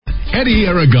Eddie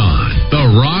Aragon, the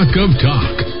Rock of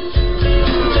Talk.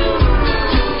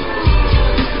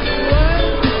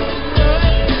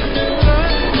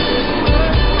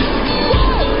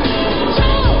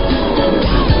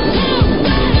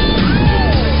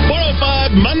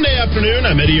 Monday afternoon,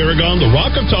 I'm Eddie Aragon, the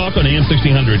Rock of Talk on AM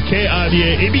 1600,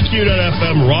 KIVA,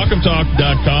 ABQ.FM,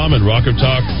 rockoftalk.com, and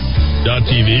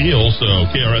rockoftalk.tv. Also,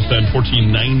 KRSN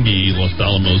 1490, Los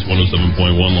Alamos,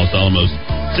 107.1, Los Alamos,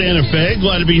 Santa Fe.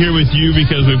 Glad to be here with you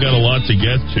because we've got a lot to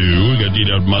get to. We got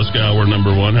D-Dowd Muska, hour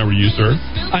number one. How are you, sir?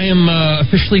 I am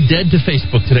officially dead to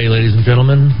Facebook today, ladies and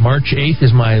gentlemen. March 8th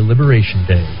is my liberation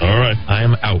day. All right. I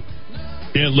am out.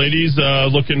 Yeah, ladies,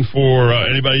 looking for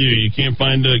anybody you can't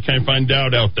find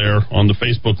Dowd out there on the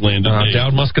Facebook land.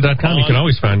 DowdMuska.com. You can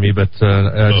always find me, but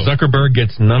Zuckerberg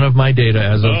gets none of my data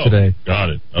as of today.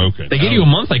 Got it. Okay. They give you a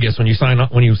month, I guess, when you sign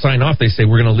up. When you sign off, they say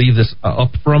we're going to leave this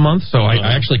up for a month. So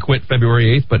I actually quit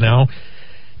February 8th, but now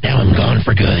I'm gone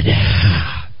for good.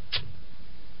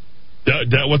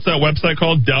 What's that website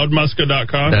called?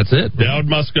 DowdMuska.com. That's it.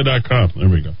 DowdMuska.com. There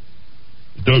we go.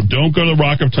 Don't go to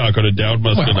Rock of Talk. Go to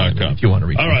DowdMuska.com. If you want to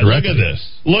reach all right, directly. look at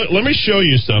this. Let me show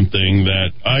you something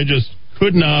that I just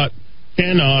could not,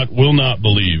 cannot, will not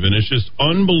believe. And it's just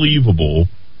unbelievable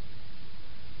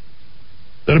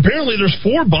that apparently there's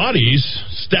 4 bodies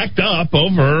stacked up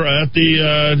over at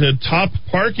the top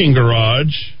parking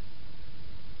garage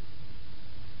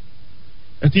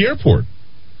at the airport.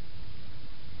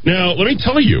 Now, let me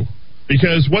tell you,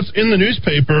 because what's in the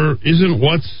newspaper isn't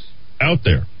what's out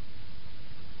there.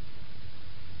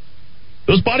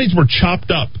 Those bodies were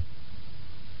chopped up,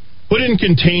 put in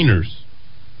containers,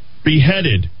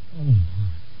 beheaded.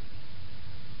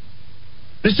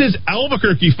 This is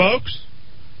Albuquerque, folks.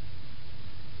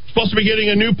 Supposed to be getting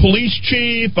a new police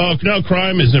chief. Oh, no,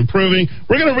 crime is improving.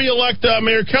 We're going to reelect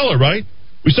Mayor Keller, right?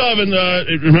 We saw him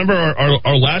remember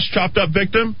our last chopped up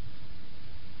victim?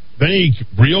 Of any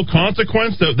real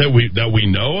consequence that we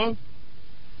know of?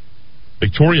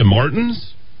 Victoria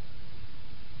Martins?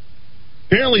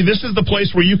 Apparently, this is the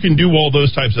place where you can do all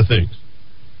those types of things.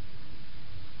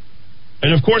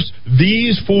 And, of course,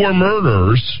 these 4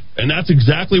 murders, and that's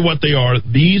exactly what they are,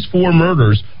 these 4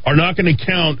 murders are not going to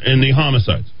count in the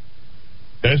homicides.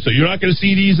 Okay, so you're not going to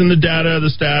see these in the data,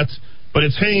 the stats, but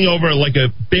it's hanging over like a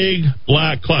big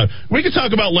black cloud. We could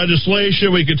talk about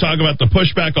legislation. We could talk about the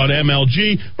pushback on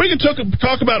MLG. We could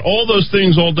talk about all those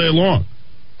things all day long.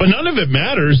 But none of it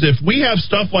matters if we have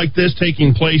stuff like this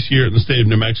taking place here in the state of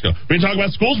New Mexico. We're going to talk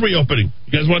about schools reopening.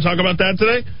 You guys want to talk about that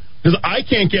today? Because I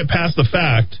can't get past the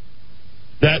fact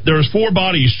that there's 4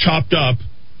 bodies chopped up,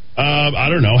 I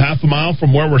don't know, half a mile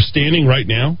from where we're standing right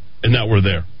now, and that we're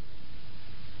there.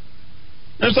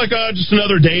 It's like just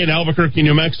another day in Albuquerque,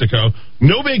 New Mexico.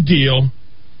 No big deal.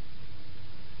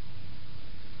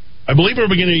 I believe we're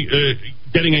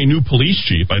getting a new police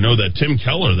chief. I know that Tim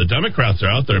Keller, the Democrats, are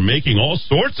out there making all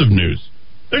sorts of news.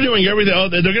 They're doing everything.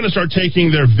 They're going to start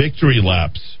taking their victory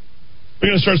laps. They're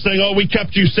going to start saying, we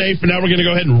kept you safe, and now we're going to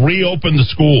go ahead and reopen the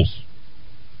schools.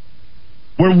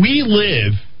 Where we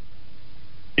live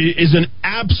is an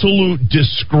absolute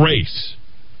disgrace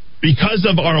because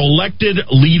of our elected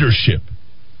leadership.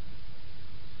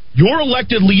 Your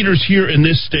elected leaders here in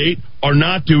this state are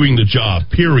not doing the job,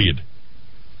 period.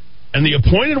 And the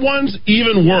appointed ones,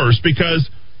 even worse, because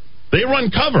they run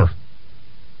cover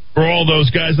for all those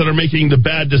guys that are making the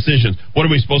bad decisions. What are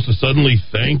we supposed to suddenly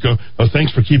thank?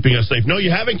 Thanks for keeping us safe. No,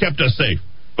 you haven't kept us safe.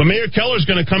 But Mayor Keller's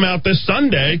going to come out this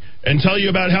Sunday and tell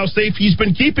you about how safe he's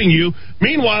been keeping you.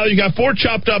 Meanwhile, you got 4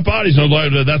 chopped up bodies. No,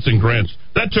 that's in Grants.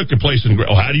 That took place in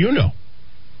Grants. How do you know?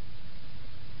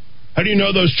 How do you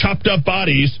know those chopped up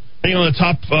bodies hanging on the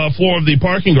top floor of the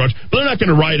parking garage? But they're not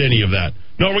going to write any of that.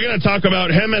 No, we're going to talk about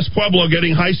Jemez Pueblo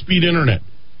getting high-speed internet.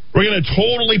 We're going to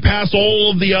totally pass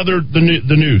all of the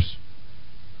news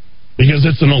because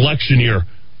it's an election year.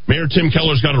 Mayor Tim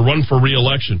Keller's got to run for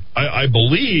re-election. I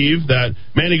believe that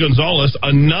Manny Gonzalez,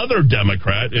 another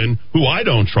Democrat, and who I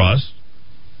don't trust,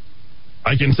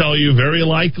 I can tell you very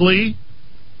likely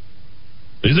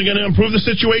isn't going to improve the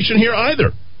situation here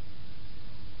either.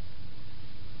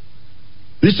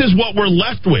 This is what we're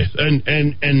left with,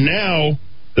 and now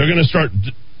they're going to start.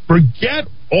 Forget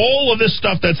all of this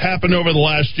stuff that's happened over the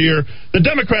last year. The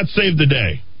Democrats saved the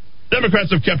day.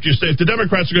 Democrats have kept you safe. The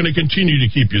Democrats are going to continue to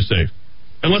keep you safe.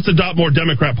 And let's adopt more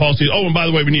Democrat policies. Oh, and by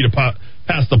the way, we need to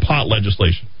pass the pot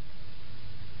legislation.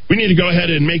 We need to go ahead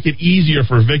and make it easier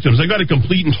for victims. I got a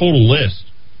complete and total list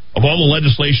of all the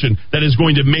legislation that is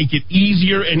going to make it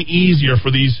easier and easier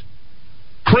for these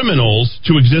criminals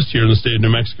to exist here in the state of New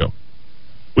Mexico.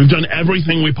 We've done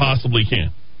everything we possibly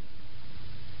can.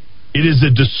 It is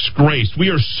a disgrace. We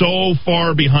are so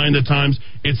far behind the times,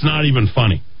 it's not even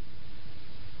funny.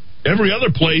 Every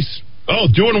other place,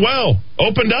 doing well,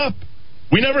 opened up.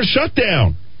 We never shut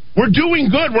down. We're doing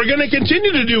good. We're going to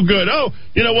continue to do good. Oh,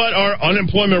 you know what? Our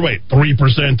unemployment rate,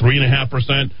 3%,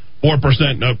 3.5%,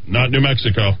 4%. Nope, not New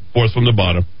Mexico. Fourth from the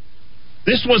bottom.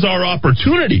 This was our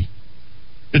opportunity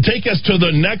to take us to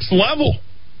the next level.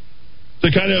 To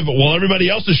kind of, while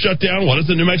everybody else is shut down, why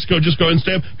doesn't New Mexico just go and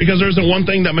stay up? Because there isn't one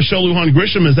thing that Michelle Lujan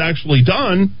Grisham has actually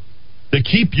done to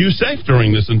keep you safe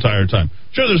during this entire time.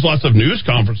 Sure, there's lots of news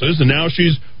conferences, and now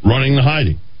she's running the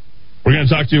hiding. We're going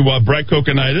to talk to Brett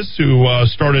Kokonitis, who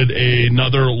started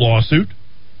another lawsuit.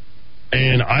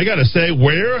 And I got to say,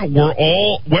 where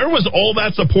was all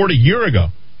that support a year ago?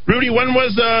 Rudy, when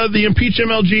was the impeach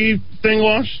MLG thing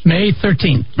launched? May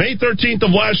 13th. May 13th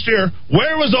of last year.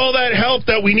 Where was all that help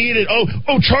that we needed?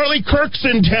 Oh, Charlie Kirk's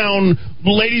in town,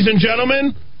 ladies and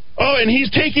gentlemen. Oh, and he's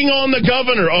taking on the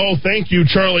governor. Oh, thank you,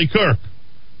 Charlie Kirk.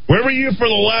 Where were you for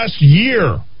the last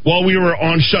year while we were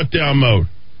on shutdown mode?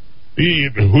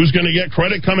 Who's going to get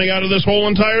credit coming out of this whole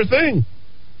entire thing?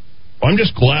 I'm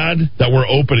just glad that we're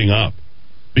opening up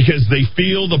because they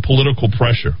feel the political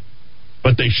pressure,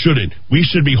 but they shouldn't. We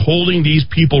should be holding these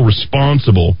people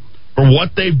responsible for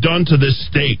what they've done to this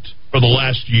state for the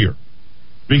last year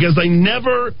because they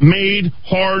never made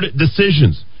hard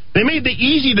decisions. They made the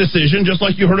easy decision, just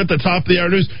like you heard at the top of the hour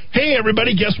news. Hey,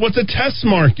 everybody, guess what's a test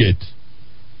market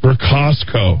for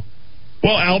Costco?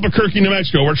 Well, Albuquerque, New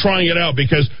Mexico, we're trying it out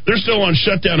because they're still on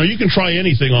shutdown. Or you can try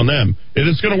anything on them. If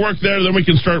it's going to work there, then we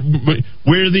can start.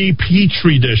 We're the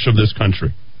petri dish of this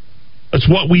country. That's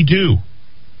what we do.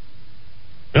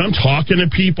 And I'm talking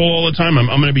to people all the time. I'm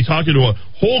going to be talking to a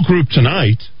whole group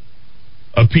tonight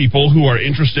of people who are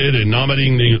interested in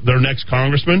nominating their next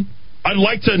congressman. I'd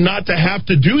like to not to have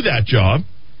to do that job,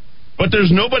 but there's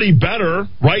nobody better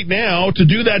right now to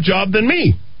do that job than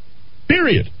me.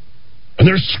 Period. And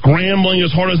they're scrambling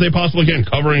as hard as they possibly can,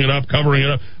 covering it up.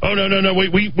 Oh, no,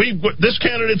 we this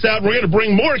candidate's out. We're going to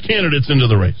bring more candidates into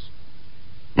the race.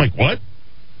 I'm like, what?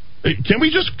 Can we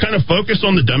just kind of focus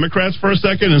on the Democrats for a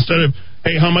second instead of,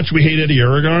 hey, how much we hate Eddie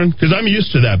Aragon? Because I'm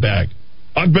used to that bag.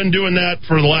 I've been doing that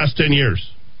for the last 10 years.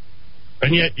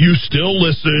 And yet you still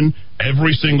listen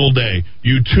every single day.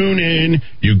 You tune in,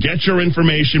 you get your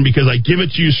information because I give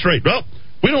it to you straight. Well,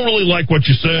 we don't really like what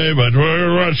you say, but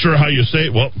we're not sure how you say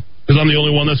it. Well, because I'm the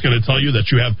only one that's going to tell you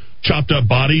that you have chopped up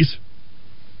bodies,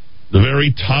 the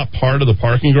very top part of the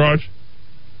parking garage,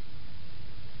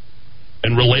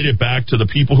 and relate it back to the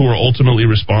people who are ultimately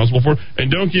responsible for it. And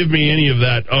don't give me any of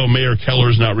that, oh, Mayor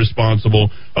Keller's not responsible.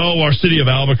 Oh, our city of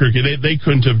Albuquerque, they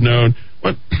couldn't have known.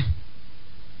 What?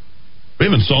 We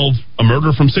haven't solved a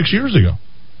murder from 6 years ago.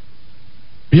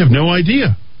 We have no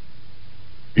idea.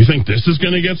 You think this is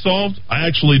going to get solved? I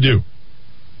actually do.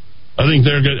 I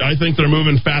think they're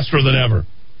moving faster than ever.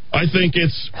 I think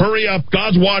it's hurry up,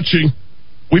 God's watching.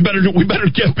 We better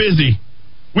get busy.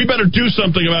 We better do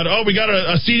something about it. Oh, we got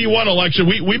a CD1 election.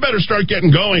 We better start getting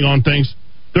going on things.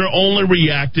 They're only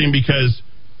reacting because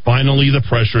finally the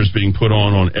pressure is being put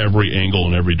on every angle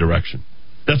and every direction.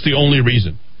 That's the only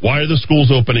reason. Why are the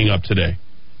schools opening up today?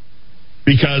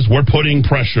 Because we're putting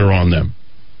pressure on them.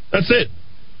 That's it.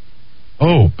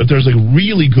 Oh, but there's a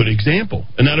really good example,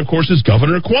 and that, of course, is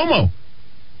Governor Cuomo.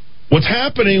 What's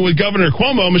happening with Governor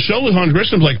Cuomo, Michelle Lujan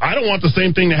Grisham's like, I don't want the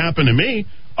same thing to happen to me.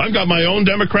 I've got my own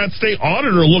Democrat state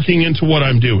auditor looking into what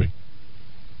I'm doing.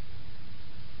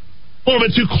 A little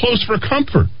bit too close for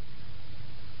comfort.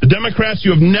 The Democrats, you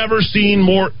have never seen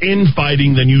more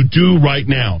infighting than you do right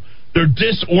now. They're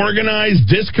disorganized,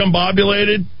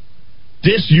 discombobulated,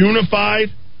 disunified.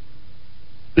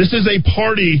 This is a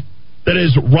party that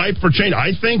is ripe for change.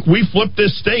 I think we flipped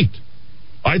this state.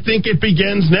 I think it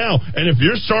begins now. And if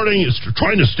you're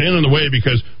trying to stand in the way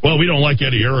because, well, we don't like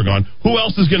Eddie Aragon, who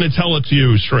else is going to tell it to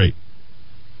you straight?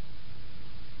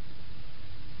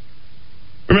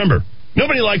 Remember,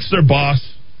 nobody likes their boss.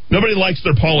 Nobody likes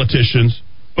their politicians.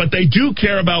 But they do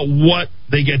care about what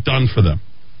they get done for them.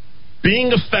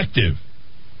 Being effective,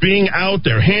 being out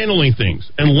there, handling things,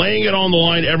 and laying it on the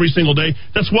line every single day,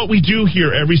 that's what we do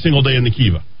here every single day in the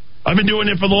Kiva. I've been doing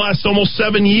it for the last almost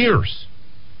 7 years.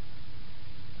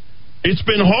 It's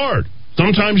been hard.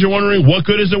 Sometimes you're wondering, what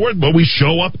good is it worth? But we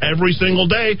show up every single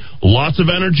day, lots of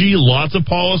energy, lots of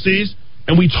policies,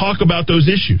 and we talk about those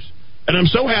issues. And I'm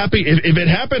so happy. If it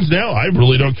happens now, I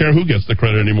really don't care who gets the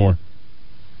credit anymore.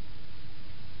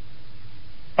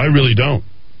 I really don't.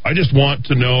 I just want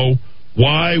to know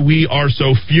why we are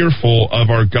so fearful of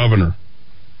our governor.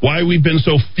 Why we've been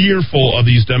so fearful of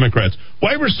these Democrats.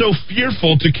 Why we're so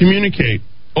fearful to communicate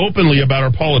openly about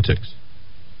our politics.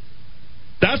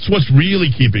 That's what's really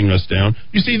keeping us down.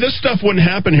 You see, this stuff wouldn't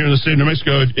happen here in the state of New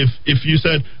Mexico if you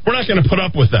said, we're not going to put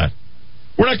up with that.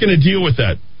 We're not going to deal with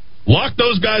that. Lock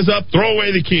those guys up, throw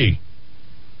away the key.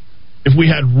 If we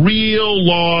had real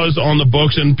laws on the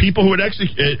books and people who would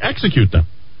execute them.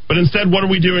 But instead, what are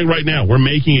we doing right now? We're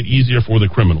making it easier for the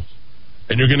criminals.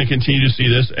 And you're going to continue to see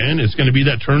this, and it's going to be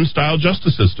that turnstile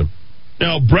justice system.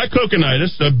 Now, Brett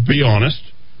Kokenitis, to be honest,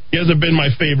 he hasn't been my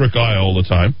favorite guy all the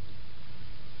time.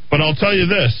 But I'll tell you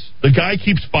this, the guy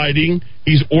keeps fighting,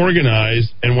 he's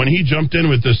organized, and when he jumped in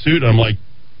with this suit, I'm like,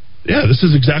 yeah, this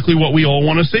is exactly what we all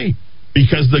want to see.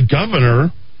 Because the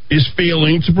governor is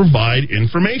failing to provide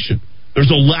information.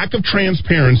 There's a lack of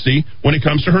transparency when it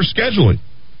comes to her scheduling.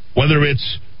 Whether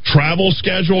it's travel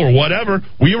schedule or whatever,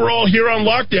 we were all here on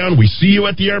lockdown. We see you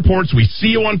at the airports. We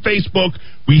see you on Facebook.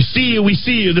 We see you. We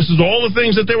see you. This is all the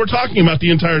things that they were talking about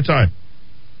the entire time.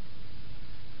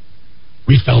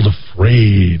 We felt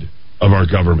afraid of our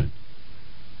government.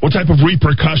 What type of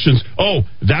repercussions? Oh,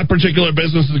 that particular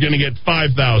business is going to get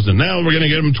 $5,000. Now we're going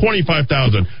to get them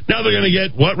 $25,000. Now they're going to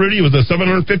get, what, Rudy, was it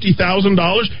 $750,000?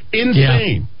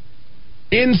 Insane.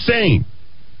 Yeah. Insane.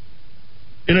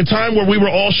 In a time where we were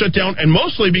all shut down, and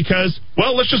mostly because,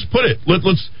 well, let's just put it,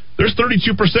 there's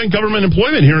 32% government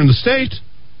employment here in the state.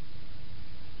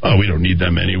 Oh, we don't need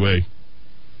them anyway.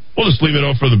 We'll just leave it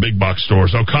up for the big box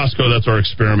stores. Oh, Costco, that's our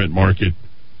experiment market.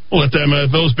 We'll let them,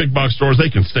 those big box stores,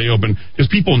 they can stay open because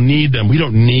people need them. We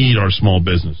don't need our small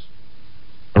business.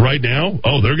 And right now,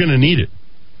 they're going to need it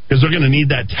because they're going to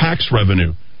need that tax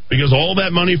revenue because all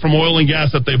that money from oil and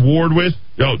gas that they've warred with,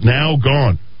 now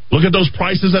gone. Look at those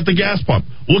prices at the gas pump.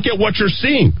 Look at what you're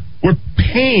seeing. We're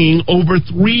paying over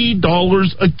 $3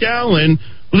 a gallon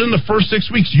within the first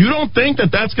 6 weeks. You don't think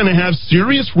that that's going to have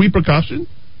serious repercussions?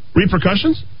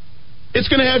 It's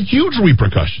going to have huge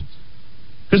repercussions.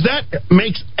 Because that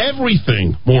makes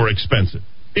everything more expensive.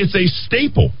 It's a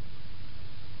staple.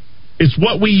 It's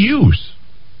what we use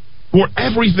for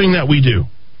everything that we do.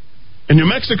 And New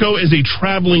Mexico is a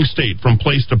traveling state from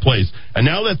place to place. And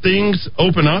now that things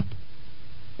open up,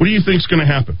 what do you think is going to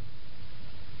happen?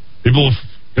 People are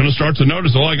going to start to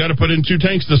notice, I got to put in 2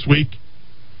 tanks this week.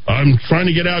 I'm trying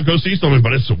to get out, go see something,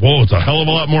 but it's a hell of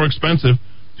a lot more expensive.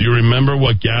 Do you remember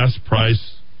what gas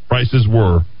prices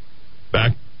were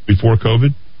back before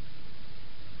COVID?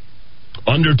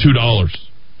 Under $2.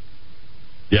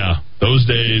 Yeah, those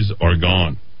days are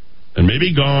gone. And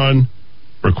maybe gone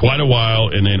for quite a while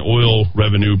in an oil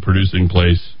revenue producing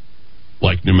place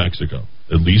like New Mexico,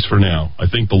 at least for now. I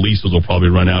think the leases will probably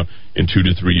run out in 2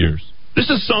 to 3 years. This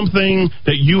is something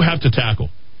that you have to tackle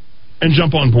and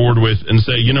jump on board with and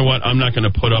say, you know what, I'm not going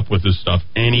to put up with this stuff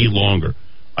any longer.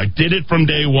 I did it from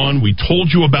day one. We told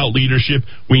you about leadership.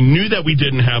 We knew that we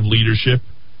didn't have leadership.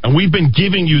 And we've been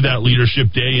giving you that leadership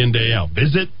day in, day out.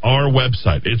 Visit our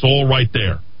website. It's all right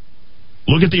there.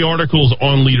 Look at the articles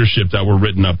on leadership that were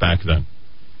written up back then.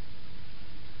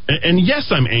 And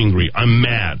yes, I'm angry. I'm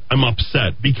mad. I'm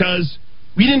upset because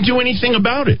we didn't do anything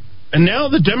about it. And now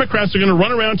the Democrats are going to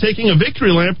run around taking a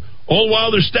victory lamp all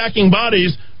while they're stacking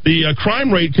bodies. The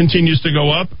crime rate continues to go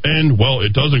up. And, well,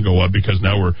 it doesn't go up because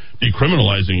now we're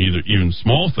decriminalizing even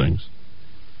small things.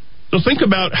 So think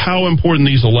about how important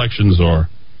these elections are,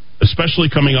 especially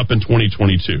coming up in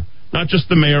 2022. Not just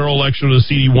the mayoral election or the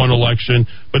CD1 election,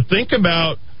 but think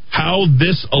about how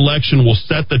this election will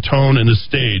set the tone and the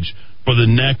stage for the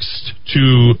next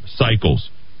 2 cycles,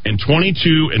 in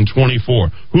 22 and 24.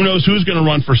 Who knows who's going to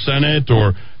run for Senate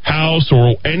or House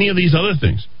or any of these other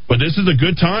things. But this is a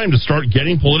good time to start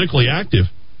getting politically active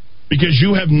because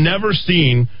you have never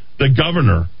seen the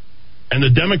governor and the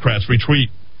Democrats retreat.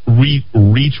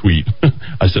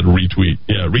 I said retweet.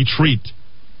 Yeah, retreat.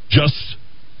 Just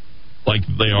like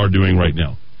they are doing right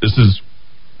now. This is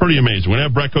pretty amazing. We're going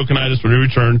to have Brett Kokenitis when we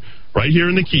return right here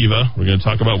in the Kiva. We're going to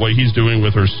talk about what he's doing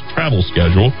with her travel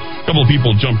schedule. A couple of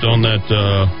people jumped on that.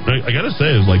 I got to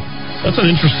say, it's like, that's an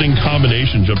interesting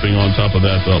combination jumping on top of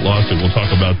that lawsuit. We'll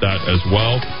talk about that as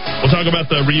well. We'll talk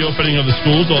about the reopening of the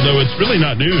schools, although it's really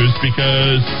not news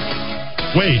because...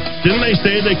 Wait, didn't they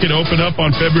say they could open up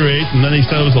on February 8th, and then they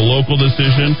said it was a local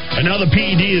decision? And now the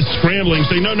PED is scrambling,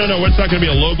 saying, no, it's not going to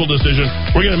be a local decision.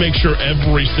 We're going to make sure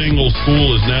every single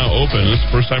school is now open. This is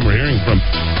the first time we're hearing from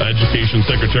Education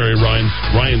Secretary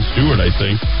Ryan Stewart, I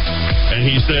think. And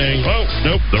he's saying,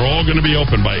 nope, they're all going to be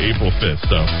open by April 5th.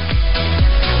 So,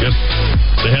 yes,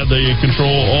 they had the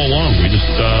control all along. We just,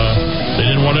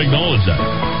 they didn't want to acknowledge that.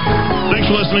 Thanks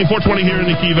for listening. 420 here in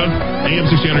the Kiva, AM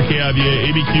 1600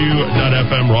 KIVA,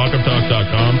 ABQ.FM,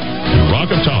 rockoftalk.com, and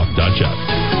rockoftalk.chat.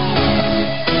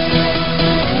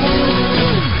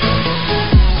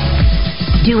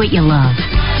 Do what you love.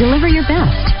 Deliver your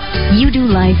best. You do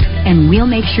life, and we'll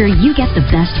make sure you get the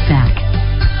best back.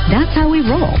 That's how we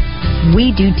roll.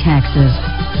 We do taxes.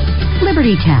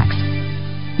 Liberty Tax.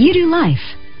 You do life.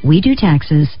 We do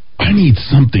taxes. I need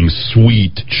something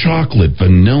sweet. Chocolate,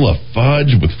 vanilla,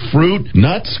 fudge with fruit,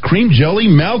 nuts, cream jelly,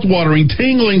 mouth-watering,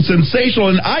 tingling, sensational,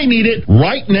 and I need it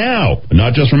right now.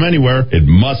 Not just from anywhere. It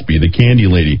must be the Candy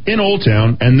Lady in Old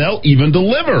Town, and they'll even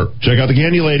deliver. Check out the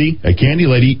Candy Lady at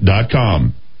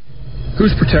candylady.com.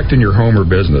 Who's protecting your home or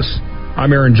business?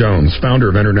 I'm Aaron Jones, founder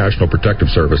of International Protective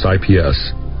Service,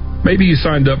 IPS. Maybe you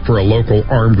signed up for a local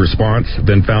armed response,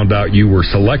 then found out you were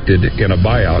selected in a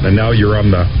buyout, and now you're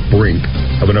on the brink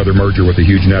of another merger with a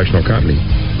huge national company.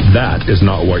 That is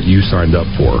not what you signed up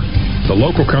for. The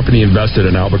local company invested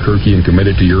in Albuquerque and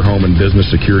committed to your home and business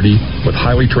security with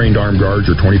highly trained armed guards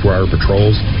or 24-hour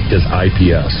patrols is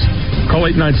IPS. Call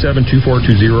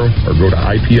 897-2420 or go to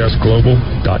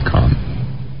ipsglobal.com.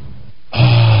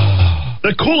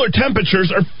 The cooler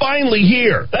temperatures are finally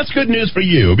here. That's good news for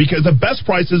you because the best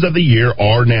prices of the year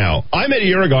are now. I'm Eddie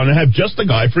Aragon and have just the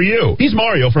guy for you. He's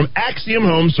Mario from Axiom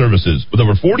Home Services with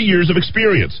over 40 years of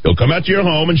experience. He'll come out to your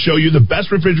home and show you the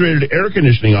best refrigerated air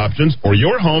conditioning options for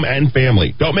your home and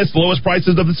family. Don't miss the lowest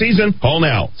prices of the season. Call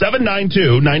now.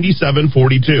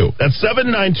 792-9742. That's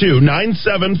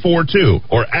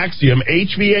 792-9742 or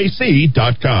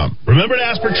AxiomHVAC.com. Remember to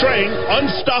ask for Train,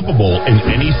 unstoppable in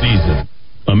any season.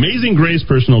 Amazing Grace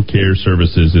Personal Care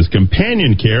Services is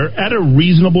companion care at a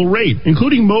reasonable rate,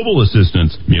 including mobile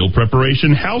assistance, meal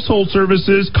preparation, household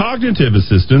services, cognitive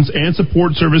assistance, and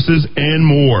support services, and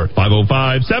more.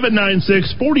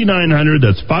 505-796-4900.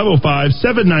 That's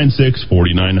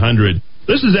 505-796-4900.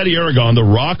 This is Eddie Aragon, the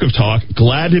Rock of Talk.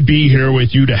 Glad to be here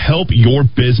with you to help your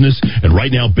business. And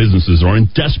right now, businesses are in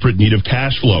desperate need of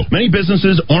cash flow. Many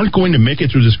businesses aren't going to make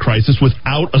it through this crisis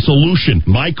without a solution.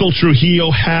 Michael Trujillo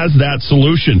has that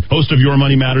solution. Host of Your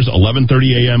Money Matters,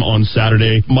 11:30 a.m. on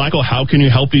Saturday. Michael, how can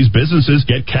you help these businesses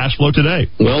get cash flow today?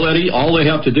 Well, Eddie, all they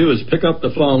have to do is pick up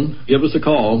the phone, give us a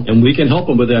call, and we can help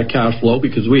them with that cash flow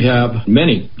because we have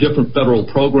many different federal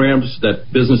programs that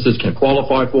businesses can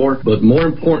qualify for. But more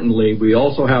importantly, we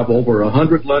also have over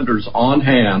 100 lenders on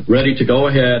hand ready to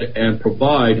go ahead and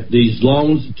provide these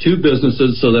loans to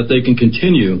businesses so that they can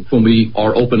continue when we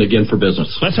are open again for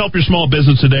business. Let's help your small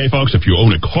business today, folks. If you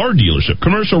own a car dealership,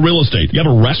 commercial real estate, you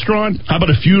have a restaurant, how about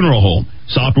a funeral home,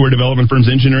 software development firms,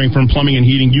 engineering firm, plumbing and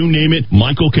heating, you name it,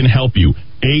 Michael can help you.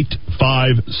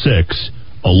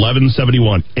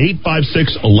 856-1171.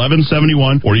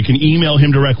 856-1171, or you can email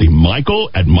him directly,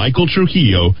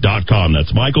 Michael@MichaelTrujillo.com.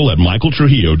 That's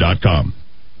Michael@MichaelTrujillo.com.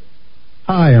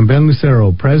 Hi, I'm Ben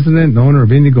Lucero, president and owner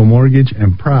of Indigo Mortgage,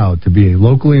 and proud to be a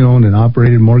locally owned and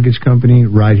operated mortgage company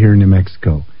right here in New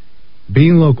Mexico.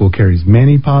 Being local carries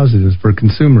many positives for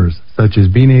consumers, such as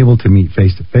being able to meet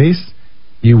face-to-face.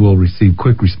 You will receive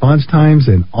quick response times,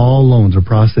 and all loans are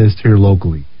processed here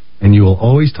locally. And you will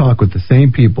always talk with the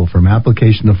same people from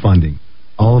application to funding.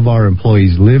 All of our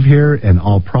employees live here, and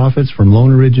all profits from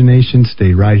loan origination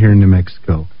stay right here in New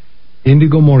Mexico.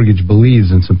 Indigo Mortgage believes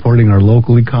in supporting our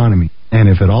local economy, and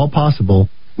if at all possible,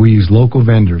 we use local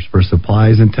vendors for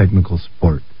supplies and technical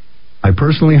support. I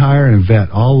personally hire and vet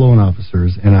all loan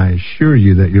officers, and I assure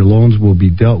you that your loans will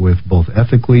be dealt with both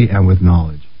ethically and with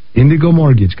knowledge. Indigo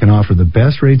Mortgage can offer the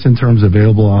best rates and terms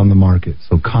available on the market,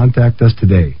 so contact us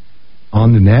today.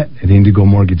 On the net at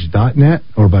indigomortgage.net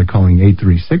or by calling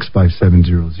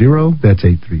 836-5700. That's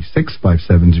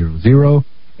 836-5700.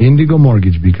 Indigo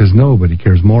Mortgage, because nobody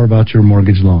cares more about your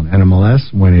mortgage loan.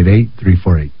 NMLS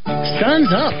 188348.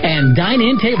 Sun's up, and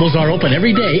dine-in tables are open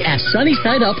every day at Sunny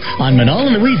Side Up on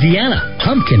Manoa, Louisiana.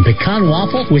 Pumpkin pecan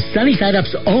waffle with Sunny Side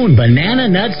Up's own banana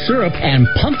nut syrup and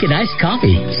pumpkin iced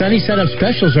coffee. Sunny Side Up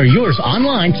specials are yours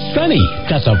online. Sunny,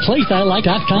 that's a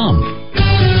placeilike.com.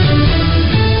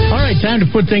 All right, time to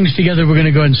put things together. We're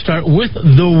going to go ahead and start with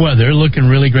the weather.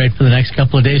 Looking really great for the next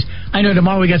couple of days. I know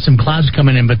tomorrow we got some clouds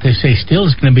coming in, but they say still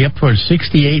it's going to be up towards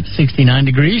 68, 69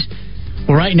 degrees.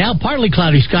 Well, right now, partly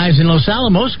cloudy skies in Los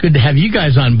Alamos. Good to have you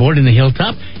guys on board in the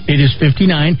Hilltop. It is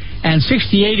 59 and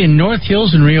 68 in North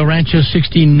Hills and Rio Rancho,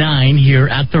 69 here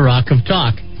at the Rock of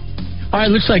Talk. All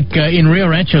right, looks like in Rio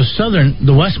Rancho Southern,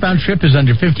 the westbound trip is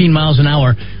under 15 miles an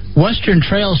hour. Western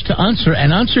trails to Unser,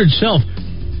 and Unser itself,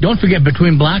 don't forget,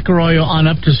 between Black Arroyo on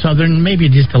up to Southern, maybe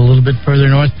just a little bit further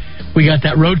north, we got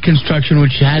that road construction,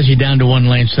 which has you down to one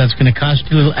lane, so that's going to cost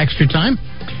you a little extra time.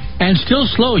 And still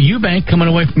slow, Eubank coming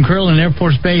away from Curlin Air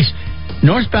Force Base,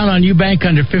 northbound on Eubank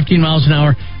under 15 miles an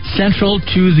hour, central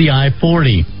to the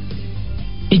I-40.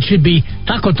 It should be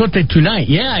Taco Tote tonight.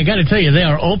 Yeah, I got to tell you, they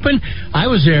are open. I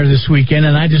was there this weekend,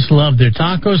 and I just love their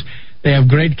tacos. They have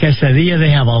great quesadilla. They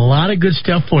have a lot of good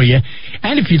stuff for you.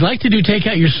 And if you'd like to do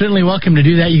takeout, you're certainly welcome to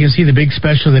do that. You can see the big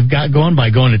special they've got going by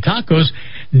going to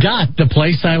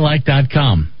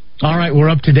tacos.theplaceilike.com. All right, we're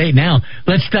up to date now.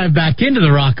 Let's dive back into the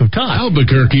Rock of Talk.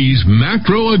 Albuquerque's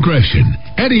macro aggression.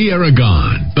 Eddie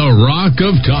Aragon, the Rock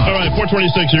of Talk. All right,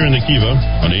 426 here in the Kiva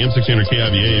on AM 1600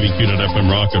 KIVA, ABQ.FM,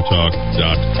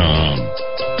 rockoftalk.com.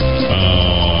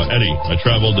 Eddie, I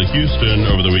traveled to Houston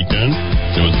over the weekend.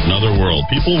 It was another world.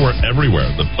 People were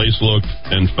everywhere. The place looked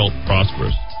and felt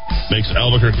prosperous. Makes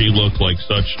Albuquerque look like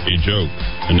such a joke.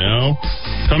 And now,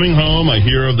 coming home, I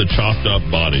hear of the chopped up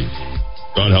bodies.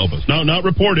 God help us. No, not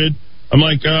reported. I'm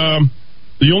like,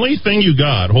 the only thing you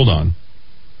got, hold on.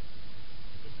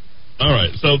 All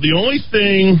right, so the only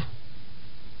thing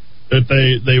that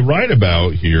they write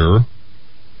about here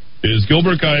is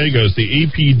Gilbert Gallegos, the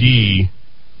APD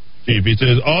chief. He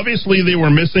says, obviously they were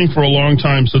missing for a long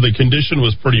time, so the condition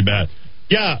was pretty bad.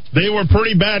 Yeah, they were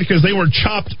pretty bad because they were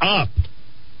chopped up.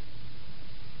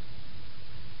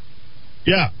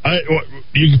 Yeah,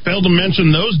 you failed to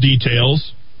mention those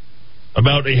details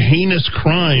about a heinous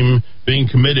crime being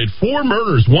committed. 4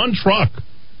 murders, 1 truck.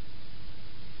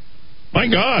 My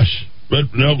gosh.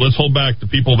 But no, let's hold back. The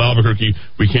people of Albuquerque,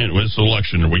 we can't, it's an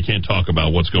election, or we can't talk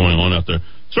about what's going on out there.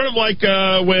 Sort of like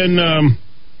when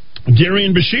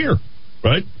Darian Bashir,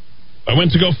 right? I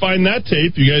went to go find that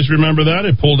tape. You guys remember that?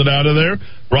 I pulled it out of there.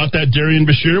 Brought that Darian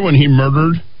Bashir when he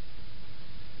murdered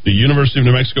the University of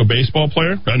New Mexico baseball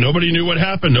player. Nobody knew what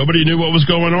happened. Nobody knew what was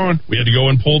going on. We had to go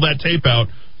and pull that tape out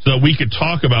so that we could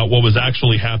talk about what was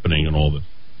actually happening in all this.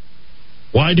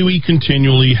 Why do we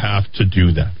continually have to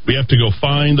do that? We have to go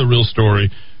find the real story,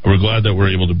 and we're glad that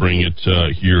we're able to bring it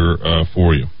here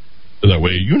for you. So that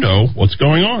way you know what's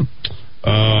going on.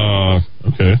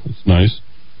 Okay, that's nice.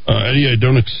 Eddie, I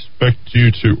don't expect you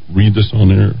to read this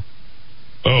on air.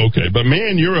 Oh, okay. But,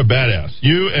 man, you're a badass.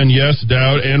 You and, yes,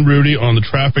 Dowd and Rudy on the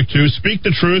traffic, too. Speak the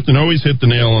truth and always hit the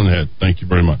nail on the head. Thank you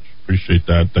very much. Appreciate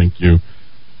that. Thank you,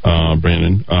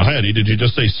 Brandon. Hi, Eddie. Did you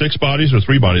just say 6 bodies or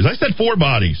 3 bodies? I said 4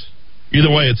 bodies.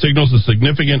 Either way, it signals a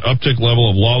significant uptick level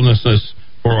of lawlessness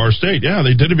for our state. Yeah,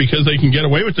 they did it because they can get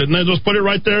away with it, and they just put it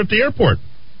right there at the airport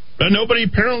that nobody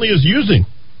apparently is using.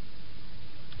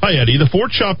 Hi, Eddie. The 4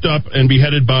 chopped up and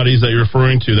beheaded bodies that you're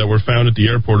referring to that were found at the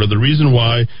airport are the reason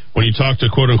why, when you talk to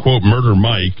quote-unquote Murder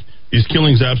Mike, these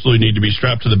killings absolutely need to be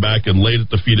strapped to the back and laid at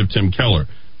the feet of Tim Keller.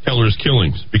 Keller's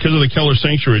killings. Because of the Keller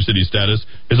sanctuary city status,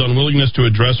 his unwillingness to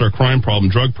address our crime problem,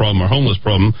 drug problem, our homeless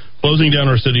problem, closing down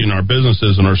our city and our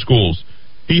businesses and our schools.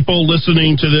 People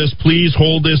listening to this, please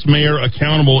hold this mayor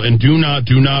accountable and do not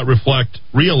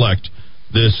re-elect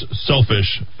this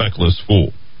selfish, feckless fool.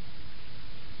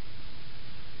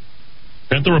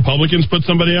 Can't the Republicans put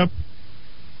somebody up?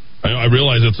 I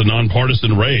realize it's a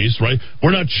nonpartisan race, right?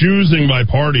 We're not choosing by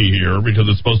party here because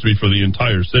it's supposed to be for the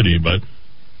entire city, but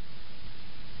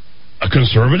a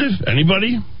conservative?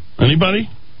 Anybody?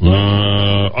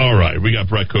 All right, we got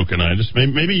Brett Kokenitis.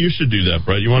 Maybe you should do that,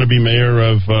 Brett. You want to be mayor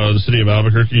of the city of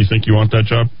Albuquerque? You think you want that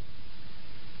job?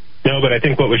 No, but I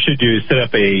think what we should do is set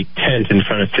up a tent in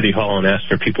front of City Hall and ask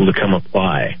for people to come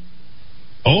apply.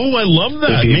 Oh, I love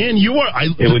that. Man, you're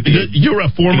a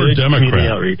former Democrat.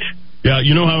 Outreach. Yeah,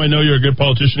 you know how I know you're a good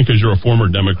politician? Because you're a former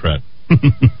Democrat.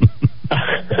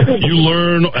 You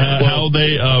learn how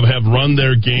they have run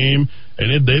their game,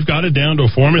 and they've got it down to a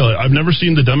formula. I've never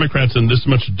seen the Democrats in this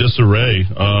much disarray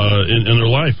in their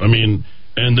life. I mean,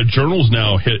 and the journal's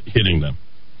now hitting them.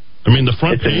 I mean, the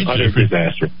front page. It's an utter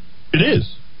disaster. It is.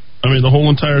 I mean, the whole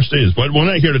entire state is. But we're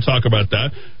not here to talk about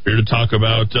that. We're here to talk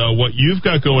about what you've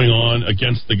got going on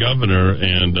against the governor.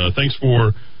 And thanks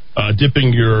for dipping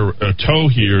your toe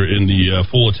here in the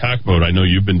full attack mode. I know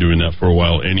you've been doing that for a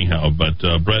while anyhow. But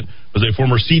Brett was a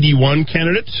former CD1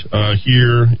 candidate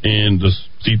here in the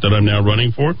seat that I'm now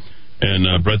running for. And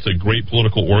Brett's a great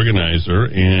political organizer.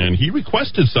 And he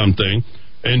requested something.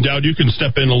 And Dowd, you can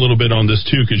step in a little bit on this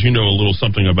too, because you know a little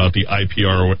something about the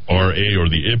IPRA or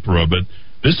the IPRA. But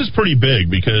this is pretty big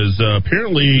because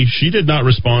apparently she did not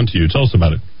respond to you. Tell us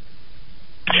about it.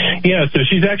 Yeah, so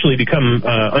she's actually become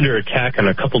under attack on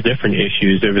a couple different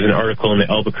issues. There was an article in the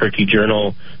Albuquerque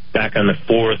Journal back on the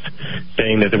 4th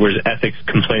saying that there was ethics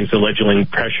complaints alleging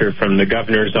pressure from the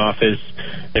governor's office.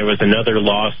 There was another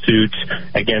lawsuit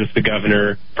against the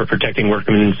governor for protecting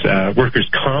workers'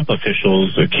 comp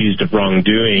officials accused of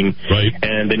wrongdoing. Right.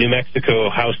 And the New Mexico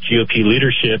House GOP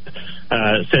leadership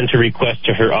sent a request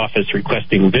to her office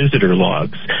requesting visitor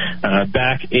logs.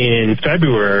 Back in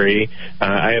February,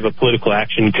 I have a political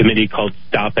action committee called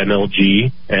Stop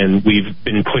MLG, and we've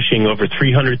been pushing over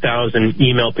 300,000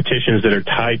 email petitions that are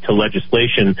tied to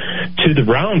legislation to the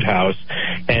Roundhouse.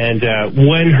 And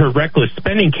when her reckless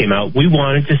spending came out, we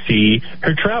wanted to see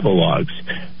her travel logs.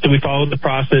 So we followed the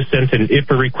process, sent an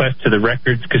IPRA request to the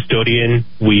records custodian.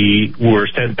 We were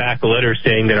sent back a letter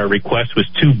saying that our request was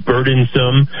too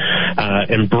burdensome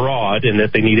and broad and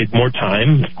that they needed more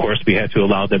time. Of course, we had to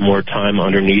allow them more time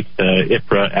underneath the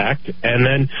IPRA Act. And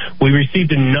then we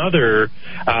received another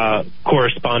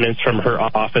correspondence from her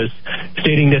office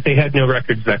stating that they had no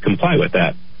records that comply with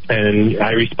that. And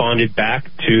I responded back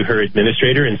to her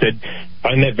administrator and said,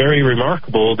 find that very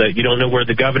remarkable that you don't know where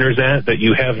the governor's at, that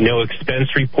you have no expense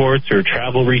reports or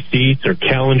travel receipts or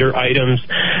calendar items.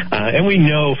 And we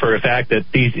know for a fact that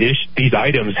these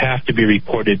items have to be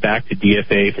reported back to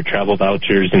DFA for travel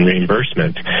vouchers and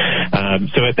reimbursement.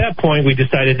 So at that point, we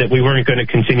decided that we weren't going to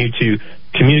continue to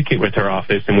communicate with her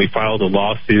office, and we filed a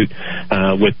lawsuit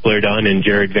with Blair Dunn and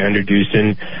Jared Vander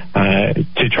Dusen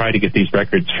to try to get these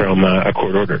records from a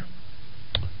court order.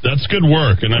 That's good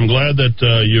work, and I'm glad that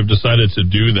you've decided to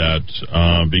do that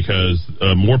because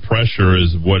more pressure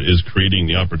is what is creating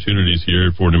the opportunities here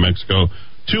for New Mexico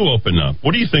to open up.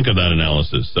 What do you think of that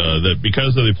analysis? That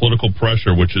because of the political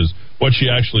pressure, which is what she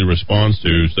actually responds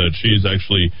to, is that she's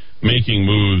actually making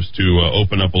moves to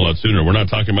open up a lot sooner. We're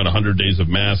not talking about 100 days of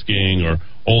masking or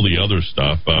all the other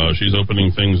stuff. She's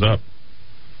opening things up.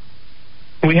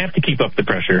 We have to keep up the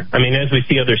pressure. I mean, as we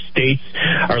see other states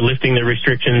are lifting their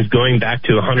restrictions, going back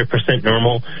to 100%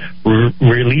 normal,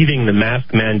 relieving the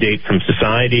mask mandate from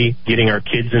society, getting our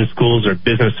kids in schools or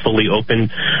business fully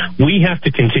open, we have to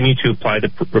continue to apply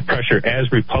the pressure as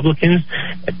Republicans,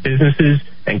 at businesses,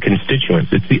 and constituents.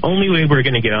 It's the only way we're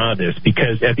going to get out of this,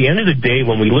 because at the end of the day,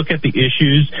 when we look at the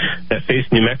issues that face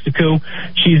New Mexico,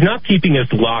 she's not keeping us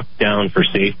locked down for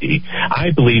safety.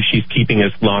 I believe she's keeping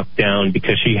us locked down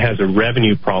because she has a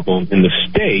revenue problem in the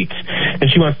state, and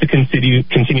she wants to continue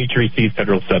to receive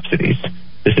federal subsidies.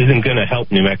 This isn't going to help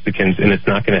New Mexicans, and it's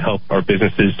not going to help our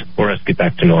businesses or us get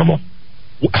back to normal.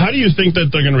 How do you think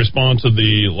that they're going to respond to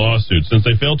the lawsuit? Since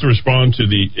they failed to respond to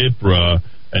the IPRA,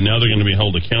 and now they're going to be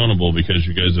held accountable because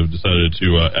you guys have decided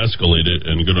to escalate it,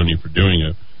 and good on you for doing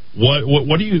it.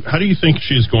 How do you think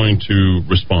she's going to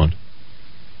respond?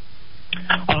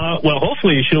 Well,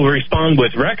 hopefully she'll respond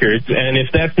with records, and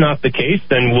if that's not the case,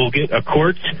 then we'll get a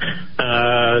court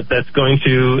that's going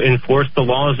to enforce the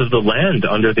laws of the land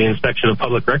under the Inspection of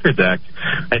Public Records Act.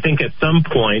 I think at some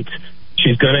point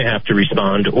she's going to have to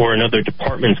respond, or another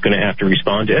department's going to have to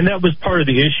respond, and that was part of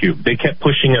the issue. They kept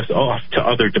pushing us off to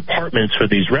other departments for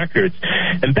these records.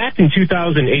 And back in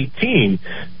 2018,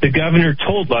 the governor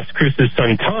told Las Cruces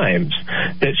Sun-Times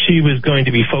that she was going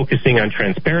to be focusing on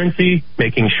transparency,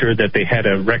 making sure that they had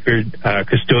a record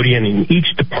custodian in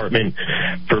each department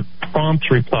for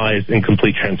prompt replies and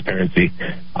complete transparency.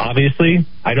 Obviously,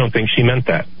 I don't think she meant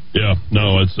that. Yeah,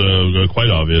 no, it's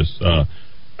quite obvious.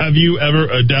 Have you ever,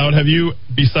 Dowd,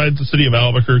 besides the city of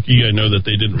Albuquerque, I know that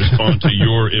they didn't respond to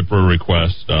your IPRA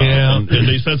request. And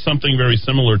they said something very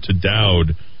similar to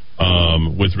Dowd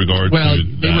with regard to that.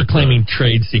 Well, they were claiming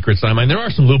trade secrets. I mean, there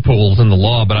are some loopholes in the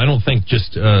law, but I don't think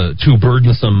just too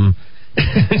burdensome.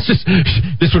 It's just,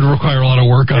 this would require a lot of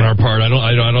work on our part. I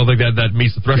don't think that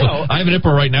meets the threshold. No. I have an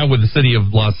IPRA right now with the city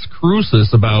of Las Cruces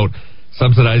about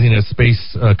subsidizing a space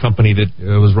company that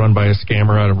was run by a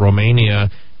scammer out of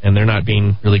Romania, and they're not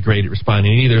being really great at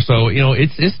responding either. So,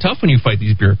 it's tough when you fight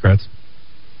these bureaucrats.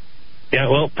 Yeah,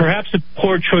 well, perhaps a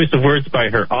poor choice of words by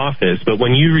her office, but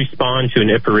when you respond to an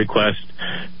IPRA request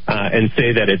and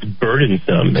say that it's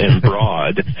burdensome and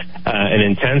broad and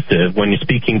intensive when you're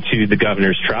speaking to the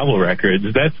governor's travel records,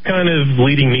 that's kind of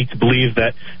leading me to believe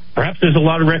that perhaps there's a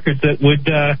lot of records that would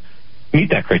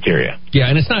meet that criteria. Yeah,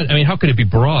 and it's not, how could it be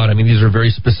broad? These are very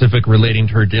specific relating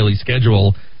to her daily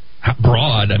schedule.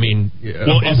 Broad, a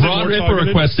broad IPRA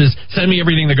request is send me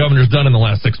everything the governor's done in the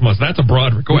last 6 months. That's a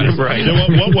broad request. Right. So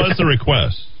what was the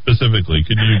request specifically?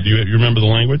 Do you remember the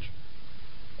language?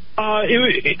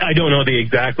 I don't know the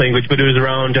exact language, but it was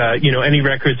around, any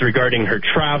records regarding her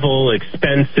travel,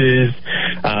 expenses,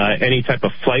 any type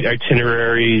of flight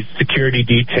itineraries, security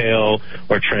detail,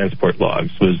 or transport logs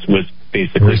was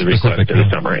basically the request in the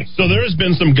summary. So there has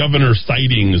been some governor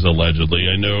sightings,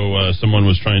 allegedly. I know someone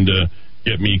was trying to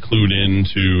get me clued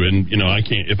into, and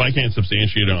if I can't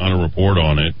substantiate it on a report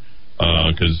on it,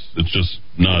 because it's just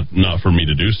not for me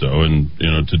to do so, and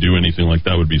to do anything like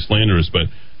that would be slanderous. But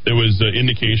there was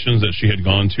indications that she had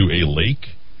gone to a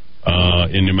lake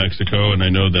in New Mexico, and I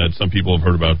know that some people have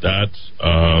heard about that,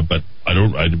 but I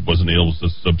wasn't able to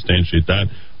substantiate that.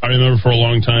 I remember for a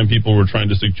long time people were trying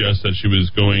to suggest that she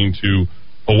was going to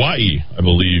Hawaii, I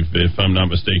believe, if I'm not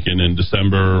mistaken, in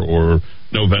December or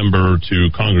November to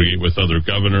congregate with other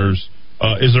governors.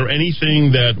 Is there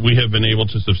anything that we have been able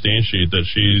to substantiate that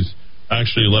she's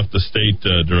actually left the state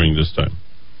during this time?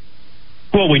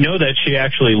 Well, we know that she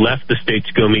actually left the state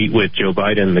to go meet with Joe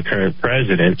Biden, the current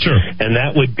president. Sure. And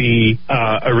that would be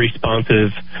a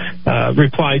responsive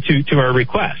reply to our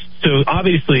request. So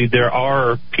obviously there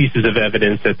are pieces of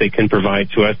evidence that they can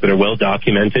provide to us that are well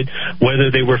documented,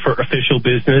 whether they were for official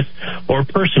business or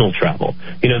personal travel.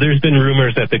 You know, there's been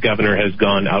rumors that the governor has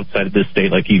gone outside of the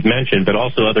state, like you've mentioned, but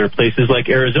also other places like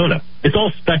Arizona. It's all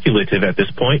speculative at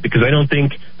this point because I don't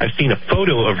think I've seen a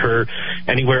photo of her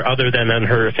anywhere other than on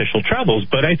her official travels.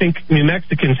 But I think New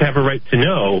Mexicans have a right to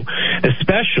know,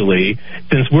 especially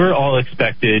since we're all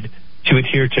expected to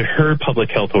adhere to her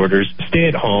public health orders, stay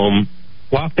at home,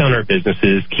 lock down our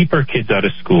businesses, keep our kids out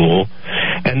of school,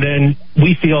 and then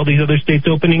we see all these other states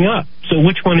opening up. So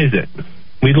which one is it?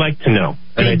 We'd like to know.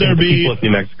 And I think the people of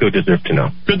New Mexico deserve to know.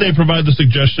 Could they provide the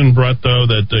suggestion, Brett,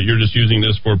 though, that you're just using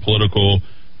this for political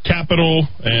capital,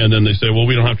 and then they say, well,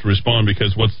 we don't have to respond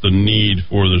because what's the need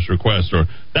for this request? Or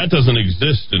that doesn't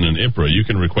exist in an IPRA. You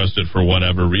can request it for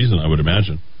whatever reason, I would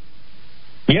imagine.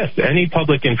 Yes, any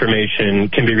public information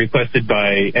can be requested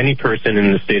by any person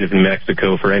in the state of New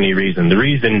Mexico for any reason. The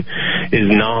reason is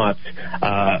not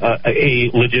a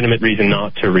legitimate reason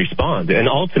not to respond. And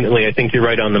ultimately, I think you're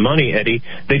right on the money, Eddie.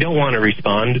 They don't want to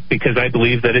respond because I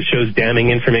believe that it shows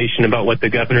damning information about what the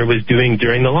governor was doing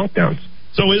during the lockdowns.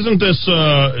 So isn't this,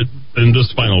 and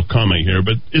this final comment here,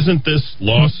 but isn't this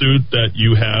lawsuit that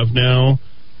you have now,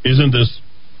 isn't this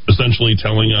essentially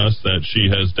telling us that she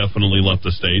has definitely left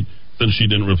the state since she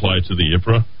didn't reply to the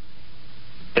IPRA?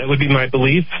 That would be my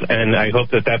belief, and I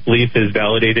hope that that belief is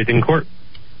validated in court.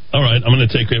 All right, I'm going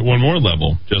to take it one more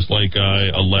level. Just like I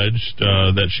alleged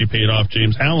that she paid off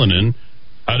James Hallinan,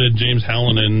 how did James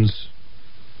Hallinan's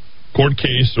court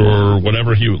case or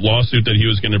whatever lawsuit that he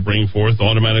was going to bring forth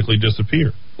automatically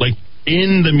disappear? Like,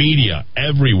 in the media,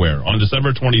 everywhere, on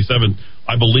December 27th,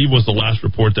 I believe was the last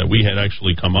report that we had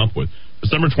actually come up with.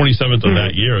 December 27th of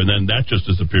that year, and then that just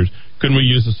disappears. Couldn't we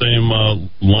use the same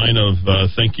line of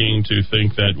thinking to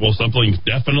think that, well, something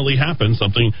definitely happened,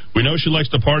 something, we know she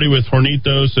likes to party with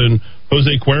Hornitos and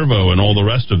Jose Cuervo and all the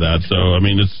rest of that, so, I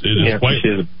mean, it is quite,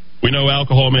 we know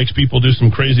alcohol makes people do some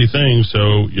crazy things,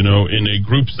 so, you know, in a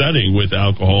group setting with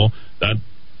alcohol, that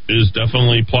is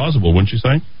definitely plausible, wouldn't you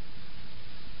say?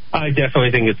 I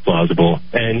definitely think it's plausible.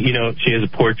 And, you know, she has a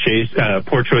poor choice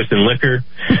in liquor.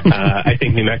 I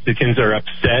think New Mexicans are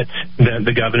upset that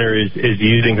the governor is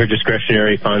using her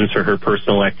discretionary funds for her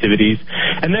personal activities.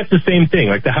 And that's the same thing.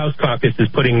 Like the House caucus is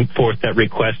putting forth that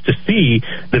request to see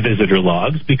the visitor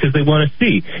logs because they want to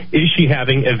see, is she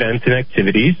having events and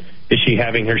activities? Is she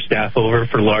having her staff over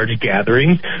for large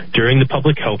gatherings during the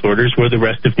public health orders where the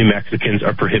rest of New Mexicans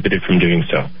are prohibited from doing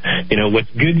so? You know, what's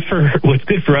good for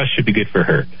us should be good for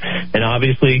her. And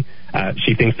obviously,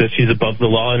 she thinks that she's above the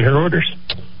law in her orders.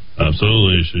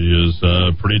 Absolutely. She is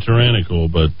pretty tyrannical,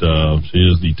 but she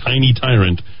is the tiny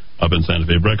tyrant up in Santa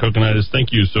Fe. Brett Kokenitis,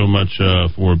 thank you so much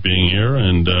for being here,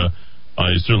 and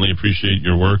I certainly appreciate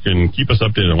your work, and keep us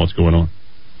updated on what's going on.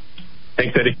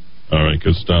 Thanks, Eddie. All right,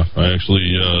 good stuff. I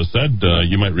actually said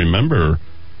you might remember,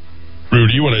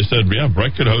 Rudy, when I said, yeah,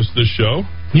 Brett could host this show.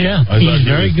 Yeah, he's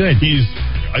very good.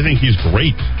 I think he's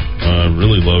great.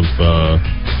 Really love,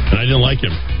 and I didn't like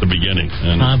him at the beginning.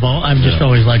 And I've just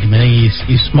always liked him. I think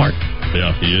he's smart.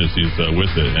 Yeah, he is. He's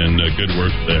with it, and good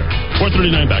work there.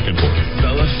 439 back and forth.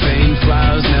 Cellophane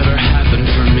flowers never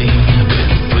happened for me.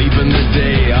 Sleeping the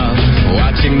day off,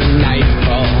 watching the night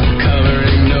fall,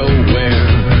 covering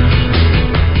nowhere.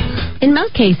 In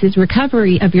most cases,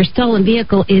 recovery of your stolen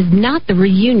vehicle is not the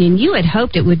reunion you had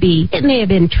hoped it would be. It may have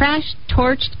been trashed,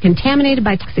 torched, contaminated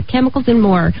by toxic chemicals and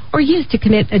more, or used to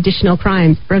commit additional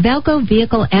crimes. Revelco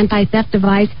Vehicle Anti-Theft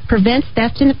Device prevents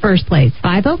theft in the first place.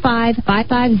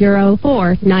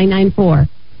 505-550-4994.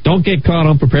 Don't get caught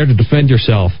unprepared to defend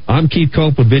yourself. I'm Keith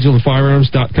Cope with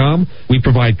VigilantFirearms.com. We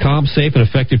provide calm, safe, and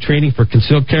effective training for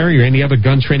concealed carry or any other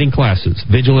gun training classes.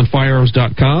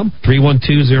 VigilantFirearms.com,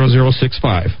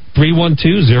 312-0065.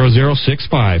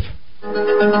 312-0065.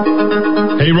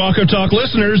 Hey, Rock of Talk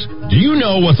listeners, do you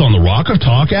know what's on the Rock of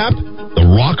Talk app? The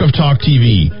Rock of Talk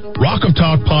TV, Rock of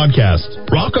Talk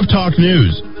podcast, Rock of Talk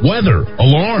news, weather,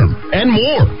 alarm, and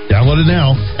more. Download it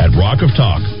now at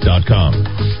rockoftalk.com.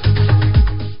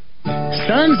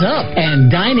 Sun's up,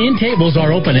 and dine-in tables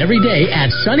are open every day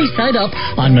at Sunny Side Up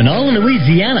on Manola,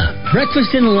 Louisiana.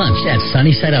 Breakfast and lunch at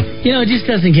Sunny Side Up. You know, it just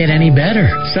doesn't get any better.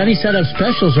 Sunny Side Up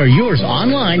specials are yours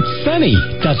online.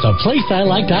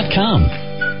 Sunny.theplaceilike.com.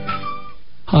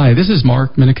 Hi, this is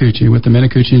Mark Minicucci with the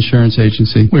Minicucci Insurance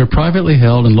Agency. We are privately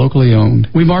held and locally owned.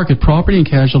 We market property and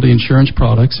casualty insurance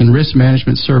products and risk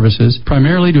management services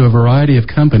primarily to a variety of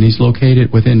companies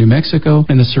located within New Mexico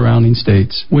and the surrounding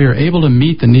states. We are able to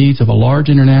meet the needs of a large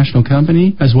international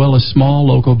company as well as small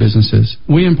local businesses.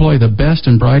 We employ the best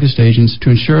and brightest agents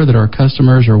to ensure that our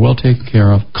customers are well taken care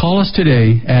of. Call us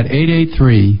today at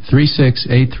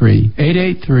 883-3683.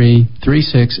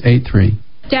 883-3683.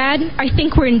 Dad, I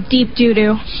think we're in deep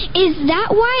doo-doo. Is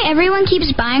that why everyone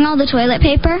keeps buying all the toilet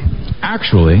paper?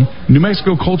 Actually, New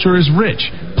Mexico culture is rich.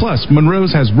 Plus,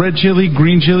 Monroe's has red chili,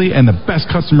 green chili, and the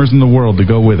best customers in the world to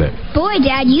go with it. Boy,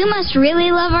 Dad, you must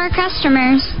really love our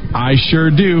customers. I sure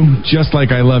do, just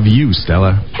like I love you,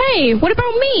 Stella. Hey, what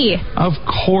about me? Of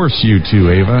course you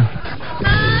too, Ava.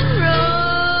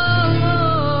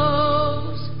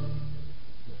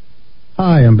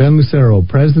 Hi, I'm Ben Lucero,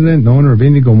 President and owner of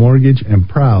Indigo Mortgage, and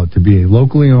proud to be a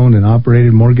locally owned and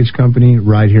operated mortgage company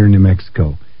right here in New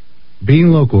Mexico. Being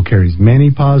local carries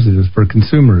many positives for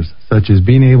consumers, such as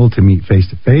being able to meet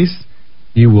face-to-face.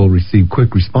 You will receive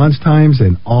quick response times,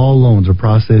 and all loans are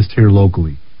processed here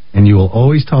locally. And you will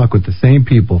always talk with the same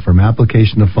people from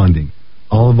application to funding.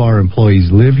 All of our employees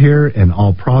live here, and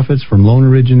all profits from loan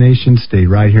origination stay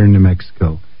right here in New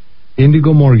Mexico.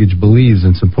 Indigo Mortgage believes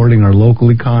in supporting our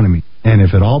local economy, and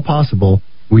if at all possible,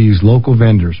 we use local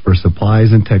vendors for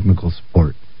supplies and technical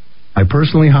support. I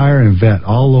personally hire and vet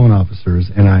all loan officers,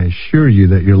 and I assure you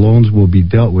that your loans will be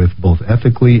dealt with both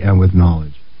ethically and with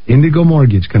knowledge. Indigo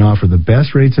Mortgage can offer the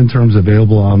best rates and terms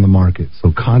available on the market,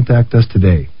 so contact us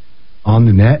today. On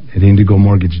the net at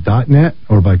indigomortgage.net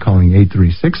or by calling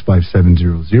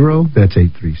 836-5700. That's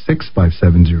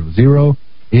 836-5700.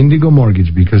 Indigo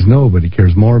Mortgage, because nobody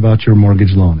cares more about your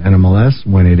mortgage loan. NMLS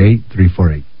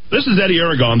 188348. This is Eddie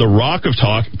Aragon, the Rock of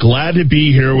Talk. Glad to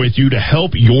be here with you to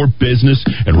help your business.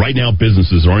 And right now,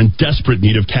 businesses are in desperate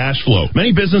need of cash flow.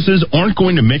 Many businesses aren't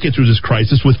going to make it through this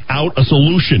crisis without a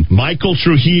solution. Michael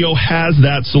Trujillo has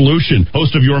that solution.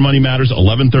 Host of Your Money Matters,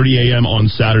 11:30 a.m.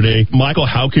 on Saturday. Michael,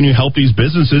 how can you help these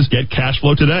businesses get cash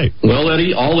flow today? Well,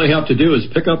 Eddie, all they have to do is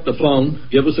pick up the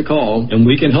phone, give us a call, and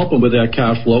we can help them with that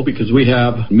cash flow because we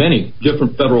have many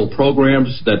different federal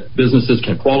programs that businesses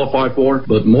can qualify for.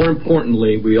 But more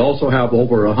importantly, we also have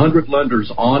over 100 lenders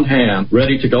on hand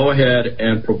ready to go ahead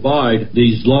and provide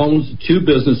these loans to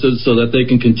businesses so that they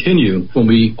can continue when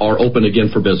we are open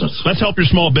again for business. Let's help your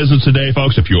small business today,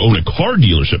 folks. If you own a car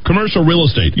dealership, commercial real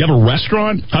estate, you have a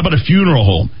restaurant, how about a funeral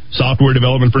home, software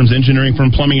development firms, engineering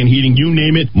firm, plumbing and heating, you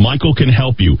name it, Michael can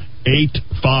help you.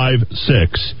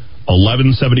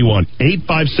 856-1171.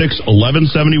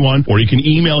 856-1171, or you can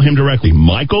email him directly,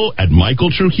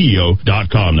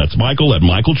 michael@michaeltrujillo.com. That's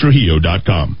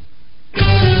michael@michaeltrujillo.com.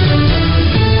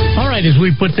 All right, as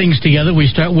we put things together, we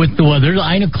start with the weather.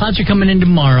 I know clouds are coming in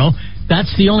tomorrow.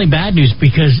 That's the only bad news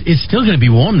because it's still going to be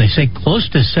warm. They say close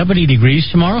to 70 degrees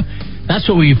tomorrow. That's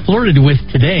what we flirted with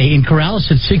today. In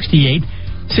Corrales at 68.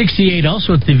 68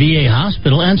 also at the VA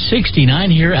hospital, and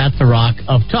 69 here at the Rock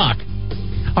of Talk.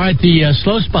 All right, the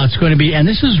slow spot's going to be, and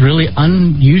this is really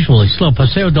unusually slow,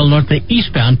 Paseo del Norte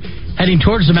eastbound, heading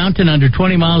towards the mountain under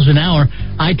 20 miles an hour,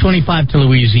 I-25 to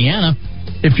Louisiana.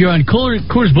 If you're on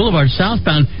Coors Boulevard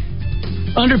southbound,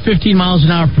 under 15 miles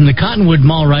an hour from the Cottonwood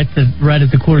Mall right at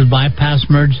the Coors bypass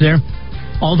merge there,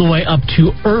 all the way up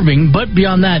to Irving. But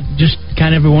beyond that, just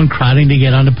kind of everyone crowding to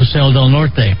get onto Paseo del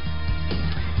Norte.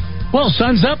 Well,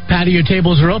 sun's up, patio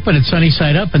tables are open at Sunny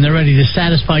Side Up, and they're ready to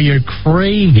satisfy your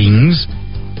cravings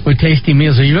with tasty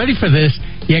meals. Are you ready for this?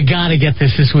 You gotta get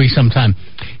this week sometime.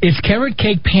 It's carrot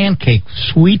cake pancake,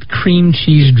 sweet cream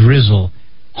cheese drizzle,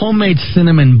 homemade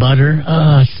cinnamon butter.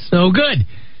 So good.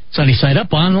 Sunny Side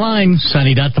Up online,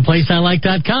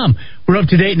 sunny.theplaceilike.com. We're up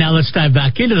to date now. Let's dive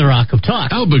back into the Rock of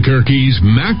Talk. Albuquerque's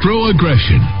macro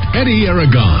aggression. Eddie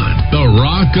Aragon, the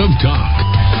Rock of Talk.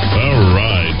 All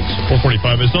right.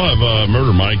 445. I still have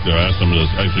Murder Mike there. I asked him to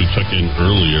actually check in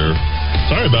earlier.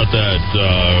 Sorry about that,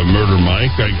 Murder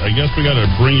Mike. I guess we got to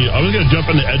bring you... I was going to jump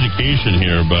into education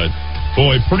here, but,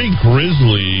 boy, pretty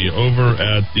grisly over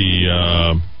at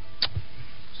the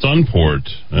Sunport.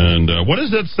 And what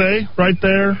does that say right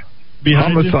there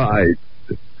behind Homicide.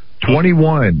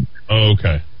 21. Oh,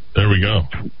 okay. There we go.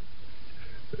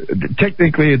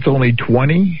 Technically, it's only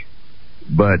 20,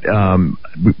 but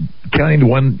counting the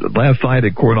one last night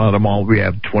at Coronado Mall, we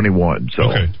have 21. So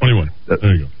okay, 21.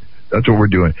 There you go. That's what we're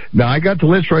doing. Now, I got the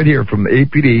list right here from the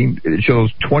APD. It shows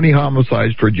 20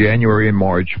 homicides for January and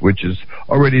March, which has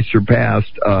already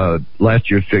surpassed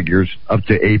last year's figures up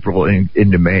to April and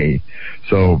into May.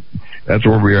 So that's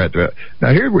where we're at.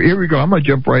 Now, here we go. I'm going to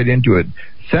jump right into it.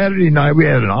 Saturday night, we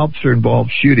had an officer-involved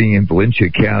shooting in Valencia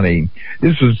County.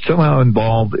 This was somehow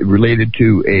related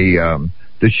to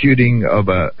the shooting of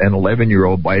an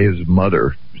 11-year-old by his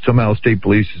mother. Somehow state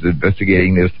police is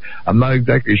investigating this. I'm not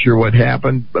exactly sure what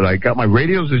happened, but I got my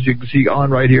radios, as you can see, on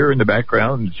right here in the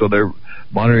background, so they're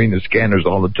monitoring the scanners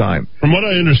all the time. From what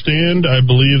I understand, I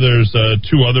believe there's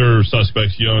 2 other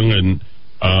suspects, young, and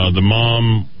the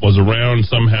mom was around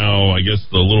somehow. I guess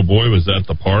the little boy was at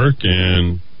the park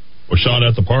and was shot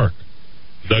at the park.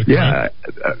 Is that correct?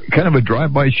 Yeah, kind of a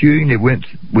drive-by shooting. It went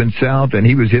south, and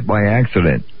he was hit by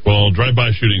accident. Well,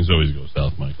 drive-by shootings always go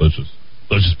south, Mike. Let's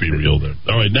just be real there.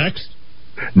 All right, next,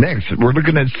 we're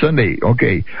looking at Sunday.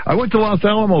 Okay, I went to Los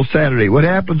Alamos Saturday. What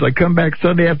happens? I come back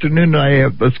Sunday afternoon,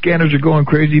 and the scanners are going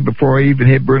crazy before I even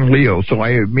hit Bernalillo. So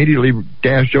I immediately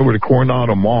dashed over to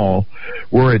Coronado Mall,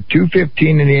 where at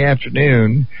 2:15 in the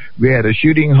afternoon, we had a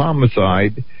shooting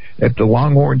homicide at the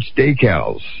Longhorn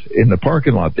Steakhouse in the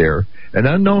parking lot there. An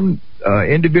unknown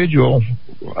individual,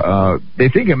 they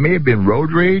think it may have been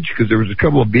road rage because there was a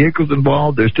couple of vehicles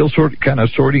involved. They're still kind of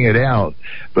sorting it out.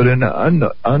 But an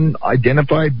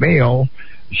unidentified male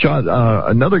shot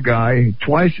another guy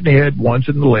twice in the head, once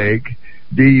in the leg.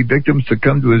 The victim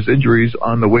succumbed to his injuries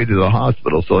on the way to the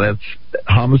hospital. So that's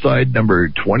homicide number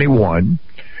 21.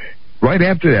 Right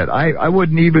after that, I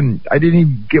didn't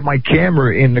even get my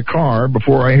camera in the car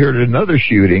before I heard another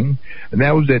shooting, and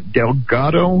that was at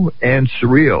Delgado and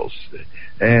Cerritos,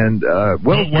 and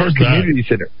Wells Park Community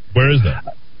Center. Where is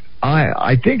that?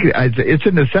 I think it's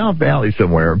in the South Valley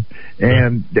somewhere,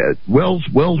 and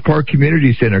Wells Park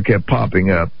Community Center kept popping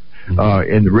up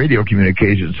in the radio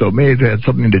communications, so it may have had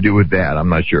something to do with that. I'm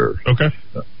not sure. Okay.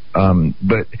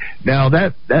 But now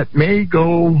that may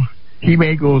go. He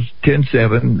may go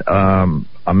 10-7.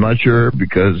 I'm not sure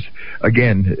because,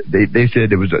 again, they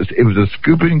said it was a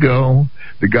scoop and go.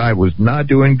 The guy was not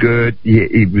doing good.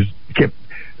 He kept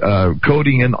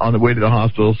coding in on the way to the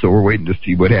hospital, so we're waiting to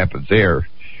see what happens there.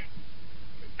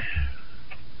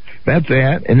 That's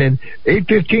that. And then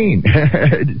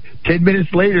 8:15, 10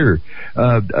 minutes later,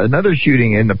 another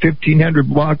shooting in the 1500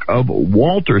 block of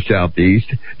Walter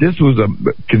Southeast. This was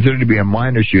considered to be a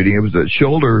minor shooting. It was a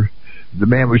shoulder. The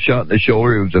man was shot in the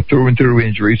shoulder. It was a through-and-through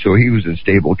injury, so he was in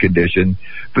stable condition.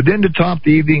 But then to top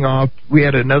the evening off, we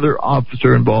had another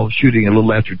officer-involved shooting a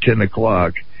little after 10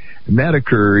 o'clock, and that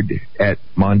occurred at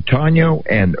Montano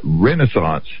and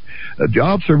Renaissance. The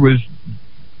officer was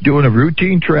doing a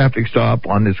routine traffic stop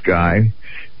on this guy.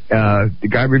 The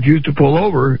guy refused to pull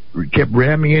over, kept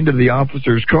ramming into the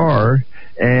officer's car,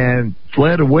 and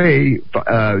fled away,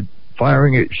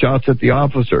 firing shots at the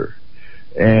officer.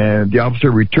 And the officer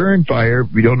returned fire.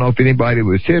 We don't know if anybody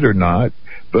was hit or not,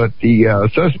 but the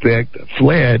suspect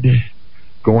fled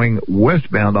going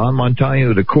westbound on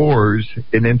Montano to Coors,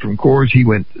 and then from Coors he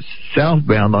went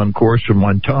southbound on Coors from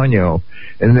Montano,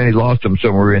 and then he lost him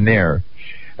somewhere in there.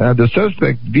 The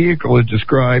suspect vehicle is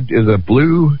described as a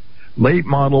blue late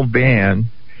model van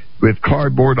with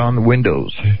cardboard on the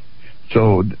windows.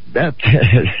 So that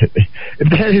if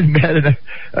that isn't bad enough,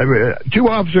 I mean, 2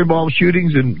 officer-involved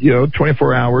shootings in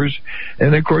 24 hours,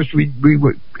 and of course we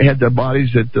had the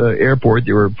bodies at the airport.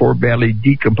 There were 4 badly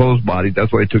decomposed bodies. That's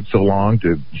why it took so long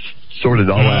to sort it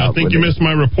all out. I think you missed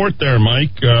my report there,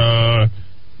 Mike.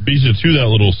 Beat you to that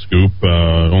little scoop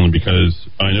only because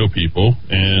I know people,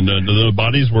 and the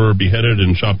bodies were beheaded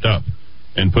and chopped up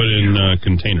and put in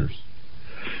containers.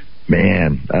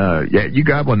 Man, yeah, you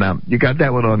got one now. You got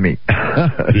that one on me.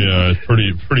 Yeah, it's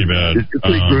pretty bad. It's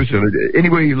pretty gruesome.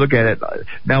 Anyway you look at it.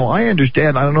 Now, I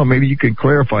understand, I don't know, maybe you can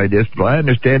clarify this, but I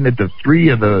understand that the 3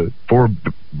 of the 4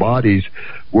 bodies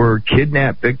were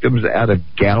kidnapped victims out of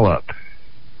Gallup.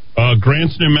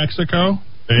 Grants, New Mexico,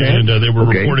 and they were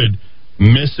reported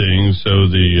missing, so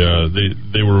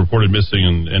they were reported missing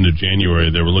in the end of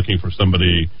January. They were looking for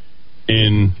somebody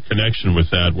in connection with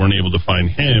that, weren't able to find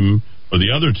him or the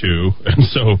other 2, and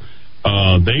so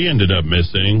they ended up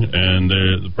missing, and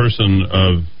the person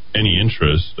of any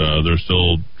interest, they're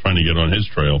still trying to get on his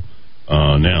trail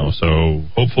now. So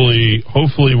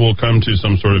hopefully we'll come to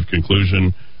some sort of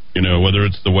conclusion, whether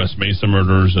it's the West Mesa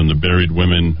murders and the buried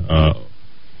women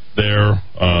there,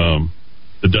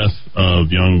 the death of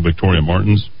young Victoria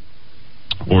Martins,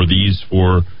 or these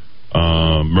 4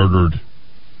 murdered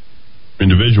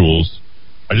individuals.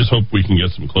 I just hope we can get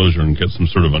some closure and get some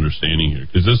sort of understanding here,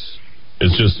 because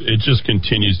it just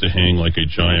continues to hang like a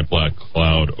giant black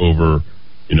cloud over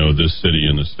this city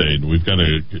and the state. We've got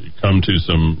to come to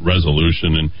some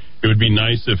resolution, and it would be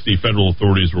nice if the federal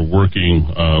authorities were working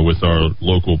with our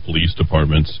local police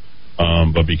departments.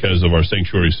 But because of our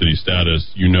sanctuary city status,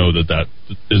 that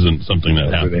isn't something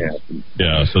that happens.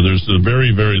 Yeah, so there's a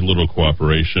very, very little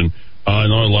cooperation. I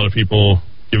know a lot of people,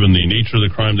 given the nature of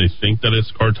the crime, they think that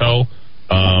it's cartel.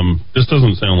 This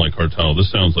doesn't sound like cartel.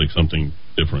 This sounds like something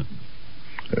different.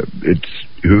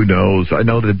 Who knows? I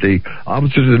know that the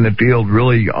officers in the field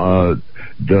really,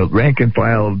 the rank and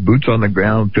file, boots on the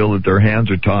ground, feel that their hands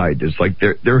are tied. It's like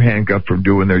they're handcuffed from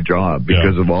doing their job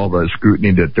because of all the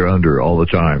scrutiny that they're under all the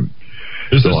time.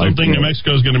 This is something New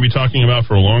Mexico is going to be talking about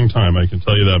for a long time. I can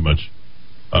tell you that much.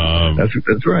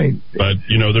 That's right. But,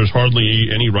 there's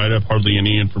hardly any write-up, hardly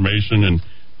any information. And,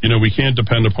 we can't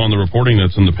depend upon the reporting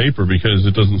that's in the paper because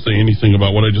it doesn't say anything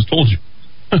about what I just told you.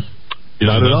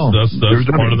 Not at all. That's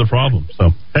part of the problem. So,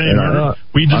 hey,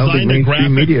 we designed a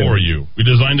graphic for you. We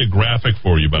designed a graphic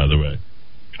for you, by the way.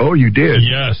 Oh, you did?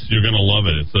 Yes, you're going to love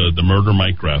it. It's the Murder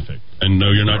Mike graphic. And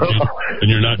no, you're not. And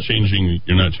you're not changing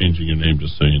your name,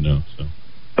 just so you know. So.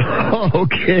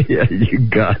 Okay, you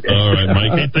got it. All right,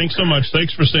 Mike. Hey, thanks so much.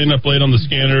 Thanks for staying up late on the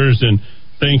scanners and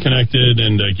staying connected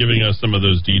and giving us some of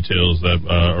those details that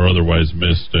are otherwise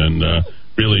missed. And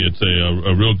really, it's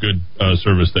a real good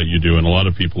service that you do, and a lot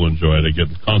of people enjoy it. I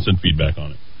get constant feedback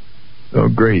on it. Oh,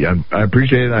 great! I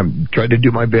appreciate it. I'm trying to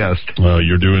do my best.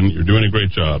 You're doing a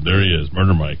great job. There he is,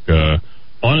 Murder Mike,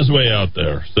 on his way out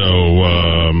there. So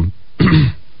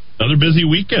another busy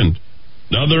weekend,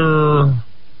 another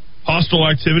hostile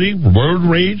activity, road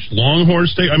rage, Longhorn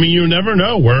State. I mean, you never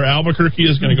know where Albuquerque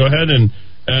is going to go ahead and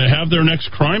have their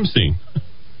next crime scene.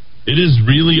 It is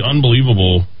really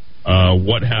unbelievable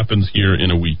what happens here in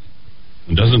a week.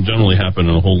 It doesn't generally happen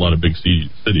in a whole lot of big cities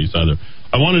either.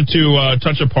 I wanted to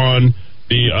touch upon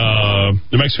the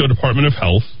New Mexico Department of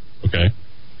Health. Okay.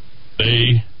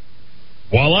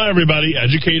 Voila, everybody,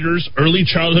 educators, early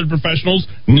childhood professionals,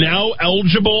 now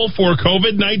eligible for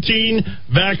COVID-19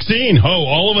 vaccine.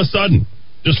 All of a sudden,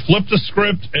 just flip the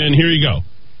script and here you go.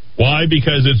 Why?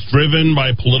 Because it's driven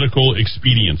by political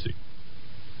expediency.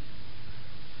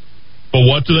 But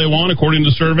what do they want? According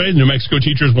to surveys, New Mexico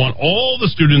teachers want all the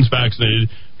students vaccinated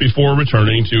before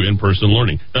returning to in-person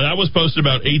learning. Now, that was posted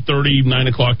about 8:30, 9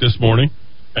 o'clock this morning.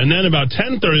 And then about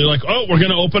 10:30, they're like, we're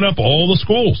going to open up all the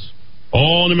schools.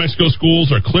 All New Mexico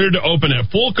schools are cleared to open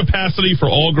at full capacity for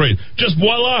all grades. Just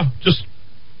voila. Just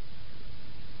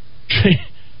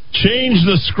change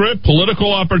the script,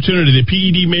 political opportunity. The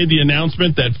PED made the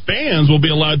announcement that fans will be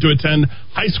allowed to attend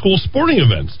high school sporting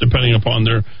events, depending upon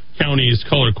their county's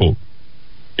color code.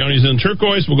 Counties in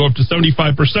turquoise will go up to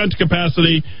 75%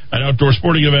 capacity at outdoor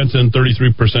sporting events and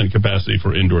 33% capacity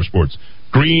for indoor sports.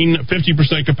 Green,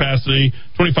 50% capacity,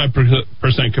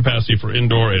 25% capacity for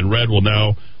indoor, and red will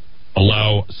now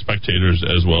allow spectators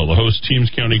as well. The host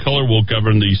team's county color will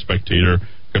govern the spectator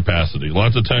capacity.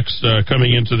 Lots of text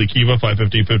coming into the Kiva,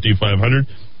 550-5500.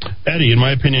 Eddie, in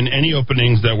my opinion, any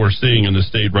openings that we're seeing in the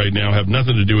state right now have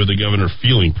nothing to do with the governor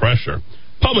feeling pressure.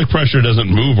 Public pressure doesn't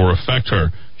move or affect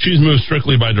her. She's moved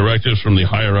strictly by directives from the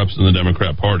higher-ups in the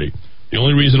Democrat Party. The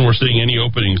only reason we're seeing any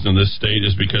openings in this state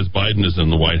is because Biden is in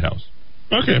the White House.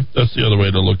 Okay, that's the other way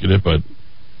to look at it, but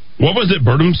what was it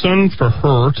burdensome for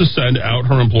her to send out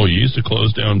her employees to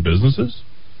close down businesses?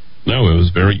 No, it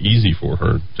was very easy for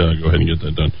her to go ahead and get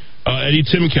that done. Eddie,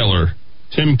 Tim Keller,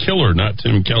 not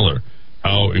Tim Keller.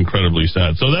 How incredibly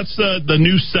sad. So that's the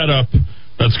new setup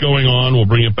that's going on. We'll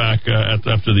bring it back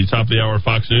after the top of the hour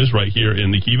Fox News right here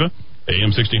in the Kiva.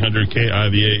 AM 1600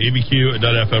 KIVA,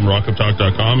 ABQ.FM,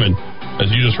 rockoftalk.com. And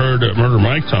as you just heard Murder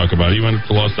Mike talk about, he went up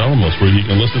to Los Alamos where you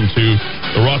can listen to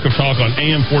the Rock of Talk on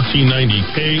AM 1490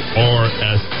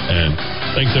 KRSN.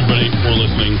 Thanks, everybody, for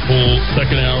listening. Full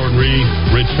second hour and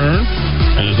return.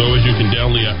 And as always, you can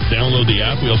download the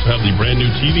app. We also have the brand new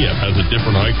TV app. Has a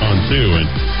different icon, too. And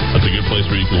that's a good place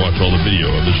where you can watch all the video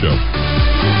of the show.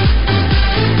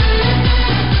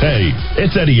 Hey,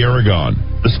 it's Eddie Aragon.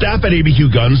 The staff at ABQ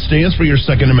Guns stands for your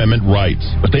Second Amendment rights,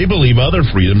 but they believe other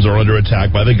freedoms are under attack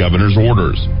by the governor's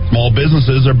orders. Small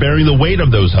businesses are bearing the weight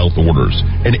of those health orders,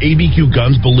 and ABQ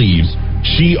Guns believes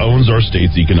she owns our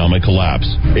state's economic collapse.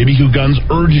 ABQ Guns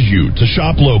urges you to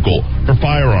shop local for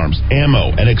firearms,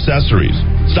 ammo, and accessories.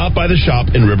 Stop by the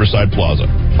shop in Riverside Plaza,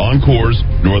 on Coors,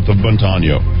 north of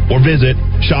Montano, or visit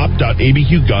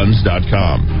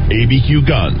shop.abqguns.com. ABQ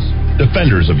Guns,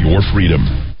 defenders of your freedom.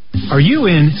 Are you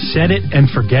in set it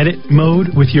and forget it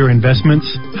mode with your investments?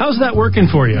 How's that working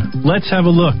for you? Let's have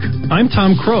a look. I'm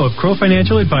Tom Crow of Crow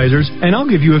Financial Advisors, and I'll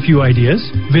give you a few ideas.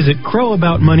 Visit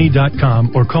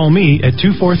crowaboutmoney.com or call me at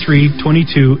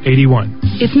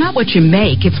 243-2281. It's not what you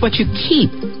make, it's what you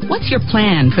keep. What's your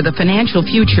plan for the financial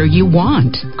future you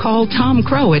want? Call Tom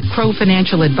Crow at Crow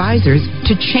Financial Advisors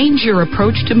to change your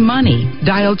approach to money.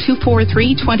 Dial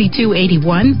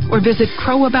 243-2281 or visit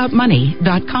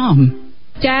crowaboutmoney.com.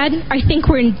 Dad, I think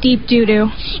we're in deep doo-doo.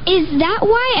 Is that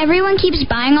why everyone keeps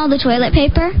buying all the toilet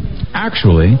paper?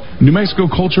 Actually, New Mexico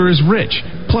culture is rich.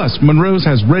 Plus, Monroe's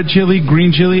has red chili,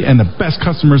 green chili, and the best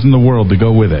customers in the world to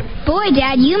go with it. Boy,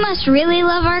 Dad, you must really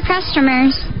love our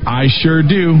customers. I sure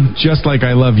do. Just like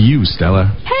I love you,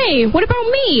 Stella. Hey, what about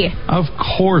me? Of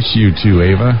course you too,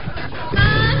 Ava.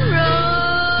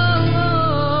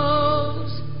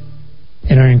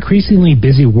 In our increasingly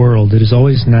busy world, it is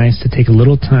always nice to take a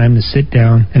little time to sit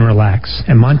down and relax.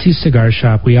 At Monty's Cigar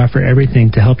Shop, we offer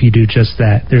everything to help you do just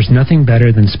that. There's nothing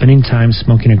better than spending time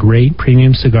smoking a great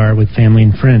premium cigar with family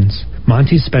and friends.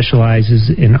 Monty specializes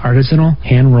in artisanal,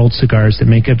 hand-rolled cigars that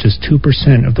make up just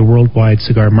 2% of the worldwide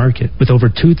cigar market. With over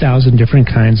 2,000 different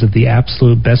kinds of the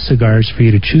absolute best cigars for you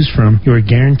to choose from, you are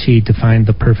guaranteed to find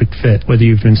the perfect fit. Whether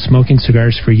you've been smoking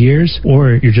cigars for years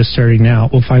or you're just starting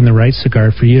out, we'll find the right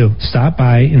cigar for you. Stop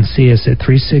by and see us at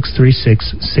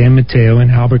 3636 San Mateo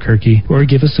in Albuquerque or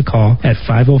give us a call at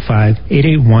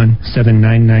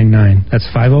 505-881-7999. That's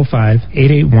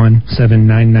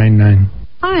 505-881-7999.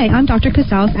 Hi, I'm Dr.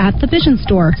 Casals at The Vision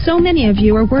Store. So many of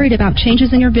you are worried about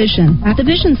changes in your vision. At The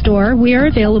Vision Store, we are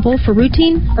available for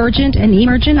routine, urgent, and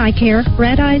emergent eye care,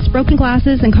 red eyes, broken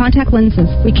glasses, and contact lenses.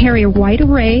 We carry a wide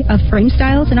array of frame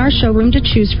styles in our showroom to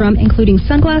choose from, including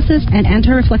sunglasses and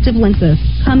anti-reflective lenses.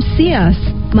 Come see us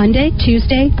Monday,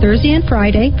 Tuesday, Thursday, and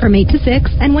Friday from 8 to 6,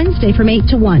 and Wednesday from 8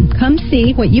 to 1. Come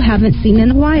see what you haven't seen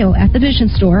in a while at The Vision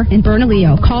Store in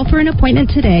Bernalillo. Call for an appointment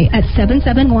today at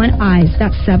 771-EYES.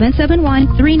 That's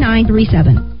 771-3937.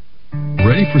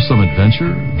 Ready for some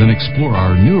adventure? Then explore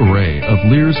our new array of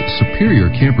Lear's superior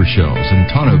camper shells and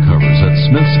tonneau covers at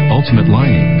Smith's Ultimate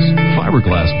Linings,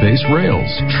 fiberglass-based rails,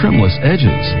 trimless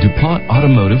edges, DuPont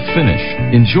automotive finish.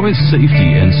 Enjoy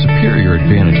safety and superior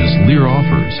advantages Lear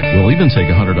offers. We'll even take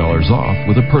 $100 off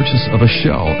with a purchase of a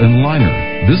shell and liner.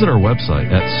 Visit our website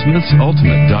at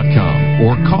smithsultimate.com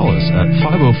or call us at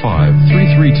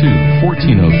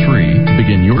 505-332-1403 to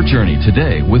begin your journey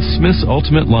today with Smith's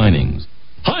Ultimate Linings.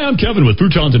 Hi, I'm Kevin with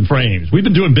Futons and Frames. We've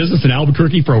been doing business in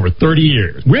Albuquerque for over 30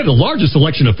 years. We have the largest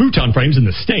selection of futon frames in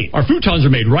the state. Our futons are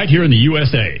made right here in the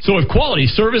USA. So if quality,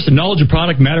 service, and knowledge of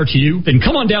product matter to you, then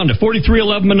come on down to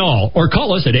 4311 Manal or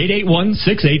call us at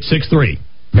 881-6863.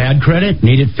 Bad credit?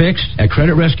 Need it fixed? At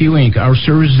Credit Rescue Inc., our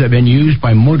services have been used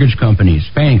by mortgage companies,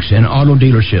 banks, and auto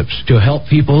dealerships to help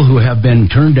people who have been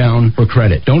turned down for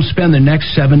credit. Don't spend the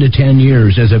next 7 to 10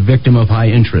 years as a victim of high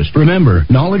interest. Remember,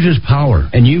 knowledge is power,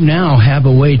 and you now have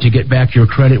a way to get back your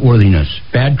credit worthiness.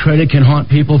 Bad credit can haunt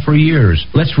people for years.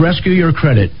 Let's rescue your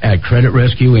credit at Credit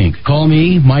Rescue Inc. Call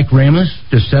me, Mike Ramus,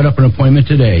 to set up an appointment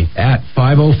today at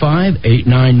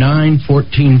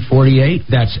 505-899-1448.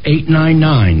 That's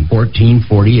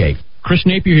 899-1448. Chris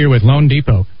Napier here with Loan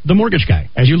Depot, the mortgage guy.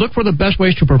 As you look for the best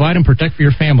ways to provide and protect for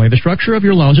your family, the structure of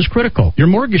your loans is critical. Your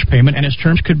mortgage payment and its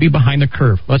terms could be behind the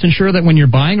curve. Let's ensure that when you're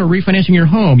buying or refinancing your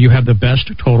home, you have the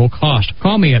best total cost.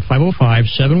 Call me at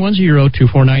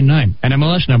 505-710-2499.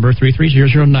 NMLS number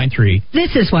 330093.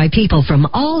 This is why people from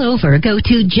all over go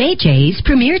to JJ's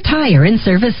Premier Tire and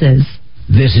Services.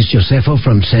 This is Josefo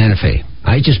from Santa Fe.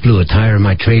 I just blew a tire in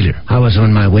my trailer. I was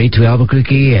on my way to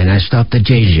Albuquerque and I stopped at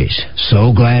JJ's.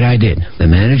 So glad I did. The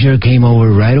manager came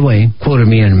over right away, quoted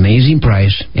me an amazing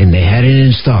price, and they had it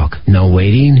in stock. No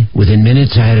waiting. Within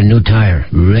minutes I had a new tire,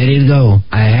 ready to go.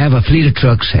 I have a fleet of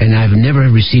trucks and I've never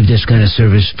received this kind of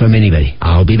service from anybody.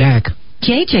 I'll be back.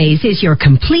 JJ's is your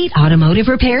complete automotive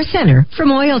repair center.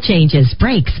 From oil changes,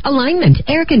 brakes, alignment,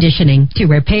 air conditioning, to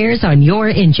repairs on your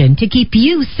engine to keep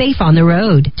you safe on the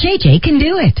road. JJ can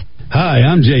do it. Hi,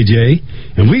 I'm JJ,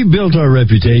 and we built our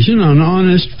reputation on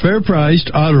honest,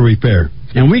 fair-priced auto repair.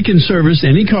 And we can service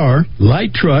any car,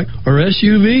 light truck, or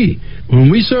SUV. When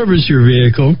we service your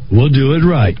vehicle, we'll do it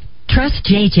right. Trust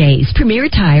JJ's Premier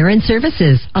Tire and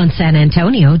Services on San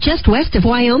Antonio, just west of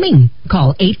Wyoming.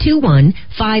 Call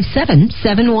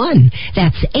 821-5771.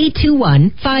 That's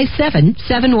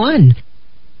 821-5771.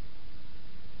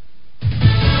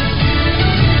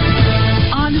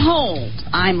 On hold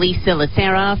I'm Lisa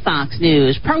Lacera, Fox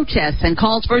News. Protests and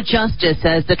calls for justice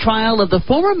as the trial of the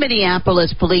former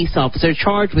Minneapolis police officer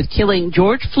charged with killing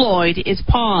George Floyd is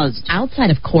paused.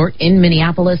 Outside of court in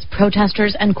Minneapolis,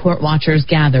 protesters and court watchers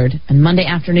gathered. And Monday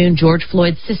afternoon, George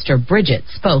Floyd's sister, Bridget,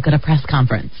 spoke at a press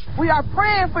conference. We are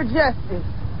praying for justice.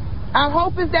 Our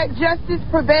hope is that justice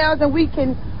prevails and we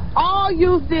can all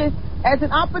use this as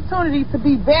an opportunity to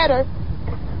be better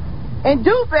and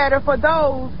do better for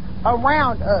those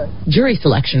around us. Jury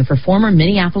selection for former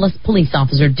Minneapolis police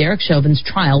officer Derek Chauvin's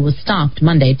trial was stopped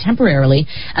Monday temporarily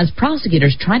as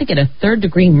prosecutors try to get a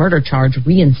third-degree murder charge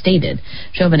reinstated.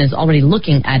 Chauvin is already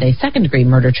looking at a second-degree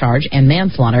murder charge and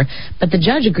manslaughter, but the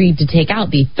judge agreed to take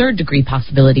out the third-degree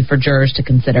possibility for jurors to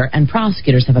consider, and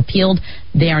prosecutors have appealed.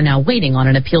 They are now waiting on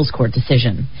an appeals court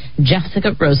decision.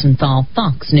 Jessica Rosenthal,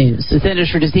 Fox News. The Centers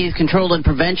for Disease Control and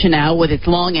Prevention now with its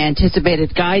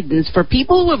long-anticipated guidance for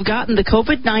people who have gotten the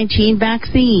COVID-19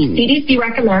 vaccine. CDC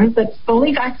recommends that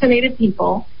fully vaccinated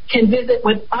people can visit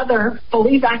with other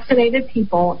fully vaccinated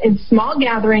people in small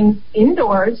gatherings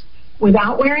indoors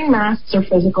without wearing masks or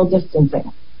physical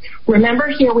distancing. Remember,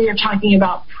 here we are talking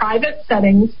about private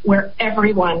settings where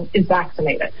everyone is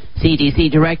vaccinated.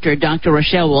 CDC Director Dr.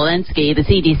 Rochelle Walensky, the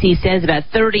CDC says about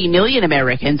 30 million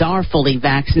Americans are fully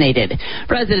vaccinated.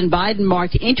 President Biden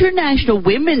marked International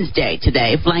Women's Day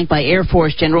today, flanked by Air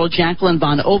Force General Jacqueline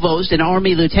von Ovost and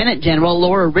Army Lieutenant General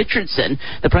Laura Richardson.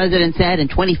 The president said in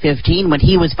 2015, when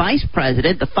he was vice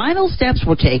president, the final steps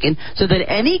were taken so that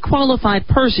any qualified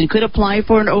person could apply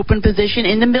for an open position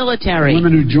in the military.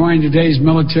 Women who join today's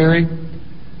military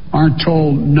aren't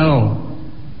told no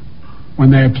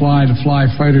when they apply to fly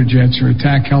fighter jets or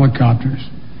attack helicopters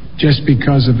just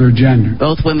because of their gender.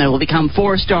 Both women will become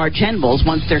four-star generals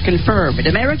once they're confirmed.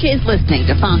 America is listening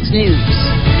to Fox News.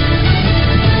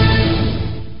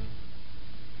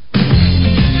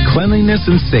 Cleanliness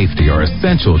and safety are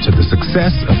essential to the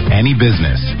success of any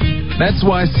business. That's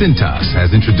why Cintas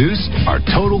has introduced our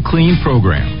Total Clean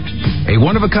program. A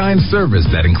one-of-a-kind service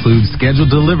that includes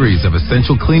scheduled deliveries of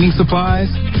essential cleaning supplies,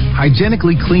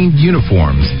 hygienically cleaned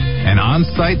uniforms, and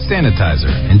on-site sanitizer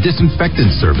and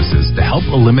disinfectant services to help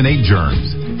eliminate germs.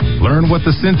 Learn what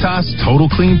the Cintas Total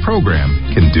Clean program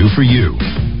can do for you.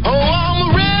 Oh,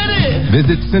 I'm ready!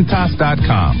 Visit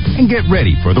Cintas.com and get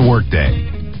ready for the workday.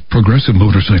 Progressive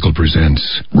Motorcycle presents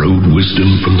Road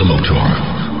Wisdom from the Motor.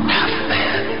 Half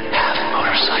man, half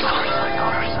motorcycle.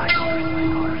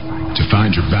 To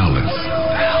find your balance,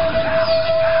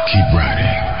 keep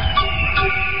riding.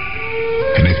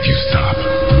 And if you stop,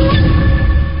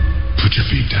 put your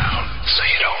feet down so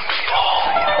you don't fall.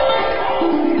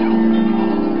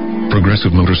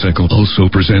 Progressive Motorcycle also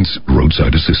presents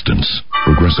Roadside Assistance.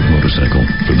 Progressive Motorcycle,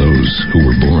 for those who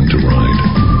were born to ride.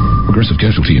 Progressive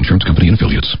Casualty Insurance Company and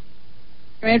Affiliates.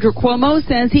 Andrew Cuomo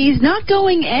says he's not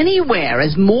going anywhere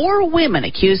as more women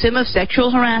accuse him of sexual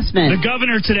harassment. The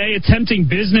governor today attempting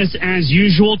business as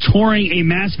usual, touring a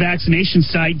mass vaccination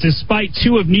site despite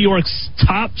two of New York's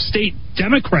top state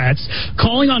Democrats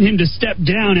calling on him to step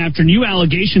down after new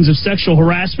allegations of sexual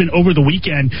harassment over the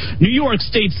weekend. New York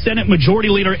State Senate Majority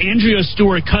Leader Andrea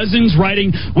Stewart-Cousins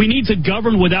writing, "We need to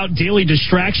govern without daily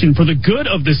distraction. For the good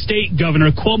of the state,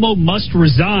 Governor Cuomo must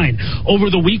resign."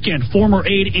 Over the weekend, former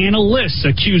aide Anna Liss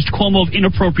accused Cuomo of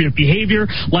inappropriate behavior,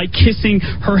 like kissing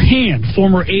her hand.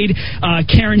 Former aide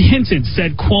Karen Hinton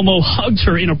said Cuomo hugged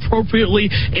her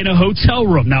inappropriately in a hotel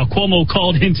room. Now, Cuomo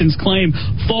called Hinton's claim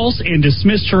false and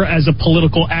dismissed her as a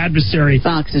political adversary.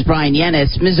 Fox's Brian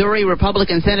Yennis. Missouri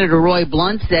Republican Senator Roy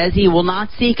Blunt says he will not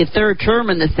seek a third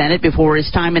term in the Senate before his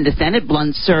time in the Senate.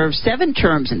 Blunt served 7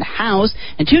 terms in the House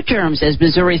and 2 terms as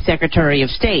Missouri Secretary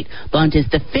of State. Blunt is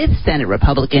the 5th Senate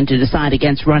Republican to decide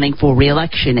against running for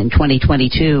re-election in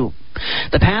 2022.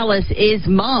 The palace is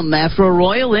mum after a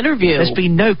royal interview. There's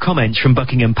been no comments from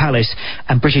Buckingham Palace,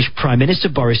 and British Prime Minister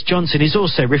Boris Johnson is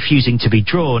also refusing to be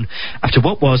drawn after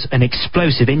what was an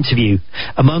explosive interview.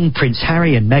 Among Prince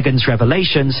Harry and Meghan's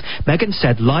revelations, Meghan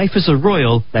said life as a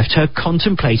royal left her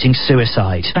contemplating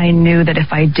suicide. I knew that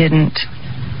if I didn't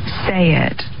say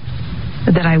it,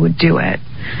 that I would do it,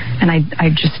 and I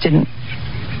just didn't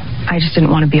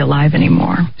want to be alive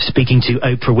anymore. Speaking to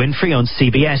Oprah Winfrey on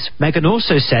CBS, Meghan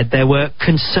also said there were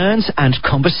concerns and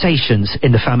conversations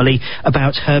in the family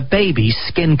about her baby's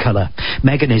skin colour.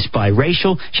 Meghan is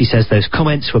biracial. She says those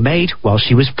comments were made while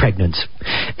she was pregnant.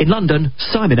 In London,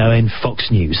 Simon Owen, Fox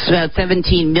News. About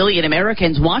 17 million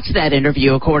Americans watched that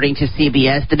interview, according to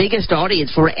CBS, the biggest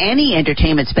audience for any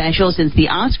entertainment special since the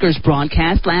Oscars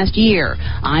broadcast last year.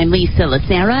 I'm Lisa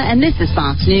Lacera, and this is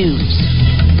Fox News.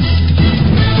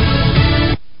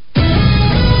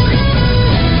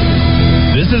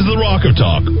 This This is the Rock of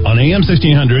Talk on AM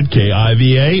 1600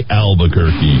 KIVA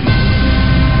Albuquerque.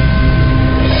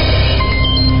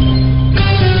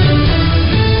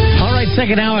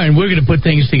 Second hour, and we're going to put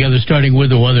things together, starting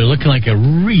with the weather. Looking like a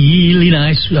really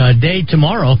nice day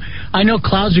tomorrow. I know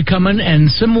clouds are coming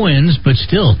and some winds, but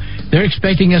still, they're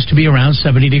expecting us to be around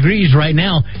 70 degrees right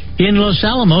now. In Los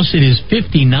Alamos, it is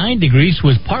 59 degrees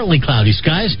with partly cloudy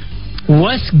skies.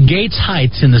 West Gates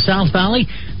Heights in the South Valley,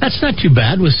 that's not too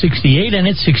bad with 68, and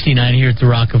it's 69 here at the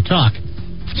Rock of Talk.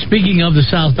 Speaking of the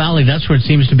South Valley, that's where it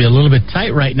seems to be a little bit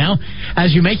tight right now.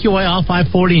 As you make your way off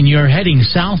I-40 and you're heading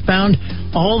southbound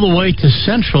all the way to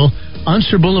Central,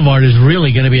 Unser Boulevard is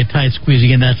really going to be a tight squeeze.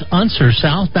 Again, that's Unser,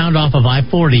 southbound off of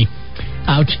I-40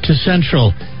 out to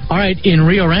Central. All right, in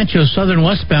Rio Rancho, southern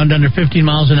westbound under 15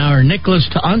 miles an hour, Nicholas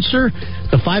to Unser,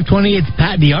 the 528th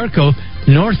Pat D'Arco,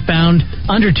 northbound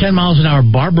under 10 miles an hour,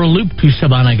 Barbara Loop to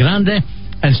Sabana Grande,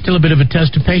 and still a bit of a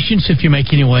test of patience if you're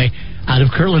making your way out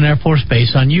of Kirtland Air Force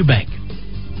Base on Eubank.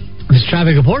 This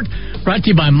traffic report brought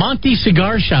to you by Monty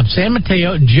Cigar Shop, San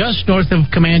Mateo, just north of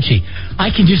Comanche.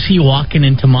 I can just see you walking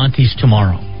into Monty's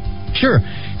tomorrow. Sure.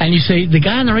 And you say, the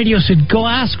guy on the radio said, go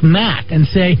ask Matt, and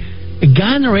say, the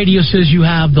guy on the radio says you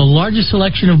have the largest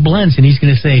selection of blends, and he's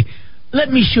going to say, let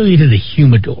me show you to the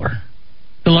humidor.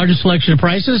 The largest selection of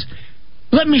prices?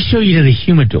 Let me show you to the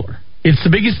humidor. It's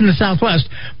the biggest in the Southwest.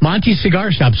 Monty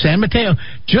Cigar Shop, San Mateo,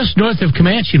 just north of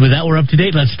Comanche. With that, we're up to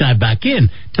date. Let's dive back in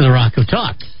to the Rock of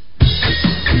Talk.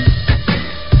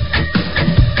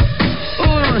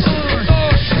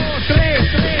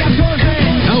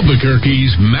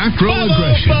 Albuquerque's macro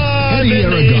aggression. Eddie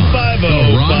Aragon,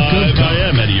 the Rock of Talk. I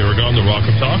am Eddie Aragon, the Rock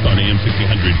of Talk on AM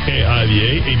 1600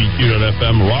 KIVA,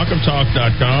 ABQ.FM,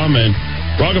 rockoftalk.com, and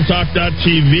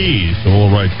rockoftalk.tv. So all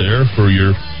right there for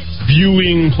your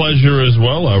viewing pleasure as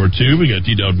well. Hour 2, we got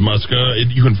D. Dowd Muska.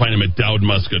 You can find him at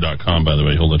dowdmuska.com, by the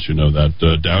way. He'll let you know that.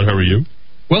 Dowd, how are you?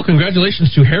 Well,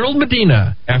 congratulations to Harold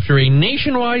Medina. After a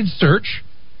nationwide search,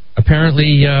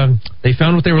 apparently they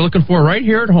found what they were looking for right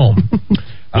here at home.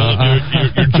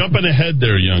 You're jumping ahead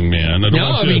there, young man.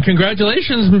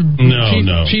 Congratulations,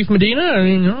 Chief Medina.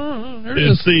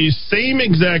 It's the same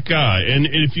exact guy. And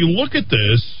if you look at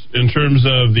this in terms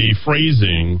of the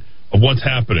phrasing of what's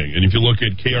happening, and if you look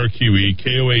at KRQE,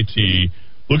 KOAT,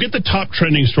 look at the top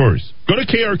trending stories. Go to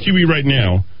KRQE right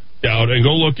now, Dowd, and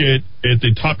go look at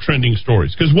the top trending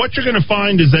stories. Because what you're going to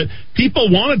find is that people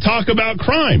want to talk about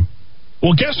crime.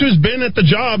 Well, guess who's been at the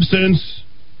job since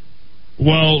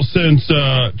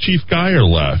Chief Geyer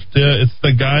left? It's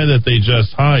the guy that they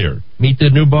just hired. Meet the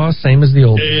new boss, same as the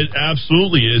old. It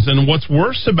absolutely is. And what's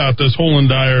worse about this whole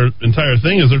entire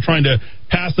thing is they're trying to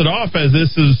pass it off as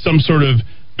this is some sort of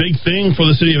big thing for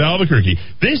the city of Albuquerque.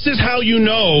 This is how you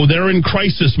know they're in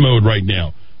crisis mode right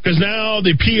now. Because now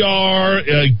the PR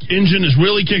engine is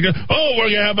really kicking. Oh, we're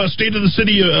going to have a State of the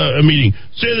City meeting.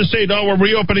 State of the State. Oh, we're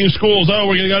reopening schools. Oh,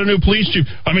 we're going to got a new police chief.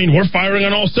 I mean, we're firing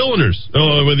on all cylinders,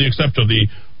 with the exception of the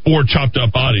 4 chopped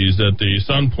up bodies at the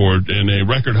Sunport and a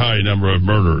record high number of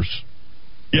murders.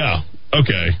 Yeah,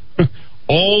 okay.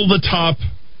 All the top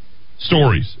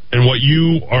stories and what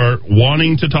you are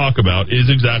wanting to talk about is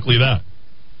exactly that.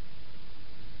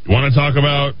 You want to talk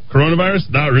about coronavirus?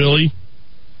 Not really.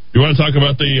 You want to talk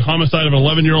about the homicide of an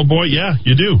 11-year-old boy? Yeah,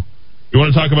 you do. You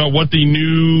want to talk about what the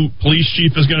new police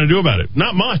chief is going to do about it?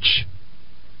 Not much.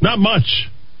 Not much.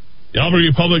 The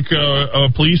Albuquerque Public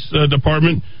Police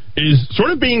Department is sort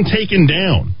of being taken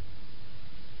down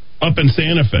up in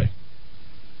Santa Fe.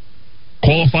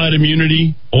 Qualified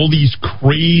immunity, all these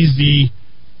crazy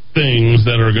things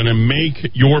that are going to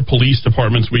make your police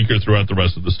departments weaker throughout the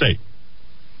rest of the state.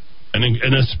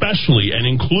 And especially and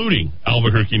including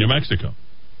Albuquerque, New Mexico.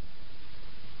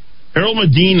 Harold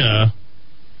Medina,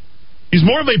 he's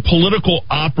more of a political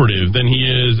operative than he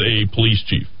is a police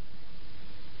chief.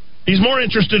 He's more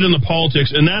interested in the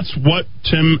politics, and that's what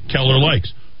Tim Keller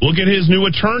likes. Look at his new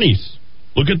attorneys.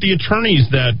 Look at the attorneys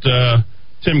that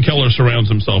Tim Keller surrounds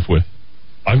himself with.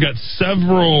 I've got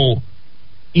several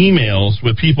emails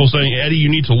with people saying, Eddie, you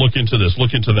need to look into this,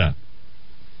 look into that.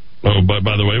 Oh, but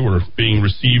by the way, we're being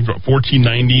received at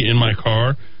 1490 in my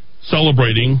car,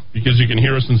 celebrating because you can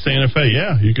hear us in Santa Fe.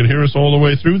 Yeah, you can hear us all the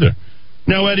way through there.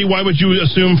 Now, Eddie, why would you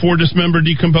assume 4 dismembered,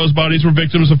 decomposed bodies were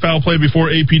victims of foul play before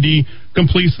APD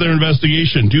completes their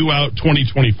investigation due out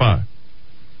 2025?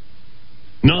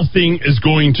 Nothing is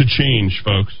going to change,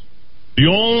 folks. The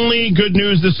only good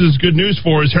news this is good news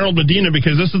for is Harold Medina,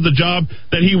 because this is the job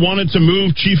that he wanted to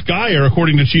move Chief Geyer,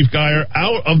 according to Chief Geyer,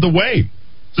 out of the way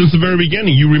since the very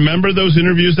beginning. You remember those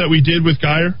interviews that we did with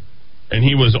Geyer? And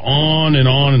he was on and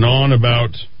on and on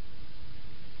about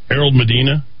Harold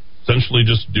Medina, essentially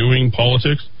just doing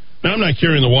politics. Now, I'm not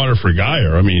carrying the water for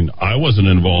Geyer. I mean, I wasn't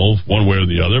involved one way or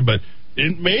the other, but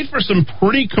it made for some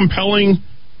pretty compelling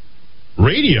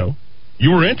radio.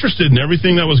 You were interested in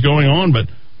everything that was going on, but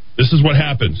this is what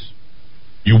happens.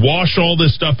 You wash all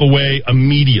this stuff away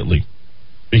immediately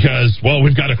because, well,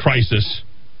 we've got a crisis.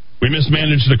 We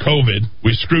mismanaged the COVID.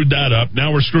 We screwed that up.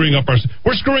 Now we're screwing up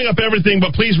everything,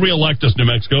 but please reelect us, New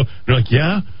Mexico. And you're like,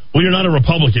 yeah? Well, you're not a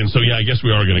Republican, so yeah, I guess we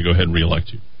are going to go ahead and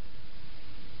reelect you.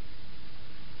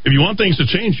 If you want things to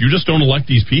change, you just don't elect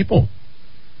these people.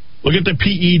 Look at the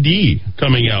PED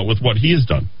coming out with what he has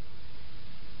done.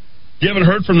 You haven't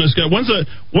heard from this guy. When's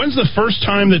the first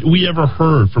time that we ever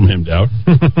heard from him, Dowd?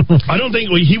 I don't think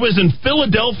he was in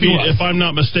Philadelphia, if I'm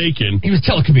not mistaken. He was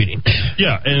telecommuting.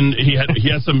 Yeah, and he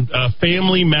had some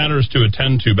family matters to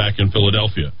attend to back in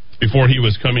Philadelphia before he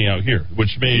was coming out here,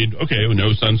 which made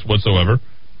no sense whatsoever.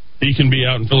 He can be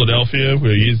out in Philadelphia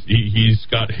where he's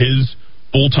got his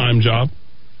full-time job.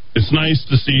 It's nice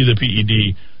to see the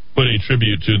PED put a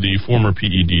tribute to the former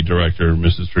PED director,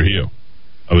 Mrs. Trujillo.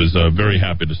 I was very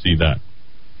happy to see that.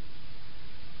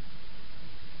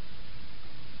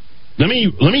 Let me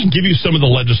give you some of the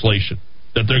legislation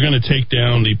that they're going to take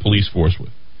down the police force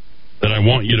with that I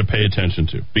want you to pay attention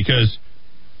to, because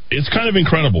it's kind of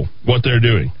incredible what they're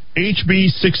doing.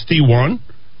 HB 61,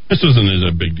 this isn't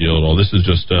a big deal at all. This is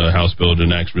just a House bill that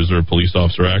enacts Reserve Police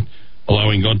Officer Act,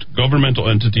 allowing governmental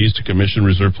entities to commission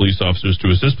reserve police officers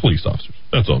to assist police officers.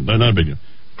 That's all. Not a big deal.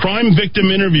 Crime victim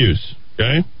interviews,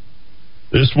 okay?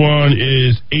 This one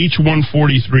is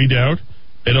H143, Dowd.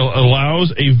 It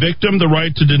allows a victim the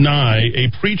right to deny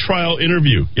a pretrial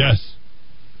interview. Yes.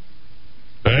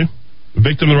 Okay? The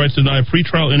victim the right to deny a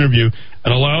pretrial interview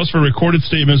and allows for recorded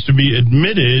statements to be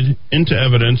admitted into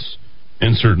evidence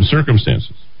in certain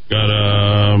circumstances.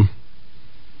 Got,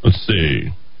 let's see.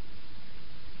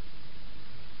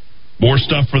 More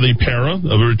stuff for the PARA,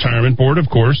 the retirement board, of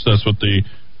course. That's what the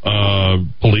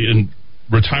police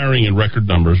retiring in record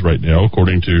numbers right now,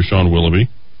 according to Sean Willoughby.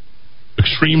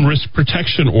 Extreme Risk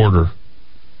Protection Order.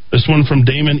 This one from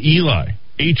Damon Eli,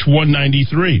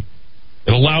 H193.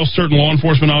 It allows certain law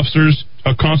enforcement officers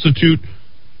to constitute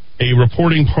a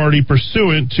reporting party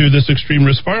pursuant to this Extreme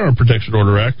Risk Firearm Protection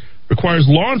Order Act. Requires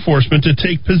law enforcement to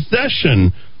take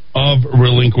possession of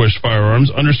relinquished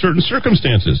firearms under certain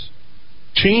circumstances.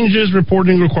 Changes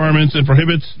reporting requirements and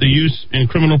prohibits the use in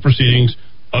criminal proceedings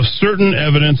of certain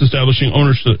evidence establishing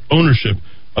ownership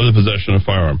of the possession of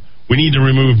firearm. We need to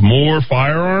remove more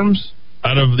firearms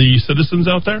out of the citizens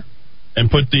out there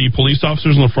and put the police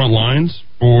officers on the front lines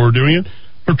for doing it.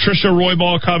 Patricia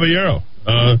Roybal Caballero.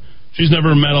 She's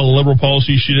never met a liberal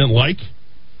policy she didn't like.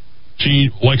 She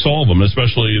likes all of them,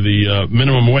 especially the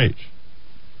minimum wage.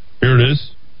 Here it is.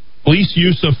 Police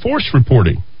use of force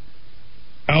reporting.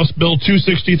 House Bill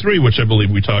 263, which I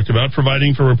believe we talked about,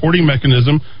 providing for a reporting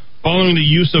mechanism following the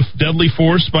use of deadly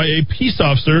force by a peace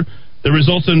officer that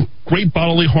results in great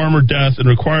bodily harm or death and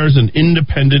requires an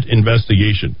independent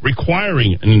investigation.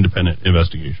 Requiring an independent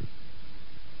investigation.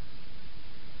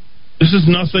 This is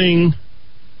nothing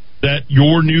that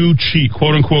your new chief,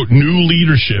 quote-unquote, new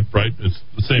leadership, right? It's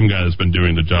the same guy that's been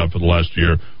doing the job for the last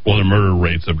year while the murder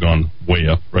rates have gone way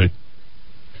up, right?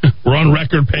 We're on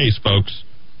record pace, folks.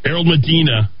 Harold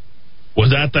Medina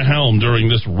was at the helm during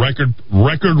this record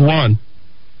run.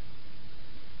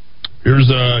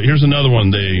 Here's another one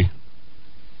they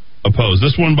oppose.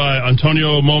 This one by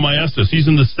Antonio Momaestas. He's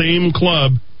in the same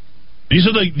club. These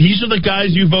are the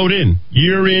guys you vote in,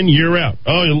 year out.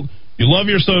 Oh, you love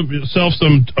yourself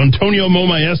some Antonio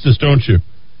Momaestas, don't you?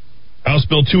 House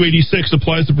Bill 286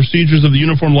 applies the procedures of the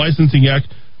Uniform Licensing Act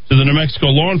to the New Mexico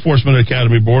Law Enforcement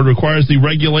Academy Board. Requires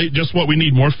just what we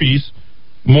need, more fees.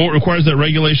 Requires that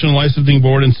Regulation and Licensing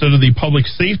Board, instead of the Public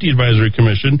Safety Advisory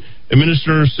Commission,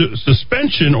 administer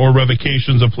suspension or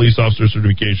revocations of police officer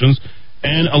certifications,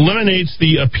 and eliminates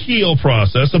the appeal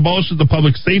process, abolishes the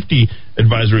Public Safety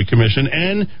Advisory Commission,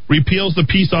 and repeals the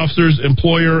Peace Officers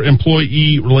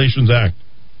Employer-Employee Relations Act.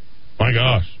 My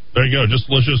gosh. There you go.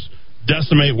 Let's just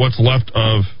decimate what's left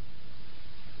of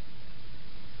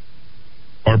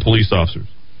our police officers.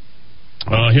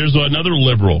 Here's another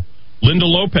liberal. Linda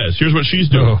Lopez, here's what she's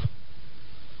doing. Oh.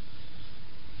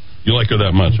 You like her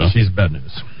that much, huh? She's bad news.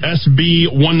 SB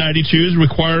 192 is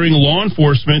requiring law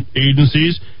enforcement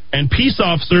agencies and peace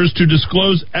officers to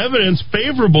disclose evidence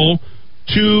favorable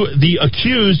to the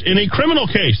accused in a criminal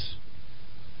case.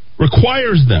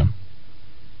 Requires them.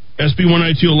 SB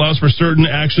 192 allows for certain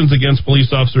actions against police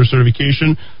officer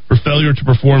certification for failure to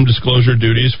perform disclosure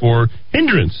duties for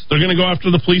hindrance. They're going to go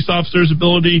after the police officer's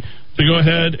ability to go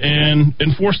ahead and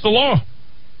enforce the law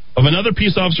of another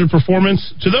peace officer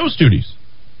performance to those duties.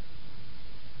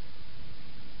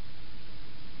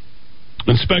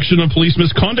 Inspection of police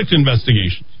misconduct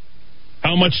investigations.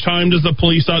 How much time does the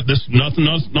police...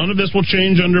 None of this will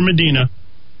change under Medina.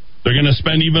 They're going to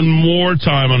spend even more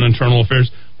time on internal affairs.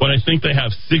 But I think they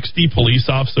have 60 police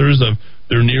officers of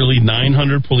their nearly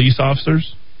 900 police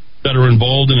officers that are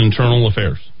involved in internal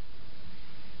affairs.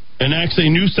 Enacts a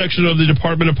new section of the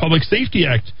Department of Public Safety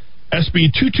Act.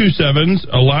 SB 227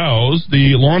 allows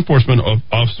the Law Enforcement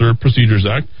Officer Procedures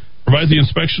Act, provides the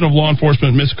inspection of law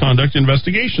enforcement misconduct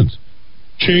investigations.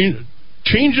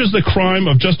 Changes the crime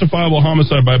of justifiable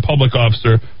homicide by a public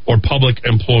officer or public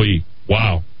employee.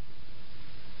 Wow.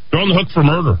 They're on the hook for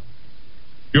murder.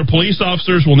 Your police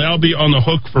officers will now be on the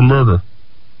hook for murder.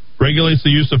 Regulates the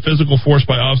use of physical force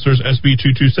by officers, SB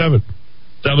 227.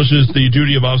 Establishes the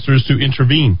duty of officers to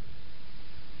intervene.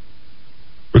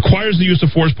 Requires the use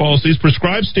of force policies.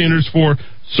 Prescribes standards for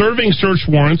serving search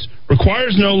warrants.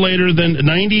 Requires no later than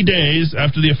 90 days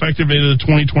after the effective date of the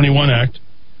 2021 Act.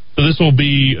 So this will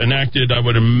be enacted, I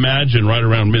would imagine, right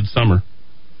around midsummer.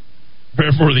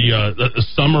 Prepare for the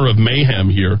summer of mayhem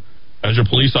here, as your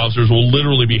police officers will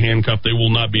literally be handcuffed. They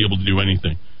will not be able to do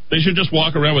anything. They should just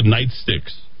walk around with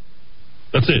nightsticks.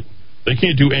 That's it. They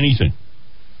can't do anything.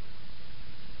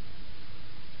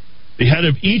 The head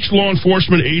of each law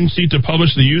enforcement agency to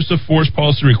publish the use of force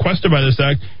policy requested by this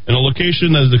act in a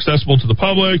location that is accessible to the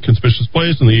public, conspicuous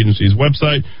place on the agency's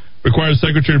website. Requires the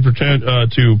secretary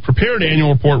to prepare an annual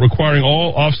report requiring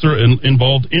all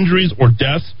officer-involved injuries or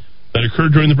deaths that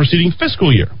occurred during the preceding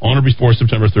fiscal year, on or before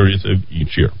September 30th of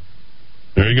each year.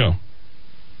 There you go.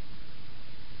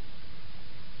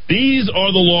 These are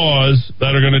the laws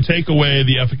that are going to take away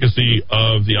the efficacy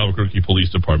of the Albuquerque Police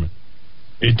Department.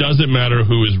 It doesn't matter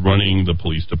who is running the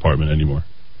police department anymore,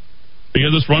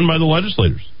 because it's run by the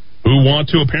legislators who want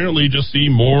to apparently just see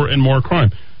more and more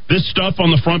crime. This stuff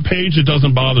on the front page, it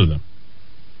doesn't bother them.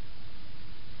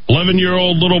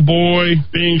 11-year-old little boy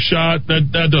being shot,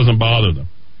 that doesn't bother them.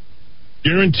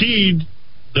 Guaranteed,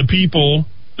 the people,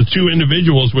 the two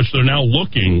individuals which they're now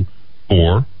looking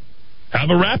for, have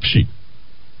a rap sheet.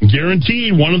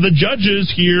 Guaranteed, one of the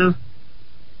judges here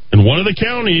in one of the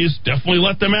counties definitely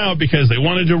let them out because they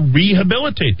wanted to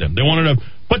rehabilitate them. They wanted to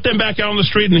put them back out on the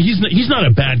street, and he's not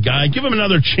a bad guy. Give him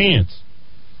another chance.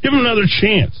 Give him another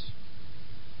chance.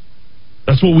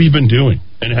 That's what we've been doing.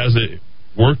 And has it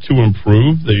worked to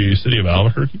improve the city of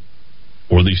Albuquerque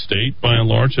or the state by and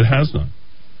large? It has not.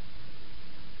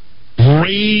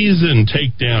 Brazen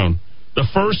takedown. The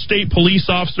first state police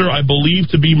officer, I believe,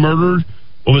 to be murdered,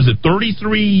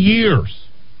 33 years.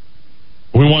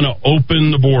 We want to open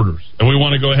the borders, and we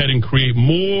want to go ahead and create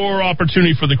more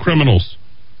opportunity for the criminals.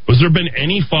 Was there been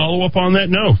any follow-up on that?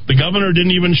 No. The governor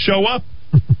didn't even show up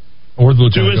or to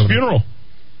his funeral.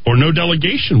 Or no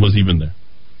delegation was even there.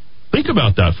 Think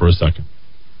about that for a second.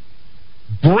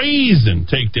 Brazen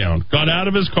takedown. Got out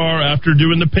of his car after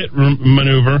doing the pit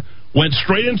maneuver, went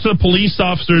straight into the police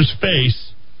officer's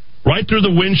face, right through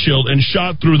the windshield, and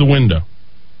shot through the window.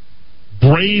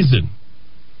 Brazen.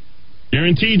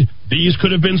 Guaranteed, these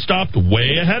could have been stopped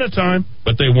way ahead of time,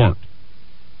 but they weren't.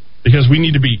 Because we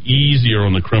need to be easier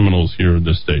on the criminals here in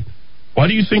this state. Why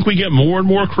do you think we get more and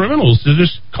more criminals to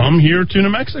just come here to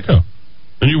New Mexico?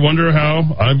 And you wonder how,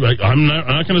 I'm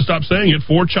not going to stop saying it,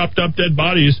 4 chopped up dead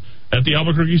bodies at the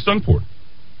Albuquerque Sunport.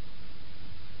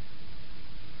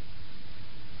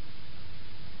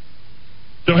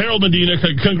 So Harold Medina,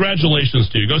 congratulations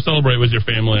to you. Go celebrate with your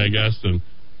family, I guess. And,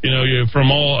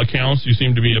 from all accounts, you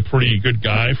seem to be a pretty good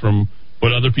guy from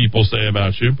what other people say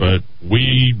about you. But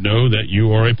we know that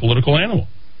you are a political animal.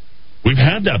 We've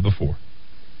had that before.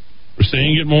 We're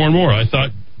seeing it more and more. I thought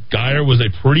Geyer was a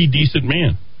pretty decent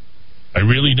man. I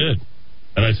really did.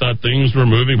 And I thought things were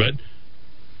moving, but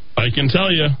I can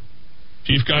tell you,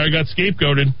 Chief Geyer got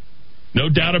scapegoated. No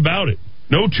doubt about it.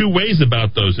 No two ways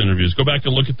about those interviews. Go back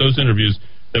and look at those interviews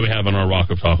that we have on our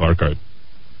Rock of Talk archive.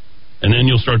 And then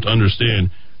you'll start to understand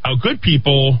how good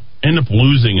people end up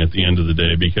losing at the end of the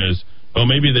day because,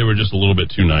 maybe they were just a little bit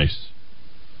too nice.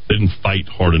 They didn't fight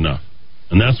hard enough.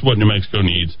 And that's what New Mexico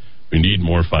needs. We need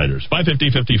more fighters.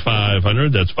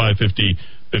 550-5500. That's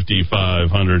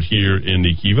 550-5500 here in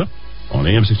the Kiva on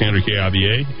AM 600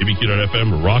 KIVA,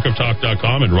 ABQ.FM,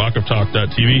 rockoftalk.com, and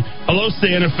rockoftalk.tv. Hello,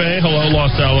 Santa Fe. Hello,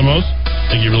 Los Alamos.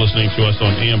 Thank you for listening to us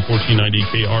on AM 1490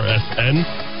 KRSN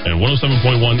and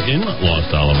 107.1 in Los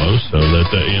Alamos. So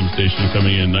that AM station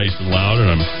coming in nice and loud,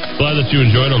 and I'm glad that you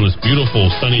enjoyed on this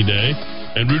beautiful sunny day.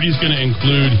 And Rudy's going to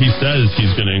include, he says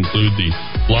he's going to include the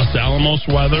Los Alamos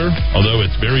weather, although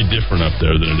it's very different up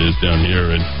there than it is down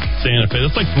here in Santa Fe.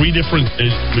 That's like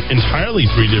entirely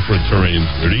three different terrains,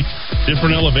 Rudy.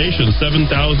 Different elevations, 7,000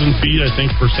 feet, I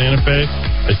think, for Santa Fe.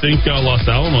 I think Los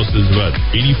Alamos is about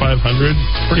 8,500.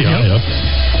 Pretty high up.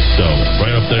 So,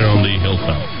 right up there on the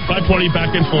hilltop. 520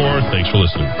 back and forth. Thanks for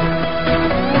listening.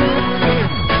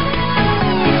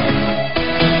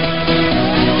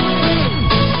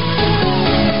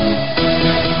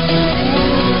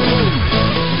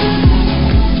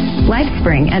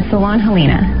 LifeSpring at Salon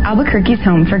Helena, Albuquerque's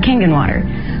home for Kangen water.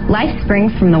 Life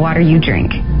springs from the water you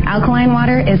drink. Alkaline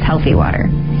water is healthy water.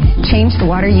 Change the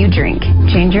water you drink.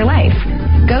 Change your life.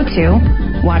 Go to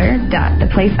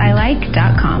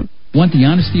water.theplaceilike.com. Want the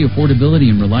honesty, affordability,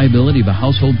 and reliability of a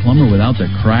household plumber without the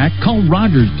crack? Call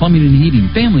Rogers Plumbing and Heating,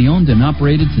 family owned and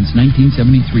operated since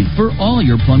 1973 for all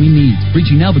your plumbing needs.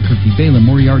 Reaching Albuquerque, Bala,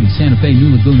 Moriarty, Santa Fe,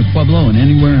 New Laguna, Pueblo, and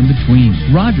anywhere in between.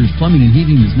 Rogers Plumbing and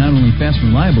Heating is not only fast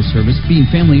and reliable service, being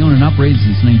family owned and operated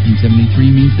since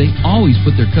 1973 means they always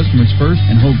put their customers first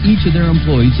and hold each of their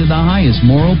employees to the highest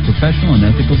moral, professional, and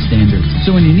ethical standards.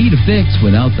 So when you need a fix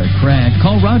without the crack,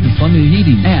 call Rogers Plumbing and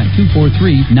Heating at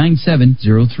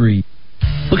 243-9703.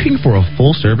 Looking for a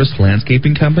full-service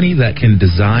landscaping company that can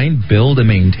design, build, and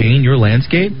maintain your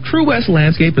landscape? True West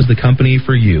Landscape is the company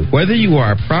for you. Whether you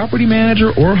are a property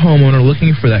manager or homeowner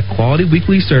looking for that quality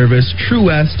weekly service, True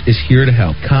West is here to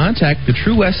help. Contact the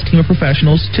True West team of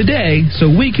professionals today so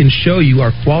we can show you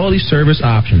our quality service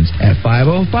options at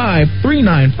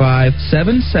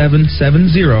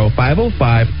 505-395-7770,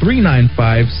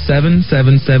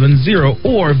 505-395-7770,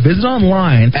 or visit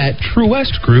online at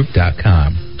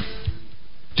truewestgroup.com.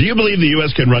 Do you believe the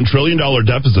U.S. can run trillion-dollar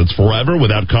deficits forever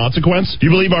without consequence? Do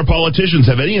you believe our politicians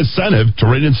have any incentive to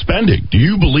rein in spending? Do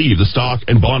you believe the stock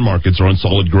and bond markets are on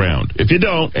solid ground? If you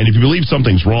don't, and if you believe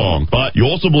something's wrong, but you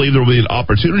also believe there will be an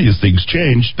opportunity as things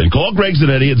change, then call Greg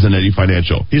Zanetti at Zanetti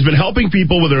Financial. He's been helping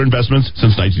people with their investments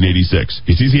since 1986.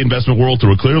 He sees the investment world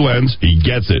through a clear lens. He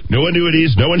gets it. No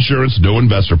annuities, no insurance, no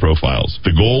investor profiles.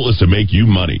 The goal is to make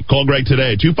you money. Call Greg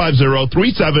today at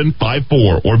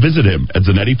 250-3754 or visit him at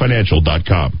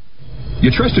ZanettiFinancial.com. You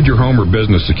trusted your home or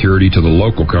business security to the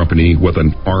local company with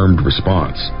an armed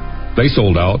response. They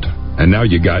sold out, and now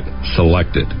you got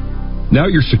Selected. Now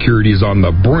your security is on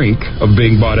the brink of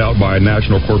being bought out by a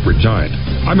national corporate giant.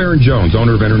 I'm Aaron Jones,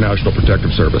 owner of International Protective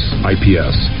Service,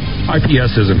 IPS.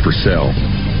 IPS isn't for sale.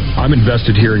 I'm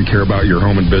invested here and care about your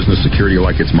home and business security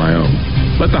like it's my own.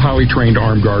 Let the highly trained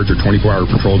armed guards or 24-hour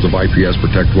patrols of IPS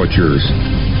protect what's yours.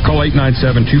 Call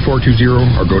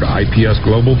 897-2420 or go to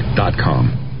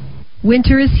ipsglobal.com.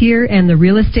 Winter is here, and the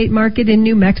real estate market in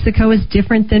New Mexico is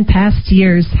different than past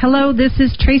years. Hello, this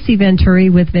is Tracy Venturi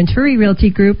with Venturi Realty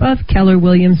Group of Keller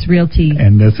Williams Realty.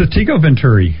 And this is Tico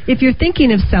Venturi. If you're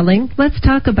thinking of selling, let's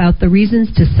talk about the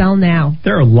reasons to sell now.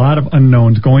 There are a lot of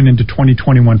unknowns going into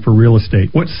 2021 for real estate.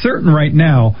 What's certain right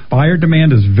now, buyer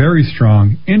demand is very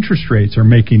strong, interest rates are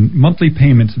making monthly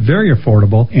payments very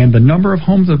affordable, and the number of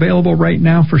homes available right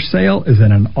now for sale is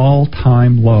at an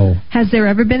all-time low. Has there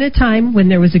ever been a time when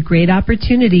there was a great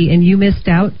opportunity and you missed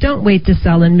out? Don't wait to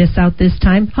sell and miss out this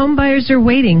time. Home buyers are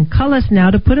waiting. Call us now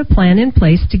to put a plan in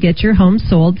place to get your home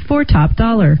sold for top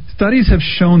dollar. Studies have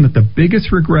shown that the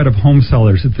biggest regret of home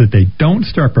sellers is that they don't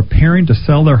start preparing to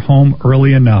sell their home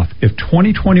early enough. If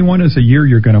 2021 is a year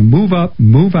you're going to move up,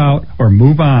 move out, or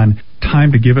move on,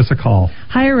 time to give us a call.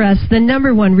 Hire us, the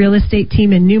 #1 real estate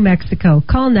team in New Mexico.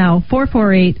 Call now,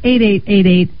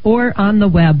 448-8888, or on the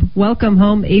web,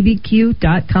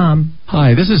 welcomehomeabq.com.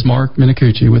 Hi, this is Mark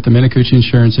Minicucci with the Minicucci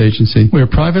Insurance Agency. We are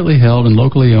privately held and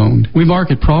locally owned. We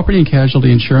market property and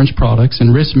casualty insurance products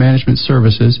and risk management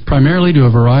services primarily to a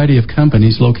variety of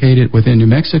companies located within New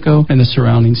Mexico and the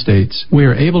surrounding states. We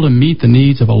are able to meet the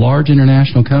needs of a large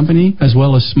international company as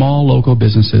well as small local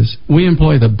businesses. We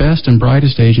employ the best and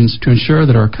brightest agents to ensure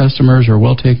that our customers are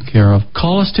well taken care of.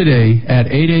 Call us today at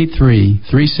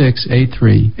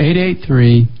 883-3683.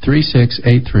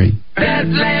 883-3683.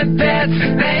 Petland Pets,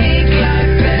 make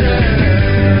life better.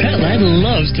 Petland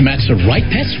loves to match the right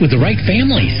pets with the right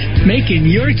families, making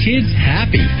your kids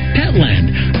happy.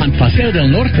 Petland on Paseo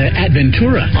del Norte at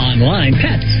Ventura. Online,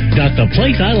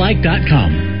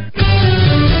 pets.theplaceilike.com.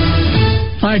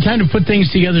 All right, time to put things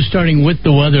together, starting with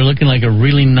the weather. Looking like a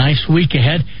really nice week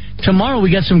ahead. Tomorrow we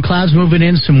got some clouds moving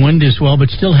in, some wind as well, but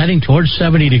still heading towards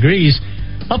 70 degrees.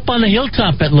 Up on the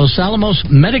hilltop at Los Alamos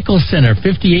Medical Center,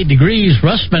 58 degrees.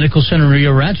 Russ Medical Center,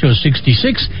 Rio Rancho,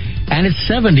 66. And it's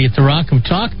 70 at the Rock of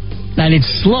Talk. And it's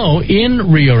slow in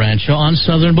Rio Rancho on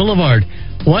Southern Boulevard.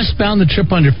 Westbound, the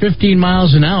trip under 15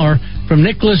 miles an hour from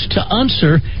Nicholas to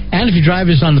Unser. And if your drive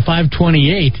is on the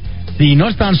 528, the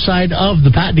northbound side of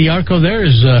the Pat D'Arco there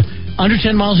is under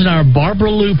 10 miles an hour.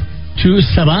 Barbara Loop to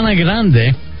Sabana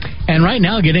Grande. And right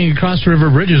now, getting across the river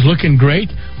bridge is looking great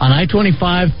on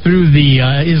I-25 through the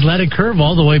Isleta curve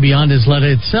all the way beyond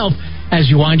Isleta itself. As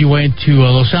you wind your way into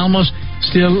Los Alamos,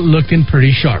 still looking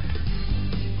pretty sharp.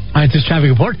 All right, this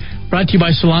traffic report brought to you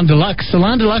by Salon Deluxe.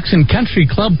 Salon Deluxe and Country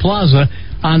Club Plaza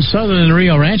on Southern and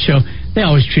Rio Rancho. They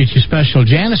always treat you special.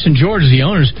 Janice and George, the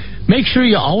owners, make sure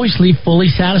you always leave fully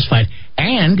satisfied.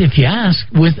 And if you ask,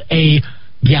 with a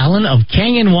gallon of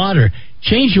Kangen water,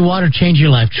 change your water, change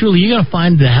your life. Truly, you're going to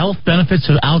find the health benefits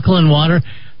of alkaline water.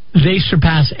 They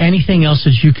surpass anything else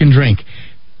that you can drink.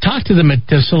 Talk to them at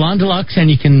Salon Deluxe, and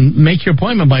you can make your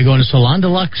appointment by going to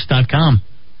salondeluxe.com.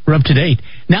 We're up to date.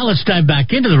 Now let's dive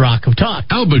back into the Rock of Talk.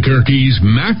 Albuquerque's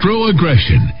macro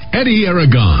aggression. Eddie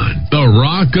Aragon, the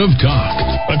Rock of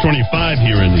Talk. 525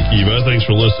 here in the Kiva. Thanks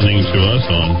for listening to us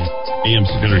on AM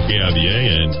 600 KIVA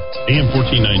and AM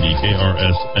 1490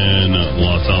 KRSN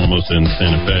Los Alamos and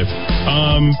Santa Fe.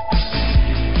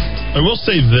 I will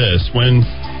say this. When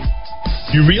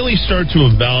you really start to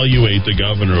evaluate the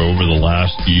governor over the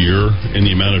last year and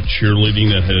the amount of cheerleading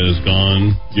that has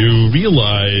gone, you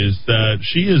realize that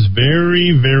she is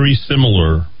very, very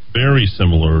similar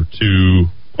to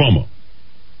Cuomo.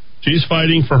 She's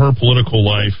fighting for her political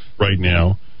life right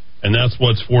now, and that's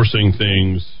what's forcing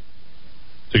things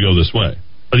to go this way.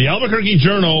 But the Albuquerque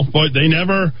Journal, boy, they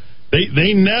never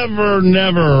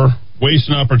waste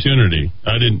an opportunity.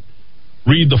 I didn't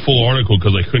read the full article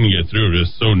because I couldn't get through it.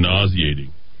 It's so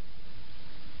nauseating.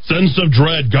 Sense of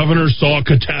dread. Governor saw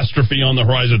catastrophe on the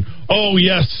horizon. Oh,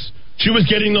 yes. She was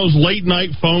getting those late night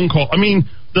phone calls. I mean,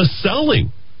 the selling.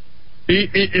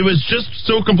 It was just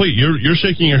so complete. You're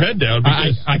shaking your head down.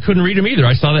 Because I couldn't read them either.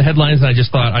 I saw the headlines and I just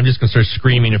thought, I'm just going to start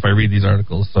screaming if I read these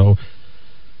articles. So,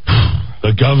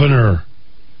 the governor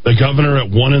at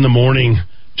 1 a.m,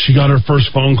 she got her first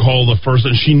phone call,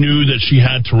 and she knew that she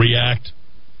had to react.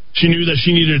 She knew that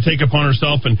she needed to take upon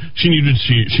herself, and she knew that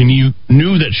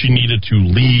she needed to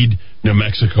lead New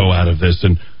Mexico out of this.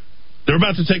 And they're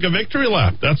about to take a victory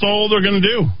lap. That's all they're going to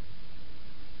do.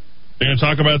 They're going to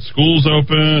talk about schools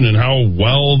open and how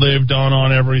well they've done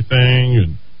on everything.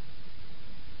 And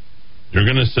you're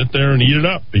going to sit there and eat it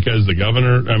up because the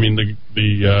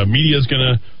media is going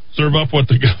to serve up what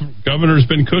the governor's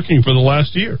been cooking for the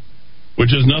last year,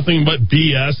 which is nothing but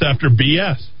BS after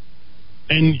BS.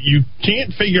 And you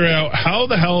can't figure out how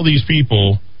the hell these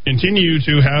people continue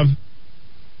to have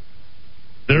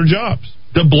their jobs.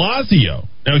 De Blasio.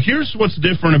 Now, here's what's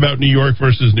different about New York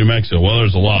versus New Mexico. Well,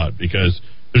 there's a lot, because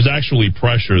there's actually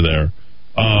pressure there.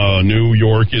 New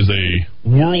York is a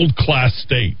world-class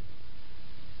state.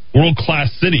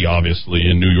 World-class city, obviously,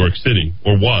 in New York City,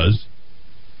 or was.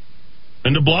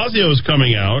 And de Blasio is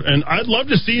coming out, and I'd love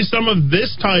to see some of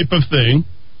this type of thing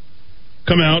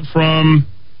come out from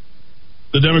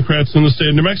the Democrats in the state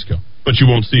of New Mexico. But you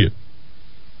won't see it,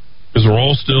 because they're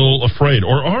all still afraid.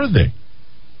 Or are they?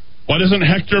 Why doesn't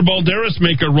Hector Balderas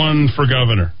make a run for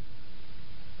governor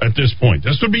at this point?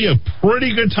 This would be a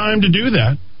pretty good time to do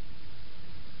that.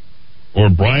 Or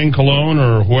Brian Colon,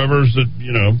 or whoever's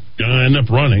going to end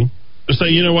up running. To say,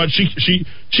 you know what,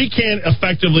 she can't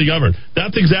effectively govern.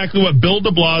 That's exactly what Bill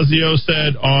de Blasio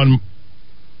said on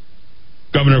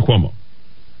Governor Cuomo.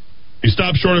 He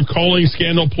stopped short of calling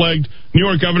scandal-plagued New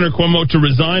York Governor Cuomo to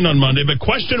resign on Monday, but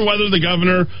questioned whether the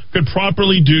governor could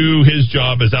properly do his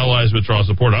job as allies withdraw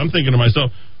support. I'm thinking to myself,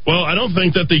 well, I don't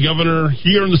think that the governor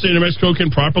here in the state of New Mexico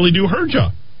can properly do her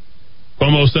job.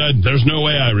 Cuomo said, there's no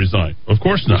way I resign. Of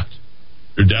course not.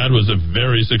 Your dad was a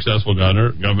very successful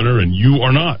governor, and you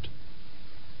are not.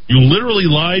 You literally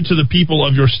lied to the people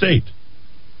of your state.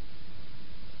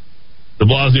 De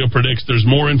Blasio predicts there's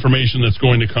more information that's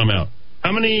going to come out.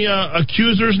 How many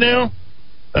accusers now?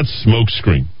 That's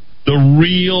smokescreen. The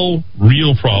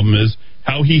real problem is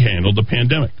how he handled the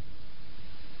pandemic.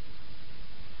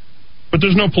 But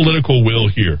there's no political will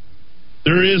here.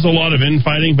 There is a lot of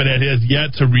infighting, but it has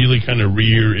yet to really kind of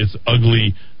rear its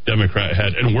ugly Democrat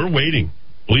head. And we're waiting.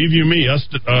 Believe you me, us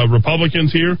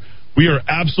Republicans here, we are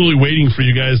absolutely waiting for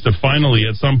you guys to finally,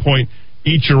 at some point,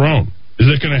 eat your own. Is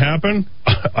it going to happen?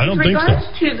 I don't think so. In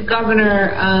regards to the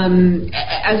governor,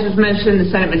 as was mentioned, the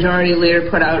Senate Majority Leader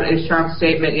put out a strong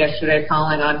statement yesterday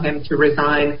calling on him to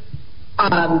resign.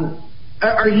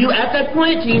 Are you at that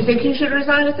point? Do you think he should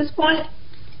resign at this point?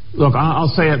 Look,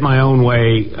 I'll say it my own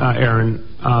way, Aaron.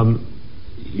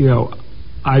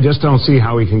 I just don't see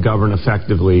how he can govern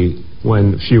effectively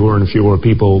when fewer and fewer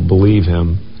people believe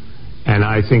him. And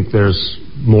I think there's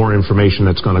more information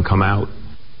that's going to come out.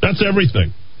 That's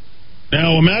everything.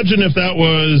 Now, imagine if that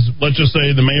was, let's just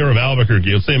say, the mayor of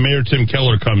Albuquerque. Let's say Mayor Tim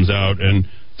Keller comes out and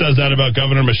says that about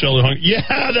Governor Michelle Lujan. Yeah,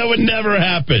 that would never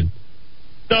happen.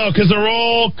 No, because they're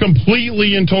all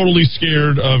completely and totally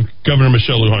scared of Governor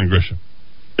Michelle Lujan Grisham.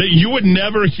 You would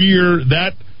never hear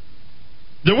that.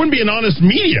 There wouldn't be an honest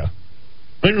media.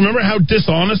 Like, remember how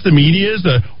dishonest the media is?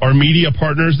 Our media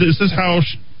partners. This is how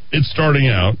it's starting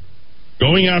out.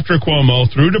 Going after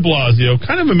Cuomo through de Blasio.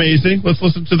 Kind of amazing. Let's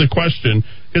listen to the question.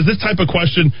 Because this type of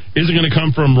question isn't going to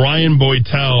come from Ryan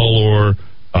Boytel or,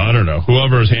 I don't know,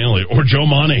 whoever is handling it. Or Joe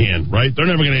Monahan, right? They're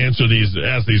never going to ask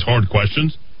these hard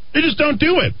questions. They just don't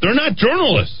do it. They're not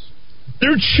journalists.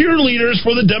 They're cheerleaders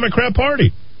for the Democrat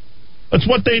Party. That's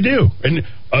what they do. And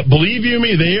believe you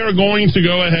me, they are going to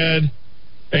go ahead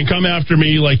and come after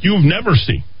me like you've never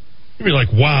seen. You'll be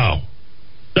like, wow,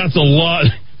 that's a lot.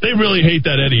 They really hate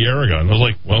that Eddie Aragon. I was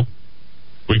like, well,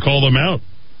 we call them out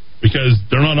because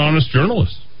they're not honest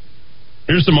journalists.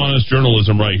 Here's some honest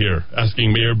journalism right here.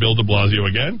 Asking Mayor Bill de Blasio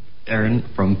again. Aaron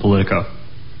from Politico.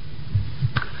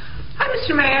 Hi,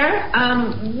 Mr.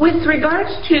 Mayor. With regards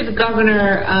to the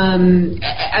governor,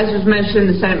 as was mentioned,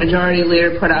 the Senate Majority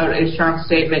Leader put out a strong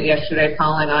statement yesterday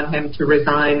calling on him to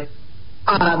resign.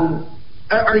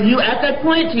 Are you at that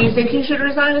point? Do you think he should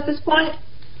resign at this point?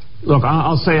 Look,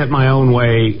 I'll say it my own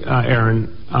way,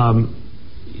 Aaron.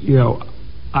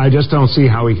 I just don't see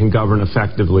how he can govern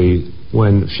effectively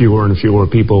when fewer and fewer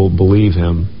people believe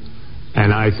him.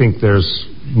 And I think there's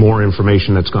more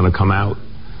information that's going to come out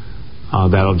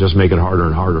that'll just make it harder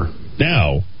and harder.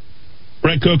 Now,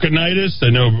 Brett Kokonitis, I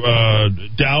know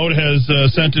Dowd has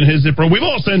sent in his IPRA. We've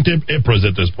all sent IPRAs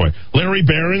at this point. Larry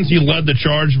Behrens, he led the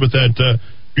charge with that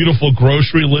beautiful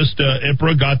grocery list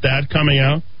IPRA, got that coming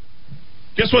out.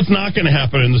 Guess what's not going to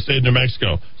happen in the state of New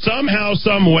Mexico? Somehow,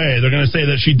 some way, they're going to say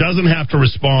that she doesn't have to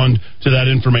respond to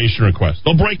that information request.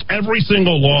 They'll break every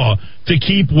single law to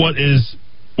keep what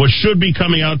should be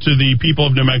coming out to the people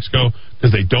of New Mexico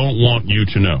because they don't want you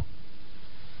to know.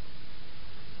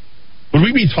 Would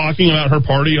we be talking about her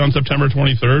party on September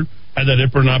 23rd had that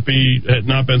IPRA not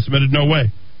been submitted? No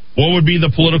way. What would be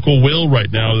the political will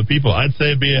right now of the people? I'd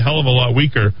say it'd be a hell of a lot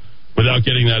weaker without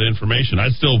getting that information.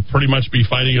 I'd still pretty much be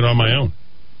fighting it on my own.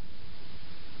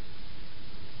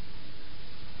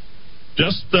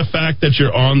 Just the fact that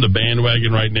you're on the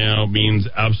bandwagon right now means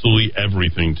absolutely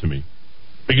everything to me.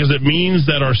 Because it means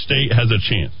that our state has a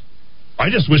chance. I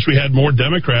just wish we had more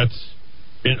Democrats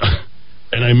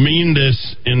and I mean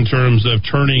this in terms of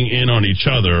turning in on each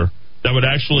other, that would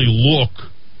actually look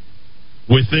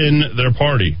within their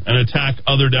party and attack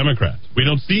other Democrats. We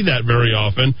don't see that very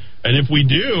often, and if we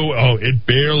do, it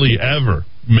barely ever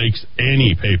makes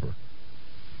any paper.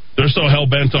 They're so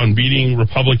hell-bent on beating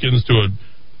Republicans to a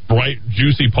bright,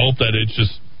 juicy pulp that it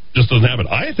just doesn't happen.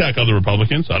 I attack other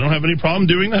Republicans. I don't have any problem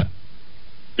doing that.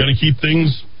 Got to keep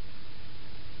things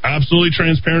absolutely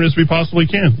transparent as we possibly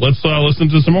can. Let's listen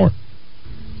to some more.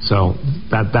 So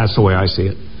that's the way I see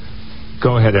it.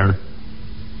 Go ahead, Aaron.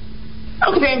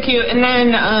 Okay, thank you. And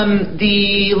then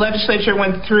the legislature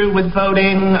went through with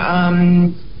voting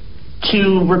to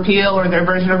repeal, or their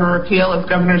version of a repeal, of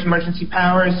governor's emergency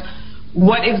powers.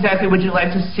 What exactly would you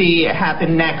like to see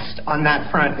happen next on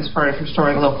that front as far as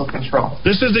restoring local control?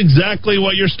 This is exactly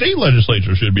what your state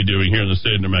legislature should be doing here in the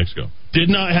state of New Mexico. Did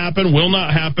not happen, will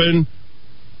not happen.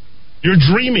 You're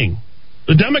dreaming.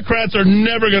 The Democrats are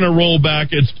never going to roll back.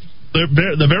 It's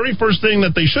the very first thing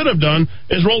that they should have done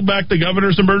is rolled back the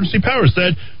governor's emergency powers.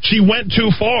 Said she went too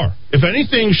far. If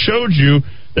anything showed you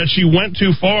that she went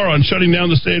too far on shutting down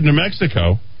the state of New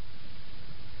Mexico,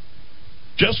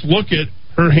 just look at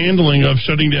her handling of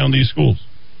shutting down these schools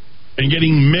and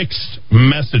getting mixed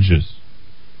messages.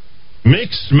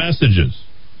 Mixed messages.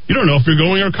 You don't know if you're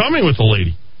going or coming with the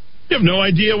lady. You have no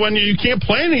idea when you can't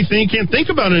plan anything. You can't think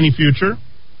about any future.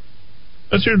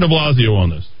 Let's hear de Blasio on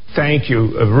this. Thank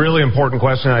you. A really important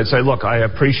question. I'd say, look, I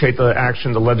appreciate the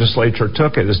action the legislature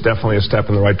took. It is definitely a step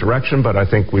in the right direction, but I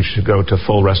think we should go to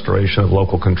full restoration of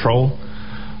local control.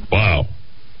 Wow.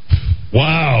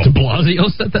 Wow. De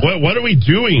Blasio said that? What are we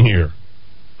doing here?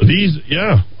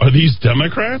 Are these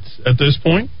Democrats at this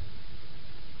point?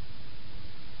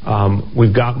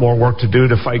 We've got more work to do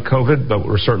to fight COVID, but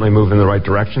we're certainly moving in the right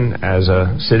direction as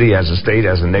a city, as a state,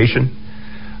 as a nation.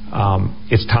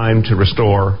 It's time to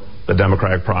restore the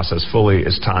democratic process fully.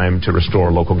 It's time to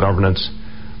restore local governance.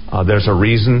 There's a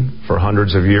reason for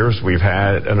hundreds of years we've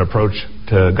had an approach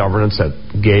to governance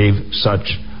that gave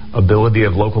such ability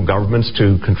of local governments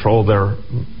to control their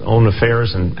own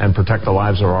affairs and protect the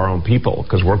lives of our own people,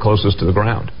 because we're closest to the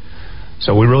ground.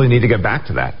 So we really need to get back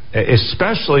to that,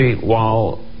 especially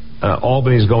while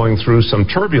Albany's going through some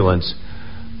turbulence.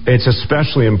 It's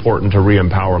especially important to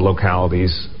re-empower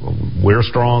localities. We're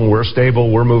strong, we're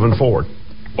stable, we're moving forward.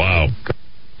 Wow.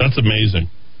 That's amazing.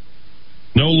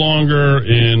 No longer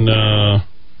in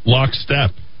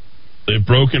lockstep. They've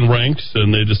broken ranks,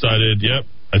 and they decided, yep,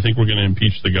 I think we're going to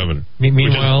impeach the governor.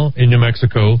 Meanwhile, in New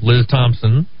Mexico, Liz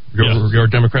Thompson, your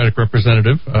Democratic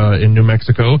representative in New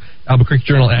Mexico, Albuquerque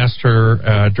Journal asked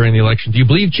her during the election, do you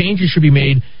believe changes should be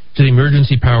made to the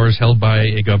emergency powers held by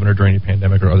a governor during a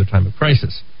pandemic or other time of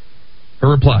crisis? Her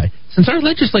reply, since our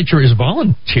legislature is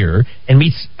volunteer and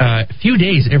meets a few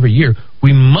days every year,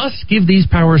 we must give these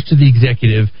powers to the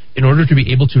executive in order to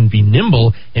be able to be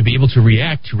nimble and be able to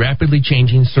react to rapidly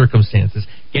changing circumstances.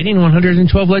 Getting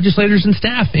 112 legislators and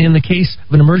staff in the case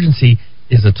of an emergency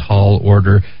is a tall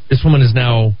order. This woman is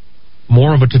now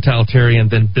more of a totalitarian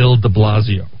than Bill de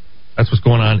Blasio. That's what's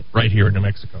going on right here in New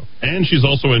Mexico. And she's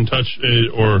also in touch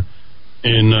or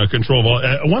in control of all.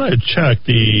 I want to check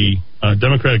the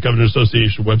Democratic Governors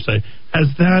Association website. Has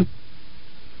that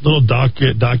little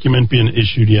document been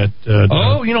issued yet?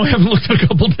 I haven't looked in a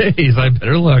couple days. I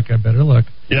better look.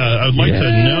 Yeah, I'd like to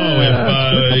know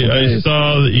if I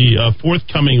saw the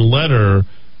forthcoming letter,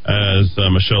 as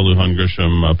Michelle Lujan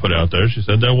Grisham put out there. She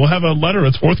said that we'll have a letter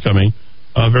that's forthcoming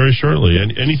very shortly.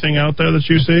 Anything out there that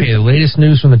you see? Okay, the latest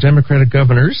news from the Democratic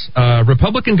governors.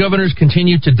 Republican governors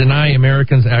continue to deny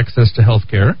Americans access to health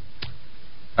care.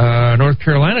 North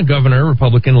Carolina governor,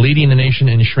 Republican, leading the nation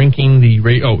in shrinking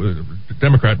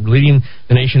Democrat, leading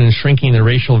the nation in shrinking the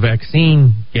racial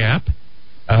vaccine gap.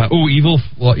 Evil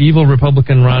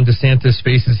Republican Ron DeSantis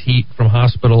faces heat from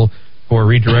hospital for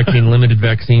redirecting limited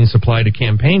vaccine supply to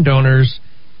campaign donors.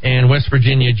 And West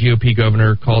Virginia GOP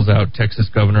governor calls out Texas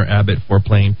Governor Abbott for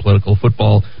playing political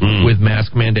football with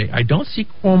mask mandate. I don't see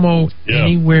Cuomo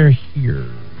anywhere here.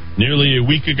 Nearly a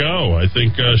week ago, I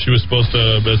think she was supposed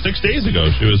to, 6 days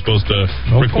ago, she was supposed to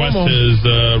request his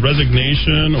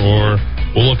resignation, or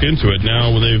we'll look into it. Now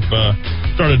they've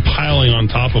started piling on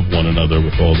top of one another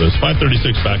with all this.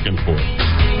 5:36 back and forth.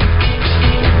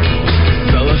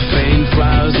 Cellophane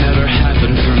flowers never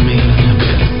happened for me.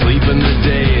 Sleeping the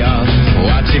day off,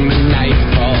 watching the night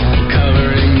fall,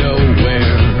 covering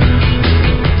nowhere.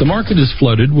 The market is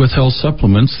flooded with health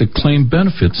supplements that claim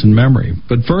benefits in memory,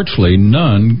 but virtually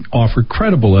none offer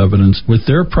credible evidence with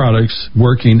their products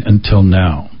working until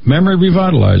now. Memory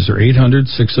Revitalizer,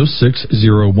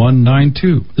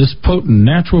 800-606-0192. This potent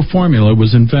natural formula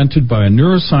was invented by a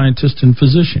neuroscientist and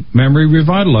physician. Memory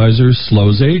Revitalizer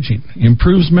slows aging,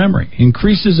 improves memory,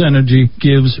 increases energy,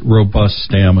 gives robust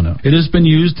stamina. It has been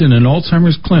used in an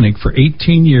Alzheimer's clinic for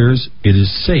 18 years. It is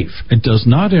safe. It does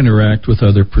not interact with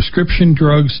other prescription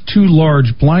drugs. 2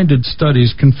 large blinded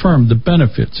studies confirm the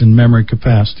benefits in memory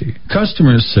capacity.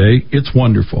 Customers say it's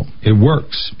wonderful. It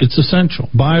works. It's essential.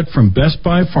 Buy it from Best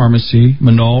Buy Pharmacy,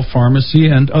 Manal Pharmacy,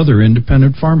 and other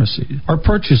independent pharmacies. Or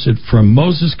purchase it from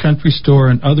Moses Country Store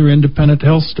and other independent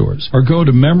health stores. Or go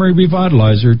to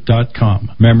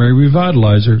MemoryRevitalizer.com.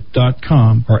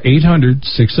 MemoryRevitalizer.com or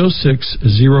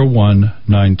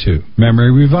 800-606-0192.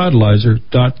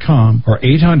 MemoryRevitalizer.com or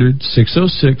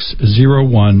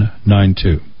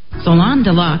 800-606-0192. Salon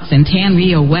Deluxe and Tan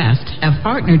Rio West have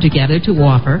partnered together to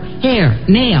offer hair,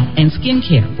 nail, and skin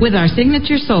care with our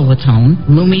signature Solatone,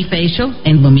 Lumi Facial,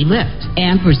 and Lumi Lift,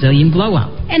 and Brazilian Blowout.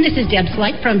 And this is Deb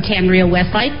Slight from Tan Rio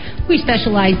West Life. We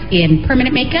specialize in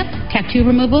permanent makeup, tattoo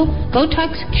removal,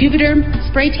 Botox, Juvederm,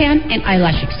 spray tan, and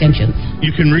eyelash extensions.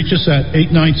 You can reach us at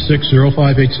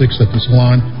 896-0586 at the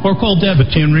salon or call Deb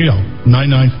at Tan Rio,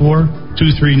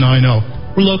 994-2390.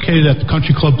 We're located at the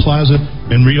Country Club Plaza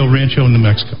in Rio Rancho, New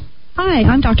Mexico. Hi,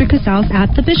 I'm Dr. Casals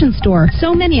at The Vision Store.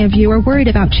 So many of you are worried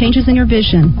about changes in your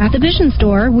vision. At The Vision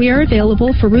Store, we are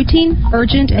available for routine,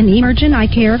 urgent, and emergent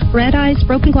eye care, red eyes,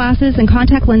 broken glasses, and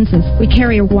contact lenses. We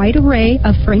carry a wide array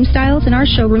of frame styles in our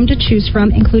showroom to choose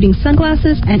from, including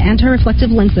sunglasses and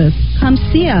anti-reflective lenses. Come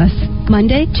see us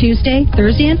Monday, Tuesday,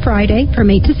 Thursday, and Friday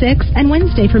from 8 to 6, and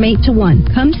Wednesday from 8 to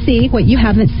 1. Come see what you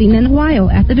haven't seen in a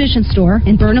while at The Vision Store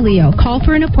in Bernalillo. Call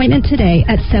for an appointment today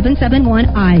at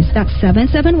 771-EYES. That's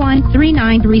 771-3937.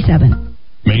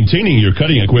 Maintaining your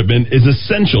cutting equipment is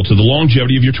essential to the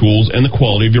longevity of your tools and the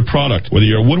quality of your product. Whether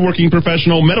you're a woodworking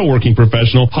professional, metalworking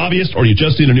professional, hobbyist, or you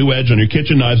just need a new edge on your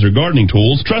kitchen knives or gardening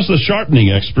tools, trust the sharpening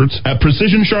experts at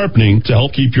Precision Sharpening to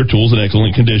help keep your tools in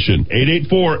excellent condition.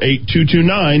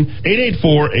 884-8229,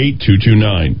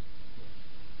 884-8229.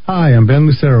 Hi, I'm Ben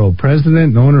Lucero, president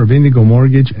and owner of Indigo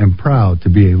Mortgage, and proud to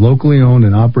be a locally owned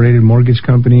and operated mortgage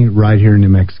company right here in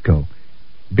New Mexico.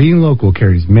 Being local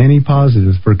carries many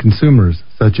positives for consumers,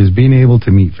 such as being able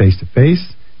to meet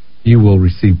face-to-face. You will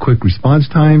receive quick response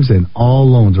times, and all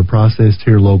loans are processed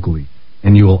here locally.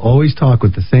 And you will always talk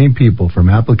with the same people from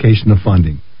application to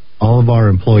funding. All of our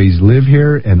employees live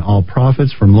here, and all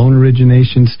profits from loan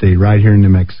origination stay right here in New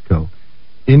Mexico.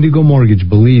 Indigo Mortgage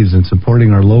believes in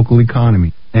supporting our local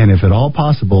economy And if at all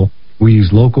possible, we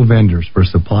use local vendors for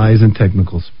supplies and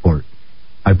technical support.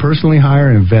 I personally hire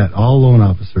and vet all loan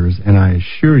officers, and I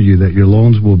assure you that your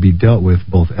loans will be dealt with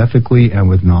both ethically and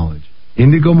with knowledge.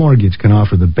 Indigo Mortgage can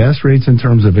offer the best rates and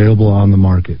terms available on the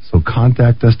market, so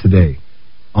contact us today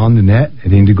on the net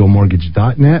at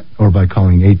indigomortgage.net or by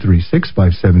calling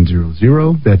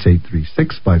 836-5700. That's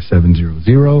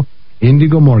 836-5700.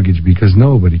 Indigo Mortgage, because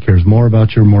nobody cares more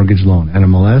about your mortgage loan.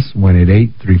 NMLS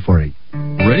 188348.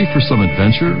 Ready for some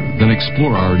adventure? Then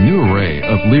explore our new array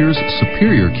of Lear's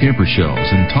superior camper shells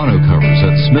and tonneau covers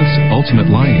at Smith's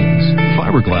Ultimate Linings,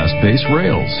 fiberglass base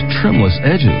rails, trimless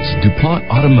edges, DuPont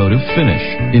automotive finish.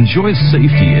 Enjoy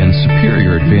safety and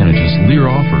superior advantages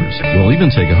Lear offers. We'll even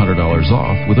take $100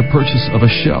 off with a purchase of a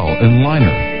shell and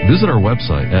liner. Visit our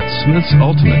website at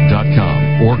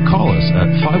smithsultimate.com or call us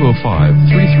at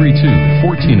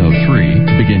 505-332-1403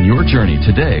 to begin your journey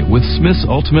today with Smith's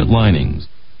Ultimate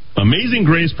Linings. Amazing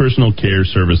Grace Personal Care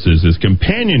Services is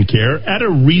companion care at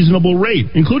a reasonable rate,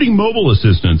 including mobile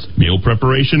assistance, meal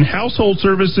preparation, household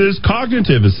services,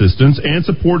 cognitive assistance, and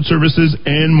support services,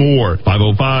 and more.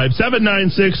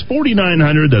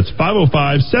 505-796-4900. That's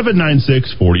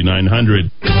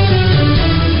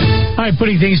 505-796-4900. All right,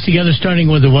 putting things together,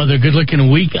 starting with the weather. Good-looking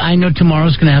week. I know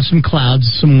tomorrow's going to have some clouds,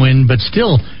 some wind, but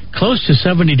still close to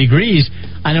 70 degrees.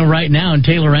 I know right now in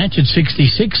Taylor Ranch it's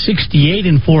 66, 68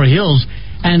 in Four Hills,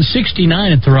 and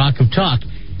 69 at the Rock of Talk.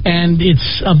 And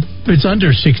it's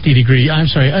under 60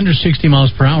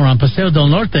 miles per hour on Paseo del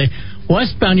Norte.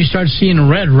 Westbound, you start seeing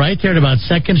red right there at about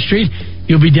 2nd Street.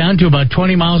 You'll be down to about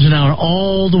 20 miles an hour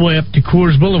all the way up to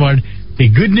Coors Boulevard. The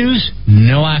good news,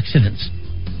 no accidents.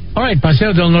 All right,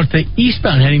 Paseo del Norte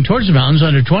eastbound heading towards the mountains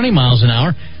under 20 miles an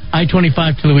hour.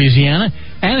 I-25 to Louisiana.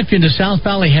 And if you're in the South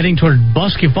Valley heading toward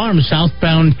Bosque Farm,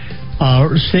 southbound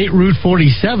State Route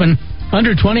 47,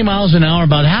 under 20 miles an hour,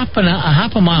 about half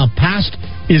a mile past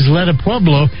Isleta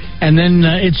Pueblo, and then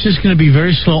it's just going to be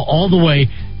very slow all the way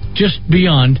just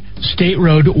beyond State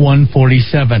Road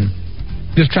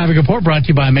 147. This traffic report brought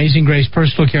to you by Amazing Grace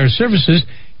Personal Care Services,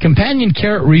 companion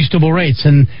care at reasonable rates,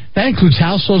 and that includes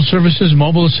household services,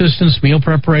 mobile assistance, meal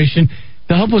preparation.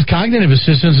 They'll help with cognitive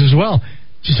assistance as well.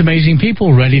 Just amazing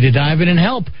people ready to dive in and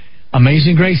help.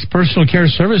 Amazing Grace Personal Care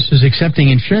Services,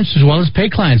 accepting insurance as well as pay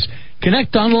clients.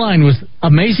 Connect online with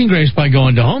Amazing Grace by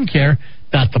going to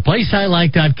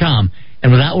homeCare.theplaceilike.com. And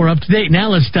with that, we're up to date.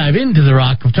 Now let's dive into the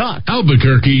Rock of Talk.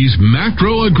 Albuquerque's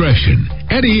macro aggression.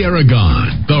 Eddie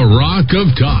Aragon, the Rock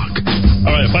of Talk. All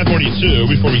right,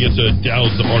 542. Before we get to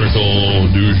Dowd's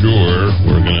article du jour,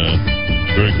 we're going to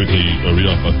very quickly read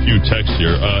off a few texts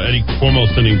here. Eddie, Cuomo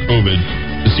sending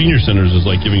COVID to senior centers is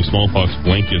like giving smallpox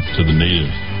blankets to the natives.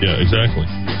 Yeah, exactly.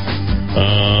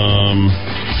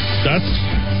 That's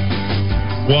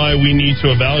why we need to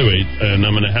evaluate, and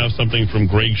I'm going to have something from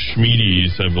Greg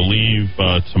Schmiedes, I believe,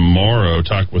 tomorrow.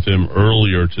 Talked with him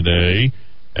earlier today,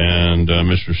 and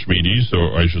Mr. Schmiedes,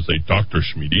 or I should say Dr.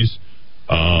 Schmiedes,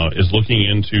 is looking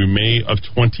into May of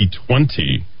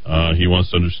 2020. He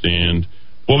wants to understand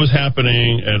what was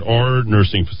happening at our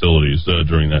nursing facilities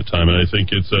during that time, and I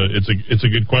think it's a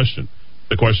good question,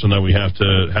 the question that we have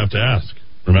to ask.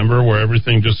 Remember where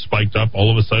everything just spiked up all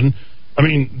of a sudden? I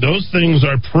mean, those things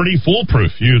are pretty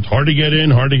foolproof. It's hard to get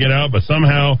in, hard to get out, but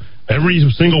somehow every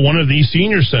single one of these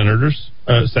senior centers,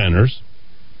 I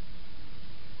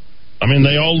mean,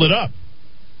 they all lit up.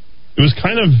 It was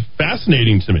kind of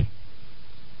fascinating to me.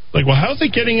 Like, well, how's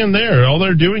it getting in there? All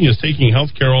they're doing is taking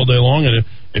health care all day long, and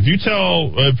if you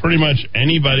tell pretty much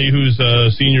anybody who's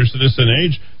a senior citizen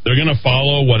age, they're going to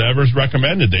follow whatever's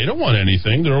recommended. They don't want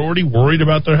anything. They're already worried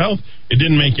about their health. It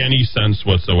didn't make any sense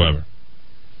whatsoever.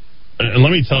 And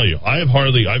let me tell you, I've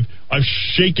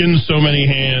shaken so many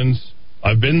hands.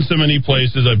 I've been so many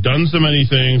places. I've done so many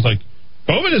things. Like,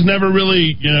 COVID has never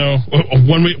really,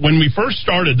 when we first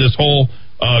started this whole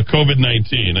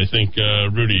COVID-19, I think,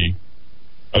 Rudy,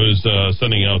 I was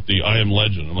sending out the I Am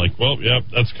Legend. I'm like, well, yeah,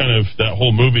 that's kind of that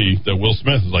whole movie that Will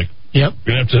Smith is like, yep,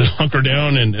 we're going to have to hunker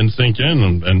down and sink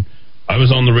in. And I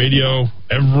was on the radio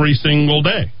every single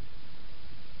day.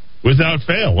 Without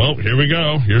fail. Well, here we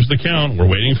go. Here's the count. We're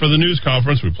waiting for the news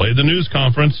conference. We played the news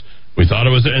conference. We thought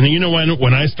it was... And you know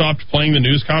when I stopped playing the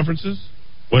news conferences?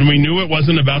 When we knew it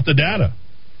wasn't about the data.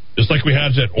 Just like we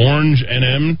had at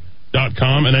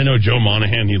orangenm.com. And I know Joe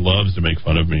Monahan, he loves to make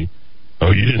fun of me. Oh,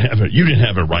 you didn't have it. You didn't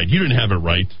have it right. You didn't have it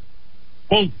right.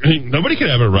 Well, nobody could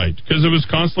have it right because it was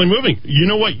constantly moving. You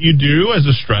know what you do as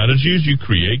a strategy is you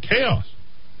create chaos.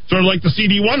 Sort of like the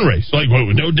CD1 race. Like, well,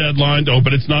 no deadline. Oh,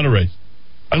 but it's not a race.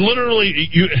 I literally,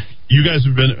 you guys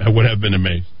would have been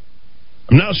amazed.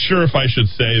 I'm not sure if I should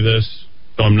say this,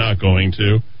 so I'm not going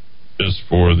to, just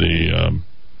for the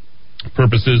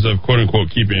purposes of quote-unquote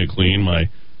keeping it clean, my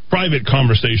private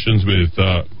conversations with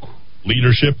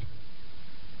leadership.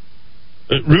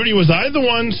 Rudy, was I the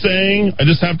one saying, I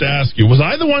just have to ask you, was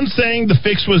I the one saying the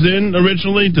fix was in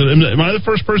originally? Am I the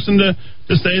first person to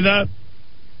say that?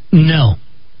 No.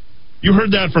 You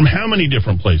heard that from how many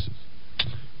different places?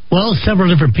 Well, several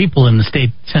different people in the state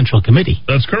central committee.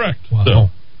 That's correct. Wow. So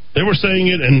they were saying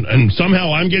it, and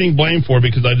somehow I'm getting blamed for it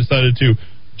because I decided to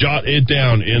jot it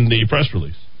down in the press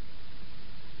release.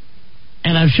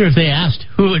 And I'm sure if they asked,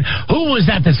 who was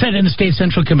that said in the state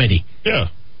central committee? Yeah.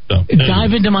 So,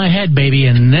 dive into my head, baby,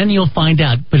 and then you'll find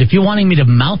out. But if you're wanting me to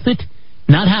mouth it,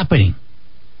 not happening.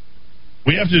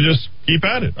 We have to just keep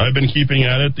at it. I've been keeping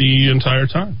at it the entire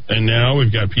time. And now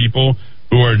we've got people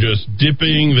who are just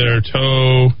dipping their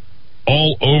toe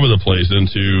all over the place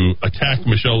into attack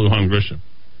Michelle Lujan Grisham.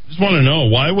 I just want to know,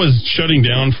 why was shutting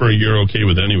down for a year okay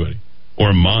with anybody? Or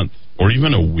a month? Or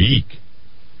even a week?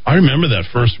 I remember that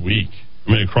first week.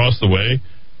 I mean, across the way,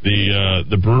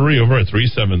 the brewery over at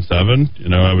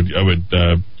 377, I would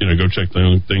go check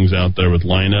the things out there with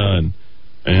Lina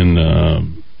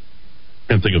and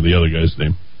can't think of the other guy's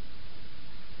name.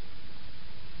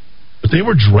 But they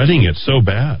were dreading it so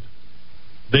bad.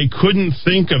 They couldn't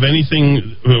think of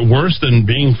anything worse than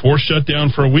being forced shut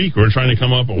down for a week. We're trying to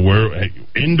come up with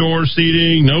indoor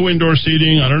seating, no indoor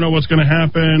seating. I don't know what's going to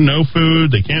happen. No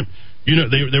food. They can't.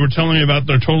 They were telling me about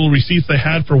their total receipts they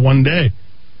had for one day.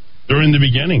 During the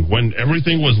beginning, when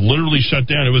everything was literally shut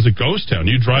down, it was a ghost town.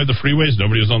 You drive the freeways,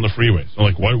 nobody was on the freeways. So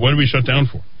like, what did we shut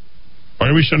down for? Why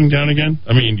are we shutting down again?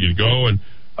 I mean, you'd go and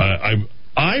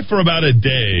I for about a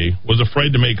day was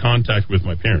afraid to make contact with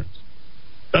my parents.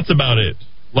 That's about it.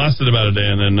 Lasted about a day,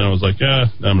 and then I was like,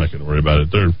 I'm not going to worry about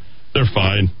it. They're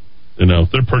fine.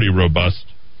 They're pretty robust.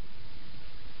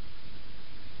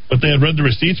 But they had read the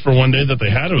receipts for one day that they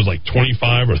had. It was like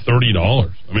 $25 or $30. I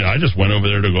mean, I just went over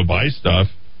there to go buy stuff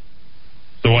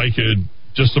so I could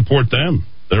just support them.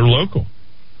 They're local.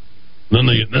 Then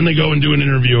they go and do an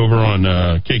interview over on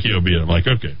KKOB, and I'm like,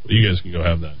 okay, well, you guys can go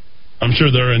have that. I'm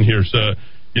sure they're in here,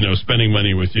 spending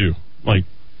money with you. Like,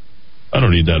 I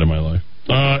don't need that in my life.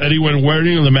 Eddie, when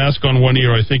wearing the mask on one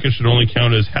ear, I think it should only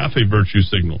count as half a virtue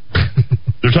signal.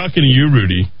 They're talking to you,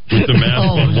 Rudy, with the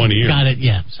mask on one ear. Got it.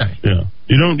 Yeah, sorry. Yeah,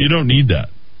 you don't need that.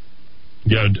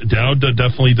 Yeah, Dowd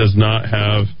definitely does not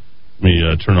have. Let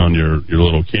me turn on your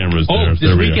little cameras there.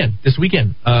 This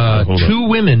weekend, two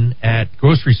women at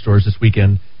grocery stores this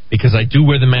weekend, because I do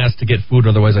wear the mask to get food,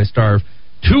 otherwise I starve.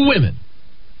 Two women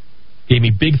gave me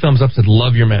big thumbs up, said,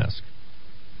 love your mask.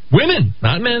 Women,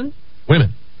 not men,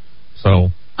 women.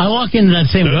 So I walk into that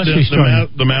same grocery store.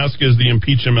 The mask is the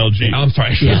Impeach MLG. Oh, I'm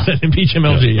sorry, I should have said Impeach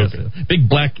MLG. Yes. Okay. Big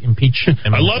black Impeach MLG.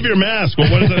 I love your mask.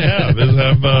 Well, what does it have? Does it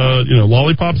have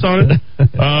lollipops on it?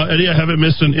 Eddie, I haven't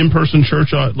missed an in-person church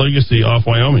legacy off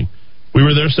Wyoming. We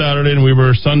were there Saturday and we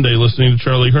were Sunday listening to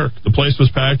Charlie Kirk. The place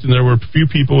was packed and there were a few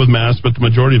people with masks, but the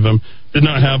majority of them did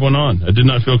not have one on. I did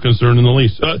not feel concerned in the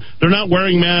least. They're not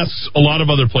wearing masks a lot of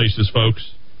other places, folks.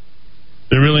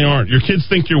 They really aren't. Your kids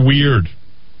think you're weird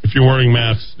if you're wearing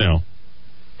masks now.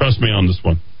 Trust me on this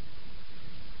one.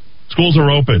 Schools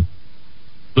are open.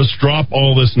 Let's drop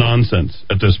all this nonsense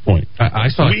at this point. I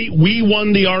saw we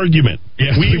won the argument.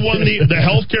 Yes, we won the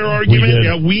healthcare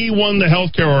argument. We won the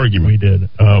healthcare argument. We did.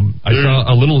 I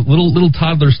saw a little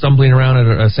toddler stumbling around at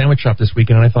a sandwich shop this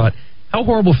weekend, and I thought, how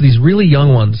horrible for these really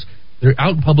young ones. They're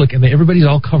out in public and everybody's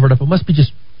all covered up. It must be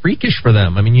just freakish for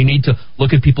them. I mean, you need to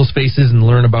look at people's faces and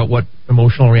learn about what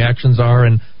emotional reactions are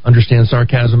and understand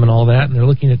sarcasm and all that. And they're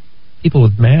looking at people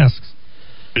with masks.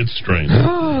 It's strange.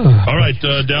 All right,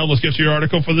 Dal, let's get to your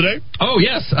article for the day. Oh,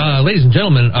 yes. Ladies and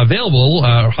gentlemen, available,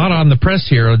 hot on the press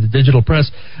here, the digital press,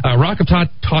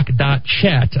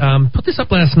 rockoftalk.chat. Put this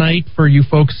up last night for you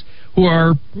folks who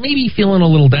are maybe feeling a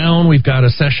little down. We've got a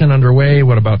session underway.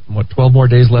 12 more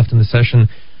days left in the session.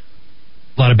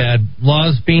 A lot of bad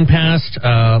laws being passed,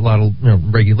 a lot of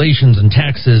regulations and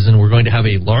taxes, and we're going to have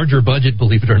a larger budget,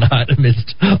 believe it or not,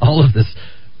 amidst all of this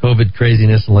COVID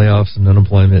craziness and layoffs and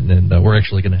unemployment, and we're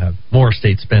actually going to have more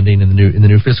state spending in the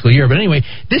new fiscal year. But anyway,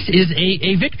 this is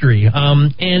a victory,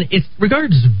 and it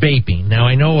regards vaping. Now,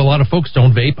 I know a lot of folks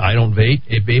don't vape. I don't vape.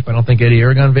 I don't think Eddie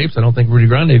Aragon vapes. I don't think Rudy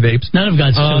Grande vapes. None of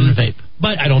God's children vape.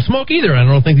 But I don't smoke either. I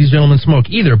don't think these gentlemen smoke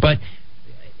either. But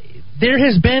there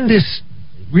has been this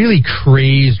really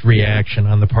crazed reaction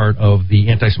on the part of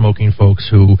the anti-smoking folks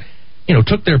who,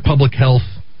 took their public health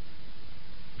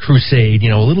crusade,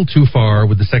 a little too far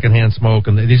with the secondhand smoke,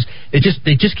 and they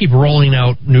just keep rolling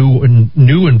out new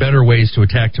and better ways to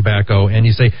attack tobacco. And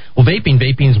you say, well,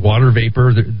 vaping's water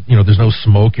vapor. There's no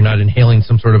smoke. You're not inhaling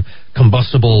some sort of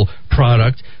combustible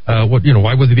product. Why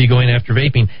would they be going after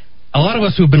vaping? a lot of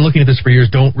us who've been looking at this for years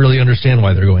don't really understand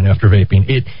why they're going after vaping.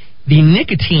 The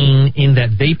nicotine in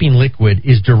that vaping liquid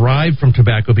is derived from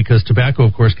tobacco because tobacco,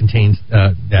 of course, contains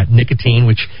that nicotine,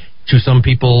 which to some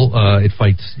people it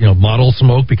fights model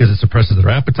smoke because it suppresses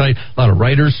their appetite. A lot of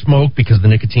writers smoke because the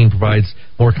nicotine provides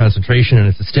more concentration and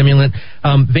it's a stimulant.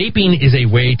 Vaping is a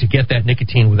way to get that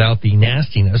nicotine without the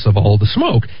nastiness of all the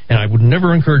smoke. And I would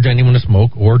never encourage anyone to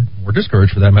smoke or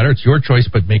discourage for that matter. It's your choice,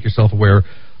 but make yourself aware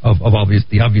of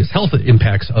the obvious health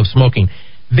impacts of smoking.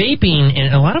 Vaping,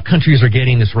 and a lot of countries are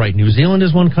getting this right. New Zealand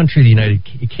is one country. The United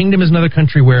Kingdom is another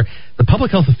country where the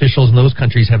public health officials in those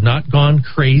countries have not gone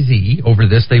crazy over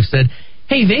this. They've said,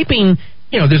 hey, vaping,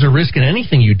 there's a risk in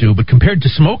anything you do, but compared to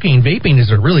smoking, vaping is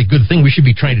a really good thing. We should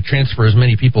be trying to transfer as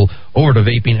many people over to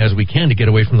vaping as we can to get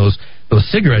away from those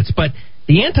cigarettes. But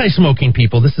the anti-smoking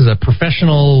people, this is a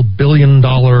professional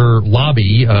billion-dollar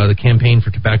lobby, the Campaign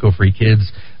for Tobacco-Free Kids,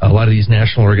 a lot of these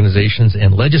national organizations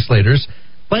and legislators,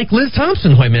 like Liz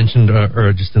Thompson, who I mentioned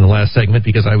just in the last segment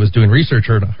because I was doing research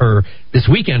on her this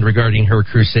weekend regarding her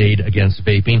crusade against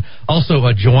vaping. Also,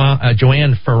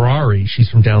 Joanne Ferrari, she's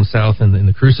from down south in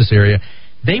the Cruces area.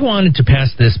 They wanted to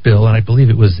pass this bill, and I believe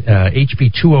it was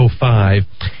HB 205.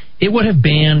 It would have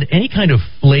banned any kind of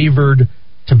flavored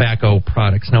tobacco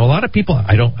products. Now, a lot of people,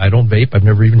 I don't vape. I've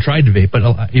never even tried to vape,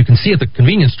 but you can see at the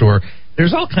convenience store,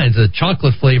 there's all kinds of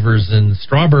chocolate flavors and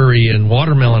strawberry and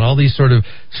watermelon, all these sort of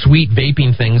sweet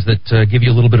vaping things that give you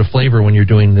a little bit of flavor when you're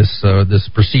doing this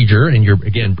procedure, and you're,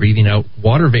 again, breathing out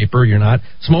water vapor. You're not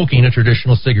smoking a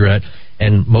traditional cigarette.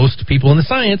 And most people in the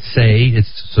science say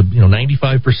it's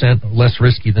 95% less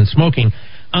risky than smoking.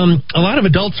 A lot of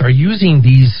adults are using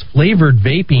these flavored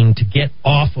vaping to get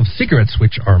off of cigarettes,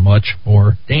 which are much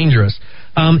more dangerous.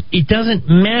 It doesn't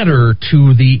matter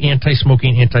to the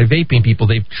anti-smoking, anti-vaping people.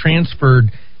 They've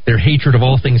transferred their hatred of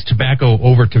all things tobacco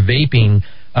over to vaping.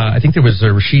 I think there was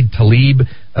Rashid Tlaib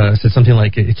said something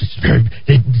like it's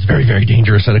very, very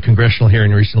dangerous at a congressional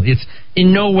hearing recently. It's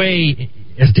in no way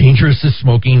as dangerous as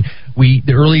smoking.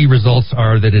 The early results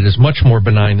are that it is much more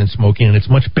benign than smoking, and it's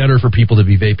much better for people to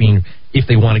be vaping if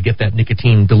they want to get that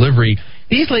nicotine delivery.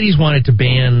 These ladies wanted to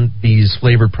ban these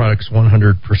flavored products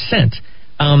 100%.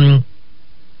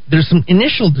 There's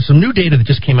some new data that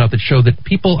just came out that show that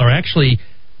people are actually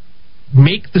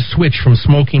make the switch from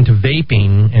smoking to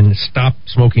vaping and stop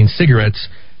smoking cigarettes.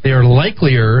 They are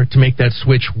likelier to make that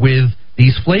switch with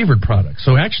these flavored products.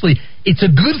 So actually, it's a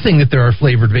good thing that there are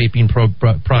flavored vaping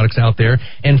products out there.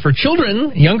 And for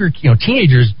children, younger,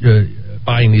 teenagers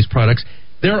buying these products,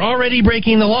 they're already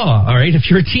breaking the law, all right? If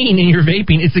you're a teen and you're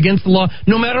vaping, it's against the law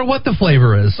no matter what the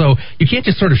flavor is. So you can't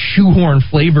just sort of shoehorn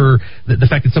flavor, the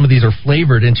fact that some of these are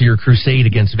flavored into your crusade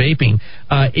against vaping.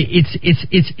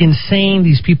 It's insane.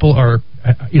 These people are,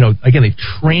 again, they've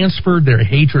transferred their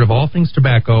hatred of all things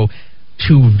tobacco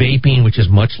to vaping, which is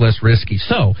much less risky.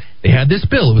 So they had this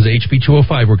bill. It was HB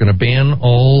 205. We're going to ban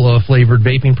all flavored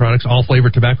vaping products, all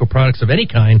flavored tobacco products of any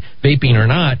kind, vaping or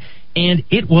not. And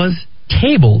it was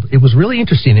tabled. It was really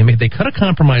interesting. They cut a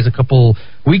compromise a couple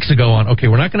weeks ago on, okay,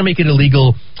 we're not going to make it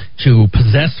illegal to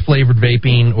possess flavored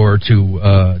vaping or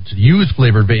to use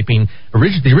flavored vaping.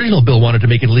 The original bill wanted to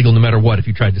make it illegal no matter what. If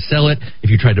you tried to sell it, if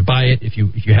you tried to buy it, if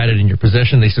you had it in your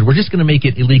possession, they said, we're just going to make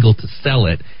it illegal to sell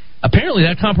it. Apparently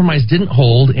that compromise didn't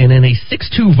hold, and in a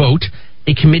 6-2 vote,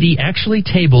 a committee actually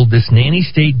tabled this nanny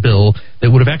state bill that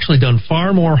would have actually done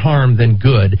far more harm than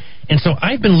good. And so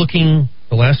I've been looking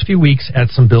the last few weeks at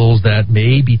some bills that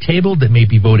may be tabled, that may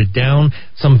be voted down,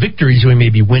 some victories we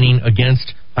may be winning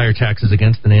against higher taxes,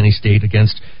 against the nanny state,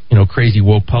 against crazy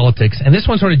woke politics. And this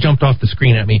one sort of jumped off the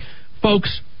screen at me.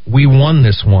 Folks, we won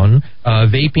this one.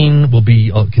 Vaping will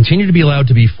continue to be allowed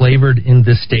to be flavored in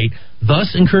this state,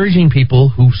 thus encouraging people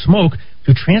who smoke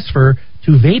to transfer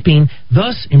to vaping,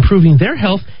 thus improving their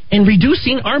health and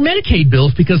reducing our Medicaid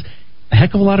bills, because a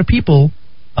heck of a lot of people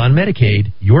on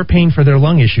Medicaid, you're paying for their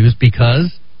lung issues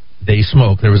because they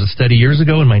smoke. There was a study years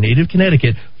ago in my native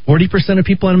Connecticut, 40% of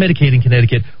people on Medicaid in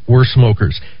Connecticut were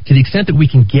smokers. To the extent that we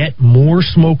can get more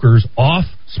smokers off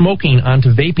smoking onto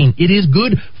vaping, it is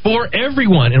good for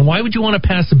everyone. And why would you want to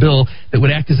pass a bill that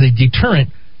would act as a deterrent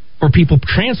for people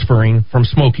transferring from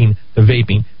smoking to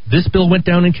vaping? This bill went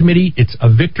down in committee. It's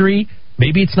a victory.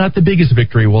 Maybe it's not the biggest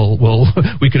victory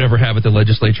we could ever have at the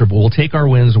legislature, but we'll take our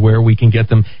wins where we can get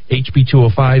them. HB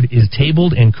 205 is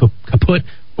tabled and kaput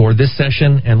for this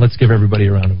session, and let's give everybody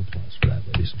a round of applause for that,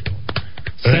 ladies and gentlemen.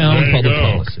 Sound public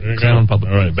policy. Sound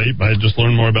public. All right, vape. I just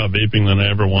learned more about vaping than I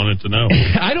ever wanted to know.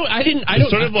 It's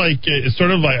sort of like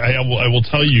I will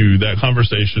tell you that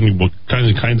conversation will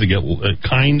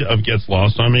kind of gets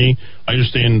lost on me. I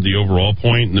understand the overall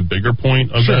point and the bigger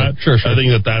point of that. Sure. I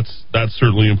think that's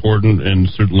certainly important and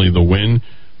certainly the win.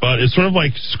 But it's sort of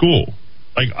like school.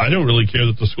 Like, I don't really care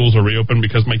that the schools are reopened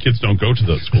because my kids don't go to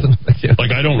those schools. Yeah.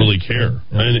 Like, I don't really care.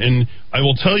 And I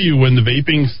will tell you, when the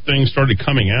vaping thing started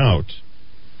coming out,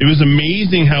 it was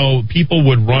amazing how people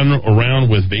would run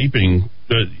around with vaping,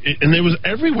 and it was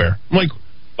everywhere. I'm like,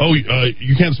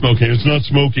 you can't smoke here. It's not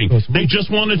smoking. They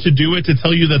just wanted to do it to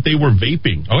tell you that they were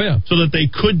vaping. Oh, yeah. So that they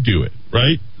could do it,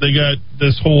 right? They got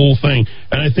this whole thing.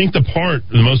 And I think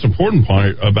the most important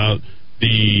part about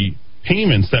the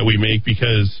payments that we make,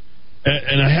 because...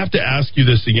 And I have to ask you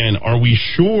this again. Are we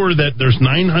sure that there's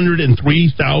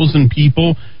 903,000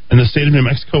 people in the state of New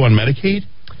Mexico on Medicaid?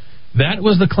 That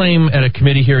was the claim at a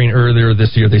committee hearing earlier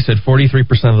this year. They said 43%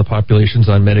 of the population's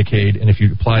on Medicaid, and if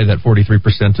you apply that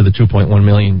 43% to the 2.1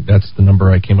 million, that's the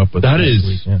number I came up with. That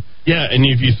is, yeah. And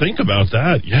if you think about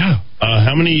that,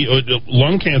 how many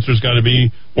lung cancer's got to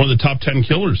be one of the top 10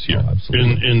 killers here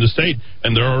in the state,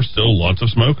 and there are still lots of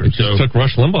smokers. It just took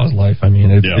Rush Limbaugh's life. I mean,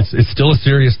 it's still a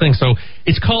serious thing. So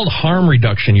it's called harm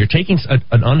reduction. You're taking an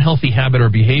unhealthy habit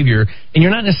or behavior, and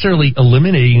you're not necessarily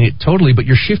eliminating it totally, but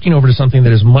you're shifting over to something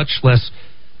that is much less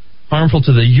harmful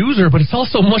to the user, but it's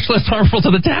also much less harmful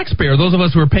to the taxpayer, those of us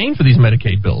who are paying for these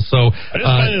Medicaid bills. So I just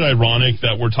find it ironic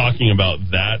that we're talking about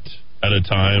that at a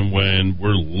time when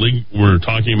we're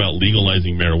talking about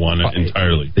legalizing marijuana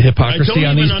entirely. The hypocrisy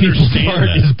on these people's part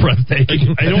is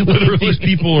breathtaking. I don't think these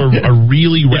people are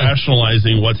really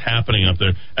rationalizing what's happening up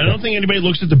there. And I don't think anybody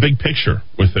looks at the big picture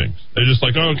with things. They're just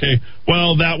like,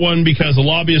 that one because the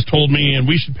lobbyist told me and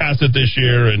we should pass it this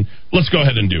year and let's go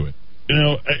ahead and do it. You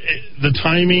know, the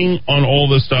timing on all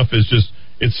this stuff is just,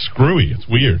 it's screwy. It's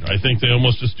weird. I think they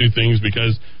almost just do things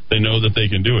because they know that they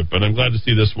can do it. But I'm glad to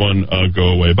see this one go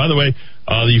away. By the way,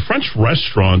 the French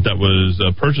restaurant that was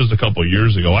purchased a couple of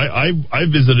years ago, I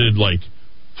visited like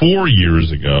 4 years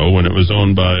ago when it was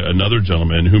owned by another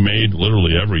gentleman who made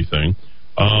literally everything,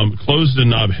 closed in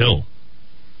Nob Hill.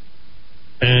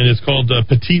 And it's called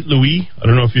Petit Louis. I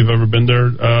don't know if you've ever been there.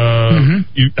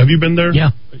 Have you been there?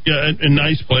 Yeah. Yeah, a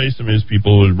nice place. I mean, there's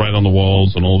people right on the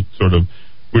walls and all sort of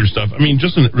weird stuff. I mean,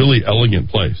 just a really elegant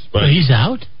place. But he's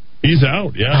out? He's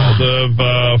out, yeah, as of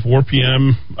 4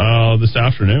 p.m. This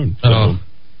afternoon. So,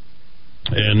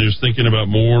 and just thinking about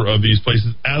more of these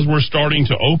places as we're starting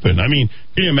to open. I mean,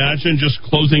 can you imagine just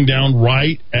closing down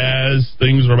right as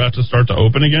things are about to start to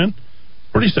open again?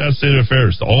 Pretty sad state of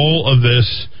affairs. All of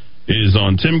this is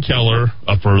on Tim Keller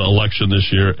up for election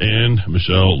this year and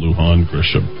Michelle Lujan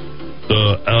Grisham.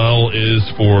 The L is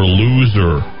for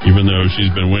loser. Even though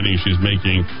she's been winning, she's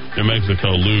making New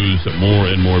Mexico lose more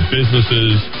and more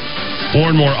businesses, more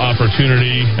and more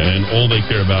opportunity, and all they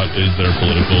care about is their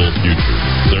political future,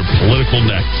 their political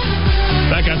next.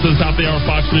 That got to the top of the hour,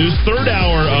 Fox News. Third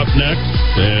hour up next,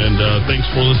 and thanks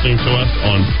for listening to us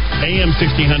on AM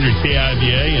 1600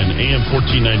 KIVA and AM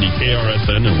 1490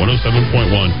 KRSN and 107.1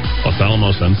 Los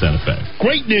Alamos and Santa Fe.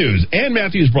 Great news! Ann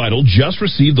Matthews Bridal just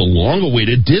received the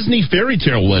long-awaited Disney Fairy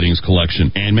Tale Weddings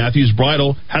collection. Ann Matthews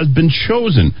Bridal has been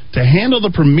chosen to handle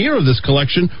the premiere of this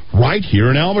collection right here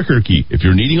in Albuquerque. If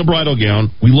you're needing a bridal gown,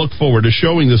 we look forward to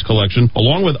showing this collection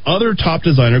along with other top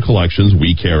designer collections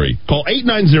we carry. Call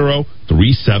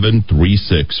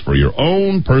 890-3736 for your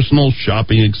own personal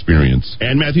shopping experience.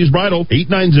 Ann Matthews Bridal,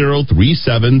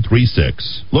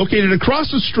 890-3736. Located across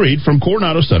the street from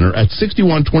Coronado Center at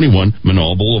 6121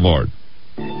 Manal Boulevard.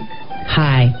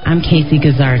 Hi, I'm Casey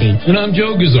Gazzardi. And I'm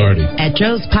Joe Gazzardi. At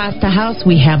Joe's Pasta House,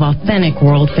 we have authentic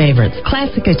world favorites,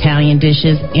 classic Italian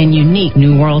dishes, and unique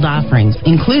New World offerings,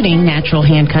 including natural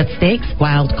hand-cut steaks,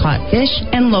 wild-caught fish,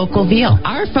 and local veal.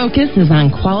 Our focus is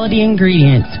on quality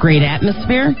ingredients, great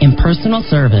atmosphere, and personal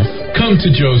service. Come to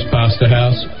Joe's Pasta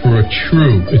House for a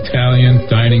true Italian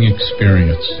dining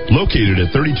experience. Located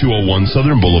at 3201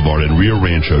 Southern Boulevard in Rio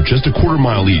Rancho, just a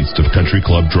quarter-mile east of Country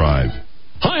Club Drive.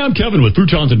 Hi, I'm Kevin with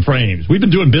Futons and Frames. We've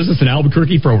been doing business in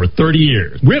Albuquerque for over 30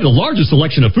 years. We have the largest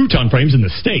selection of futon frames in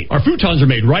the state. Our futons are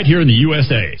made right here in the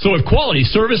USA. So if quality,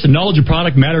 service, and knowledge of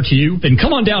product matter to you, then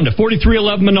come on down to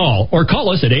 4311 Manal or call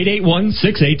us at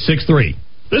 881-6863.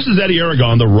 This is Eddie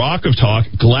Aragon, the Rock of Talk.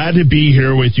 Glad to be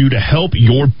here with you to help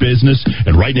your business.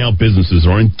 And right now, businesses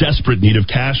are in desperate need of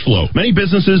cash flow. Many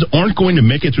businesses aren't going to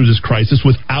make it through this crisis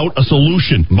without a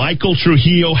solution. Michael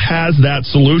Trujillo has that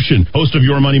solution. Host of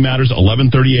Your Money Matters,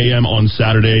 11:30 a.m. on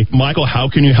Saturday. Michael,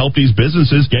 how can you help these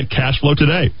businesses get cash flow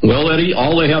today? Well, Eddie,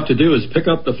 all they have to do is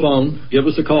pick up the phone, give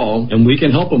us a call, and we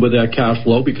can help them with that cash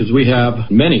flow because we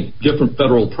have many different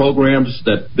federal programs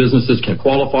that businesses can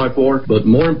qualify for. But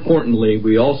more importantly,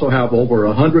 we also have over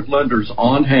 100 lenders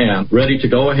on hand ready to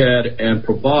go ahead and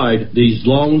provide these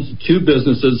loans to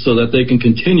businesses so that they can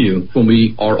continue when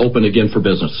we are open again for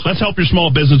business. Let's help your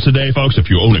small business today, folks. If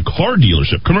you own a car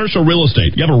dealership, commercial real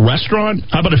estate, you have a restaurant,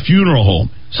 how about a funeral home?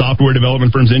 Software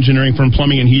development firms, engineering firm,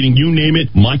 plumbing and heating, you name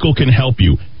it, Michael can help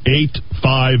you.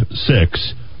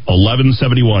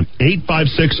 856-1171.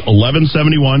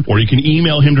 856-1171. Or you can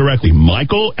email him directly,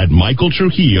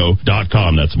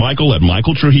 Michael@MichaelTrujillo.com. That's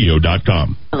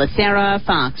Michael@MichaelTrujillo.com. Sarah,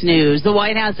 Fox News. The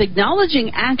White House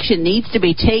acknowledging action needs to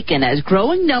be taken as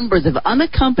growing numbers of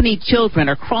unaccompanied children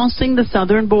are crossing the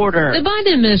southern border. The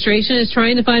Biden administration is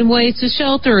trying to find ways to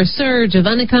shelter a surge of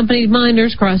unaccompanied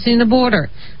minors crossing the border.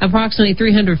 Approximately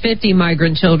 350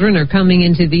 migrant children are coming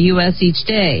into the U.S. each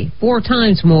day, 4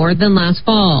 times more than last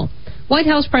fall. White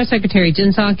House Press Secretary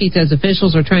Jen Psaki says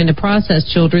officials are trying to process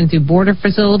children through border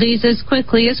facilities as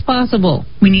quickly as possible.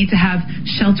 We need to have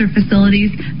shelter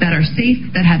facilities that are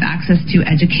safe, that have access to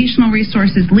educational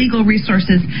resources, legal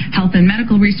resources, health and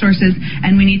medical resources,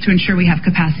 and we need to ensure we have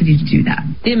capacity to do that.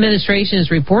 The administration is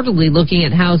reportedly looking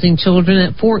at housing children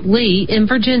at Fort Lee in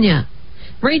Virginia.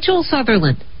 Rachel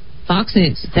Sutherland, Fox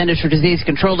News. Centers for Disease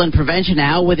Control and Prevention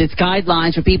now with its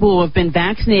guidelines for people who have been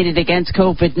vaccinated against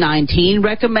COVID-19,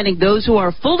 recommending those who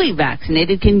are fully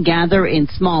vaccinated can gather in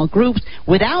small groups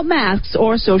without masks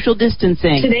or social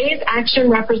distancing. Today's action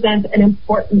represents an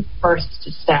important first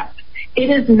step. It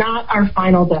is not our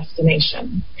final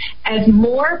destination. As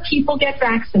more people get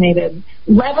vaccinated,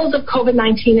 levels of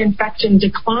COVID-19 infection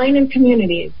decline in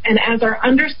communities, and as our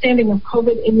understanding of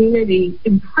COVID immunity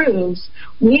improves,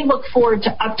 we look forward to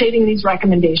updating these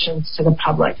recommendations to the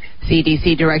public.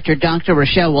 CDC Director Dr.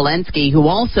 Rochelle Walensky, who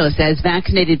also says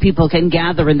vaccinated people can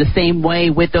gather in the same way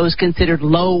with those considered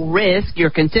low risk. You're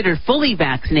considered fully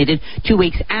vaccinated 2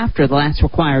 weeks after the last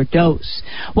required dose.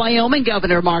 Wyoming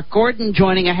Governor Mark Gordon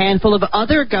joining a handful of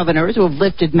other governors who have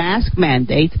lifted mask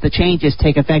mandates. The changes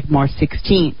take effect March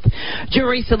 16th.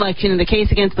 Jury selection in the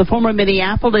case against the former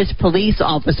Minneapolis police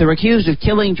officer accused of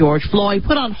killing George Floyd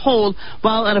put on hold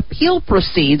while an appeal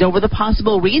proceeds over the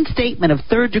possible reinstatement of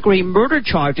third-degree murder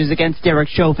charges against Derek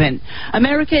Chauvin.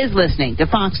 America is listening to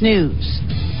Fox News.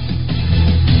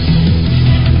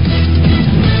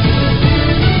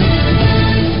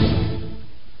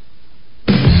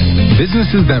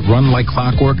 Businesses that run like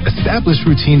clockwork establish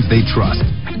routines they trust.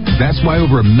 That's why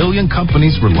over 1 million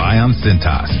companies rely on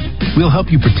Cintas. We'll help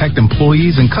you protect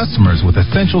employees and customers with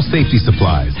essential safety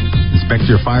supplies, inspect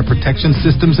your fire protection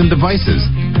systems and devices,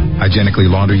 hygienically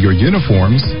launder your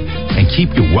uniforms, and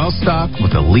keep you well-stocked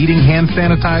with the leading hand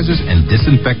sanitizers and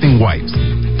disinfecting wipes.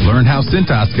 Learn how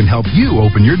Cintas can help you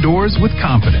open your doors with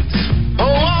confidence. Oh,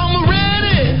 I'm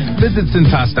ready! Visit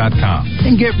Cintas.com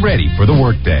and get ready for the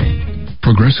workday.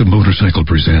 Progressive Motorcycle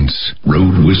presents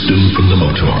Road Wisdom from the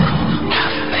Motor.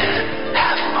 Half man,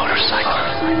 half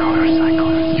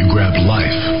motorcycle. You grab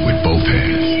life with both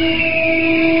hands.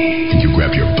 And you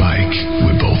grab your bike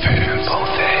with both hands.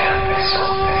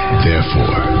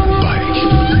 Therefore,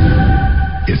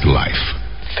 bike is life.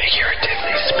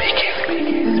 Figuratively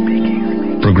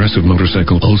speaking. Progressive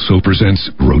Motorcycle also presents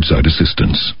Roadside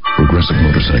Assistance. Progressive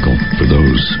Motorcycle for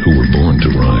those who were born to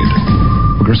ride.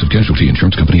 Progressive Casualty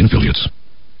Insurance Company and Affiliates.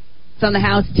 On the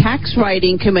House Tax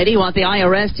Writing Committee want the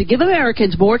IRS to give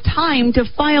Americans more time to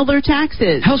file their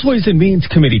taxes. House Ways and Means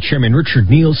Committee Chairman Richard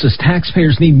Neal says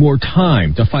taxpayers need more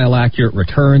time to file accurate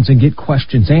returns and get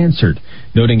questions answered,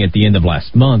 noting at the end of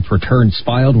last month, returns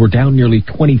filed were down nearly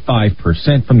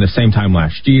 25% from the same time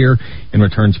last year, and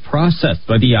returns processed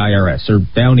by the IRS are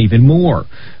down even more.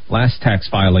 Last tax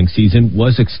filing season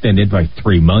was extended by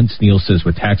 3 months. Neal says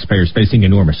with taxpayers facing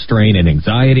enormous strain and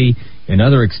anxiety,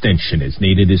 another extension is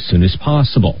needed as soon as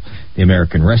possible. The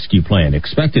American Rescue Plan,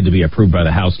 expected to be approved by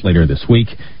the House later this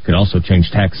week, could also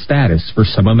change tax status for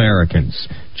some Americans.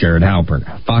 Jared Halpern,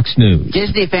 Fox News.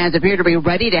 Disney fans appear to be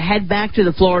ready to head back to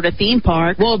the Florida theme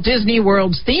park. Walt Disney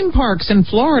World's theme parks in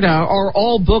Florida are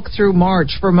all booked through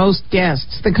March for most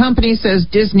guests. The company says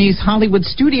Disney's Hollywood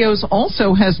Studios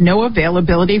also has no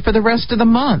availability for the rest of the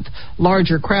month.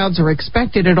 Larger crowds are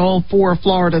expected at all 4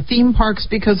 Florida theme parks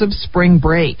because of spring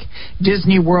break.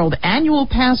 Disney World annual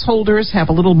pass holders have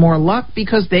a little more luck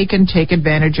because they can take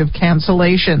advantage of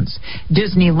cancellations.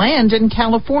 Disneyland in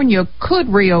California could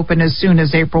reopen as soon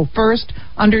as April 1st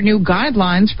under new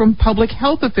guidelines from public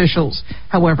health officials.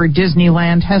 However,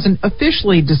 Disneyland hasn't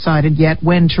officially decided yet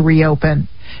when to reopen.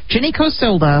 Jenny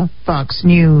Coselda, Fox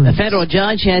News. A federal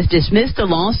judge has dismissed a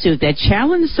lawsuit that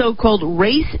challenged so-called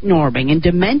race norming and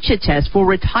dementia tests for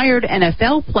retired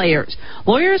NFL players.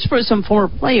 Lawyers for some former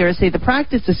players say the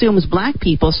practice assumes black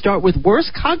people start with worse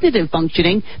cognitive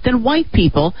functioning than white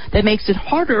people. That makes it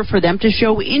harder for them to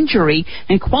show injury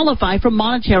and qualify for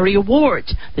monetary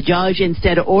awards. The judge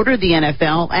instead ordered the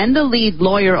NFL and the lead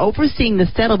lawyer overseeing the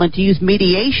settlement to use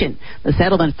mediation. The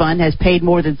settlement fund has paid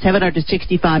more than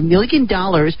 $765 million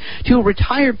to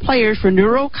retired players for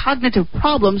neurocognitive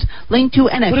problems linked to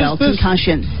NFL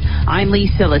concussions. I'm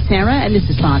Lisa Lacera, and this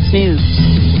is Fox News.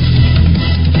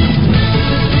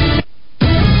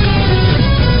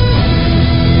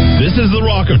 This is the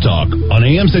Rock of Talk on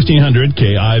AM 1600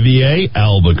 KIVA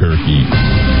Albuquerque.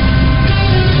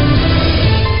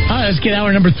 All right, let's get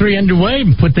hour number 3 underway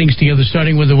and put things together,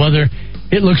 starting with the weather.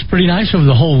 It looks pretty nice over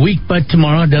the whole week, but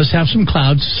tomorrow does have some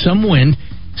clouds, some wind.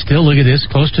 Still, look at this,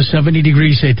 close to 70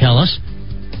 degrees, they tell us.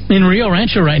 In Rio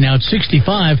Rancho right now, it's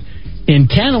 65. In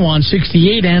Tanawan,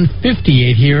 68 and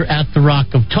 58 here at the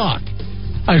Rock of Talk.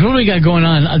 All right, what do we got going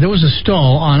on? There was a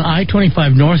stall on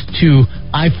I-25 North to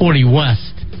I-40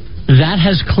 West. That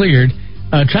has cleared.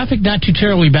 Traffic not too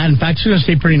terribly bad. In fact, it's going to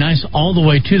stay pretty nice all the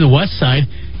way to the west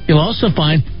side. You'll also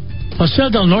find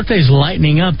Paseo del Norte is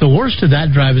lightening up. The worst of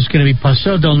that drive is going to be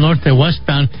Paseo del Norte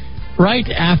westbound, right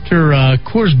after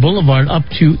Coors Boulevard up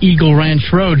to Eagle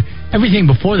Ranch Road. Everything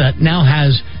before that now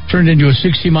has turned into a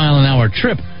 60-mile-an-hour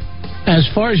trip. As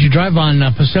far as you drive on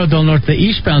Paseo del Norte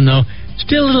eastbound, though,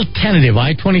 still a little tentative.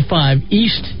 I-25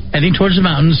 east, heading towards the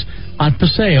mountains on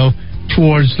Paseo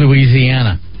towards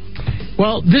Louisiana.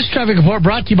 Well, this traffic report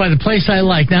brought to you by the place I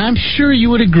like. Now, I'm sure you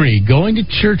would agree, going to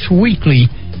church weekly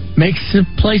makes the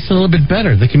place a little bit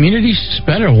better. The community's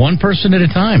better, one person at a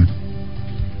time.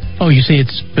 Oh, you say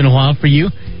it's been a while for you?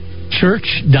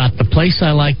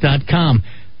 Church.theplaceilike.com.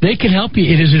 They can help you.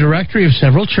 It is a directory of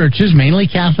several churches, mainly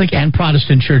Catholic and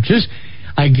Protestant churches.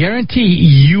 I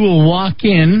guarantee you will walk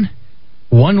in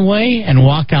one way and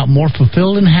walk out more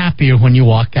fulfilled and happier when you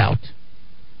walk out.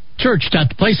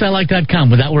 Church.theplaceilike.com.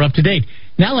 With that, we're up to date.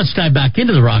 Now let's dive back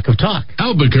into the Rock of Talk.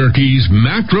 Albuquerque's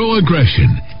macro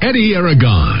aggression. Eddie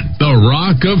Aragon, the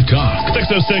Rock of Talk.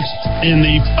 6:06 in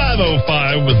the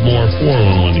 5:05 with more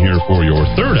 411 here for your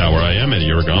third hour. I am Eddie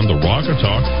Aragon, the Rock of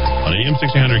Talk on AM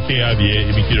 1600 KIVA,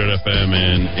 ABQ.FM,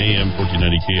 and AM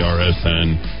 1490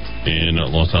 KRSN in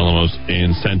Los Alamos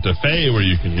and Santa Fe, where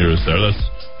you can hear us there. That's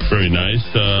very nice.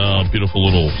 Beautiful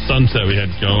little sunset we had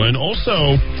going.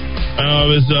 Also, I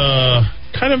was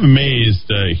kind of amazed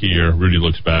here. Rudy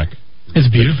looks back. It's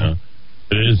beautiful.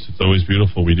 It is. It's always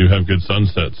beautiful. We do have good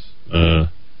sunsets.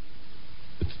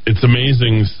 It's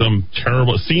amazing. Some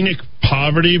terrible scenic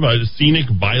poverty by scenic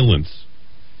violence.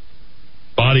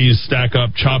 Bodies stack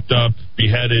up, chopped up,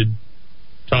 beheaded,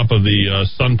 top of the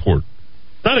Sunport.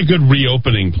 Not a good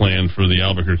reopening plan for the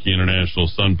Albuquerque International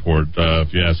Sunport,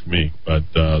 if you ask me. But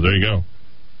there you go.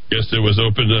 Guess it was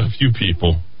open to a few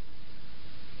people.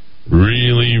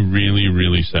 Really, really,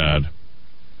 really sad.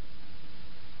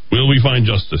 Will we find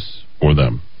justice for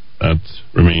them? That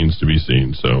remains to be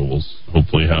seen. So we'll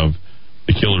hopefully have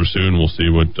the killer soon. We'll see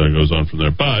what goes on from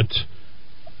there. But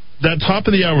that top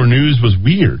of the hour news was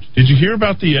weird. Did you hear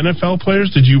about the NFL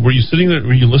players? Were you sitting there?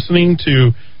 Were you listening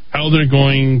to how they're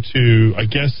going to? I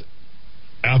guess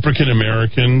African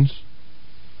Americans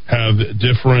have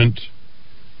different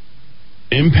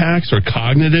impacts or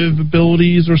cognitive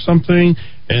abilities or something,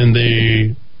 and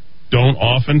they don't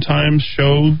oftentimes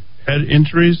show head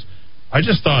injuries. I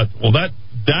just thought, well, that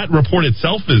report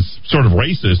itself is sort of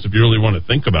racist if you really want to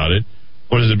think about it.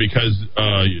 What is it? Because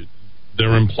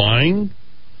they're implying,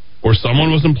 or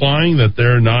someone was implying, that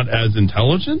they're not as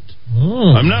intelligent?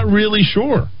 I'm not really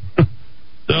sure.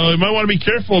 So you might want to be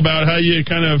careful about how you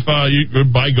kind of,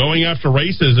 by going after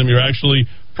racism, you're actually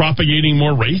propagating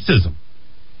more racism.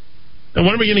 And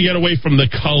when are we going to get away from the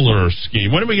color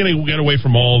scheme? When are we going to get away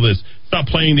from all this? Stop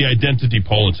playing the identity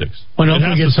politics. When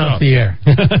Oprah gets off the air.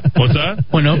 What's that?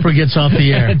 When Oprah gets off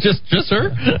the air. Just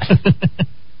her?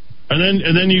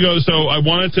 And then you go, so I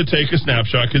wanted to take a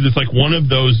snapshot because it's like one of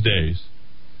those days.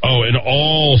 Oh, and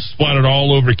all splattered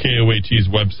all over KOAT's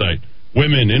website.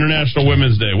 Women, International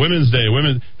Women's Day, Women's Day,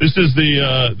 Women. This is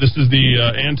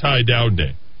the anti-Dowd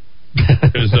Day.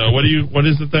 Because what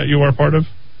is it that you are part of?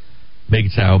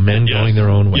 MGTOW, men going their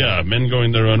own way. Yeah, men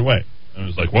going their own way. I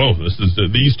was like, whoa,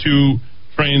 these two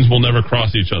trains will never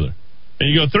cross each other. And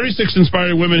you go, 36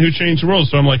 inspiring women who changed the world.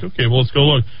 So I'm like, okay, well, let's go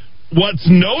look. What's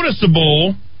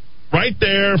noticeable right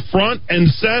there, front and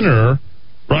center,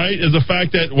 right, is the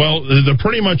fact that, well, they're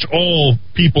pretty much all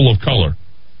people of color.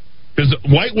 Because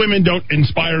white women don't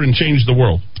inspire and change the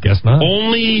world. Guess not.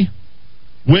 Only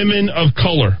women of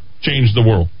color change the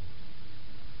world.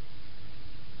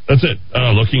 That's it.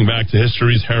 Looking back to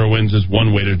history's heroines is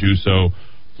one way to do so.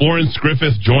 Florence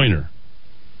Griffith Joyner.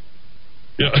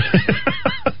 Yeah.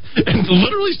 It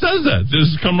literally says that.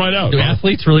 Just come right out. Do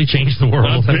athletes really change the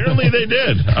world? Apparently they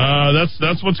did.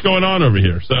 That's what's going on over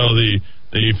here. So the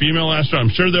female astronaut,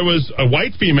 I'm sure there was a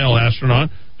white female astronaut.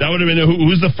 That would have been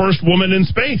who's the first woman in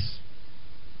space?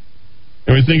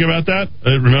 Can we think about that?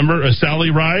 Remember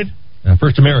Sally Ride?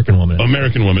 First American woman.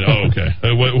 American woman. Oh, okay.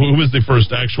 Who was the first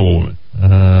actual woman?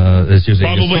 She was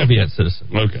probably a Soviet citizen.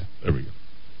 Okay, there we go.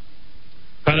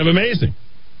 Kind of amazing.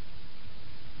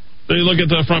 So you look at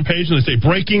the front page and they say,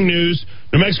 breaking news,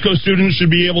 New Mexico students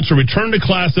should be able to return to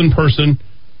class in person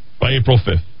by April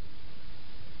 5th.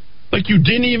 Like you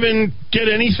didn't even get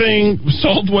anything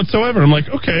solved whatsoever. I'm like,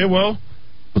 okay, well,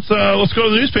 let's go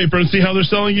to the newspaper and see how they're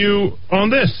selling you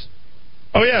on this.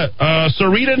 Oh, yeah,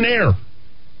 Sarita Nair.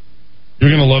 You're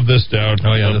going to love this, Dowd.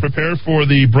 Oh, yeah. Prepare for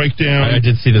the breakdown. I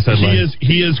did see this headline.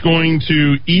 He is going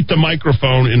to eat the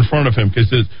microphone in front of him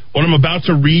because what I'm about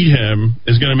to read him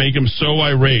is going to make him so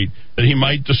irate that he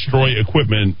might destroy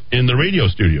equipment in the radio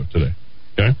studio today.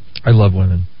 Okay? I love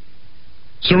women.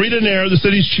 Sarita Nair, the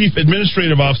city's chief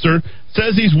administrative officer,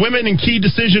 says these women in key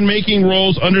decision-making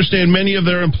roles understand many of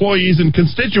their employees and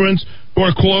constituents who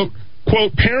are, quote,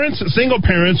 parents, single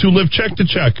parents who live check to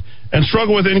check and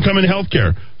struggle with income and health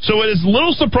care. So it is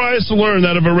little surprise to learn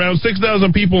that of around 6,000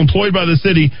 people employed by the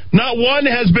city, not one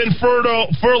has been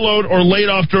furloughed or laid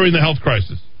off during the health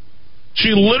crisis.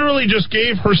 She literally just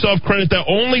gave herself credit that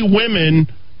only women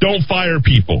don't fire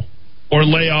people or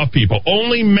lay off people.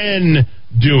 Only men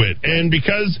do it. And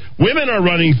because women are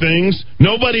running things,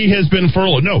 nobody has been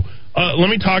furloughed. No, let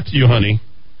me talk to you, honey.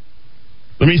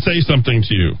 Let me say something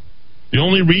to you. The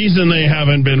only reason they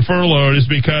haven't been furloughed is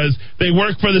because they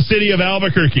work for the city of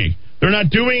Albuquerque. They're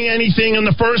not doing anything in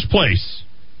the first place.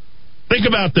 Think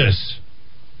about this.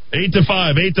 8 to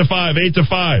 5, 8 to 5, 8 to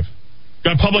 5.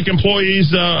 Got Public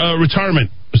Employees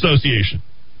Retirement Association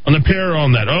on the pair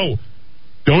on that. Oh,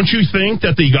 don't you think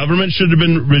that the government should have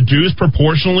been reduced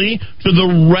proportionally to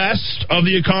the rest of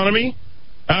the economy?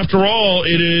 After all,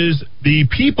 it is the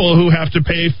people who have to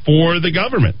pay for the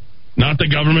government, not the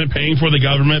government paying for the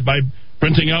government by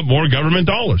printing out more government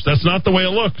dollars. That's not the way it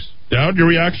looks. Dowd, your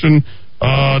reaction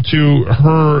to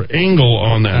her angle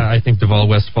on that? I think Deval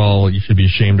Westphal, you should be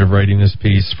ashamed of writing this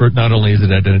piece. For not only is it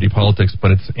identity politics,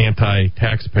 but it's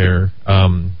anti-taxpayer.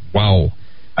 Wow.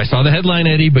 I saw the headline,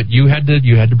 Eddie, but you had to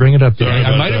bring it up.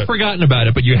 I might have forgotten about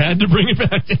it, but you had to bring it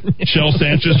back. Shel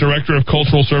Sanchez, director of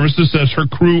Cultural Services, says her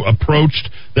crew approached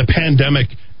the pandemic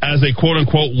as a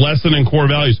quote-unquote lesson in core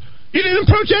values. You didn't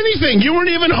approach anything. You weren't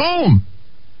even home.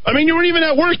 I mean, you weren't even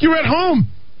at work. You were at home.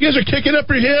 You guys are kicking up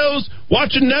your heels,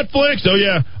 watching Netflix. Oh,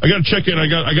 yeah, I got to check in. I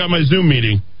got my Zoom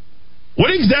meeting. What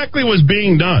exactly was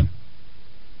being done?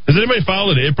 Has anybody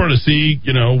followed IPRA to see,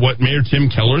 what Mayor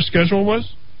Tim Keller's schedule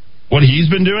was? What he's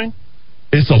been doing?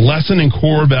 It's a lesson in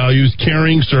core values,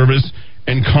 caring, service,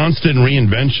 and constant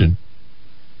reinvention.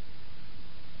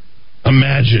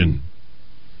 Imagination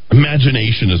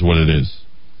is what it is.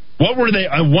 What were they?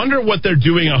 I wonder what they're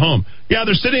doing at home. Yeah,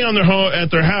 they're sitting on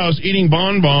at their house eating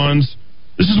bonbons.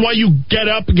 This is why you get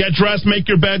up, get dressed, make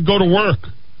your bed, go to work.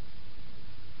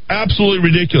 Absolutely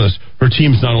ridiculous. Her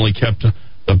team's not only kept the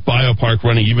biopark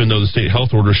running, even though the state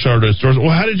health order shut its doors.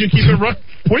 Well, how did you keep it running?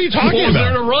 What are you talking about?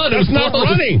 There to run? That's not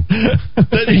running.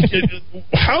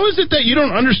 How is it that you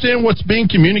don't understand what's being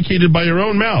communicated by your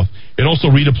own mouth? It also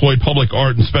redeployed public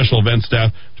art and special event staff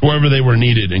to wherever they were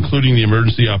needed, including the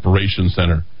Emergency Operations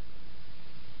Center.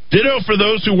 Ditto for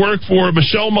those who work for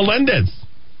Michelle Melendez,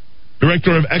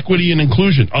 Director of Equity and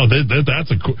Inclusion. Oh,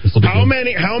 that's a cool. How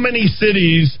many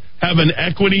cities have an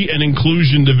equity and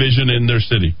inclusion division in their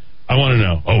city? I want to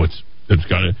know. Oh, it's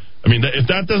got it. I mean, if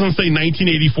that doesn't say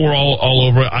 1984 all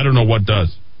over it, I don't know what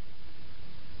does.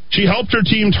 She helped her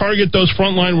team target those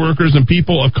frontline workers and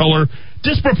people of color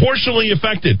disproportionately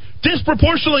affected.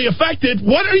 Disproportionately affected?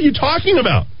 What are you talking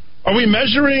about? Are we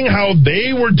measuring how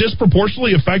they were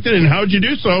disproportionately affected, and how did you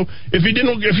do so if you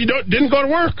didn't go to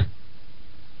work?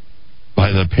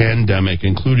 By the pandemic,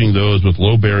 including those with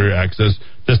low barrier access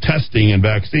to testing and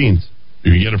vaccines.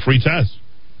 You can get a free test.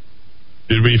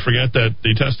 Did we forget that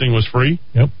the testing was free?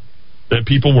 Yep. That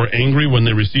people were angry when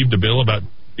they received a bill about,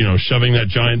 shoving that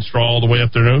giant straw all the way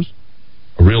up their nose?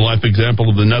 A real-life example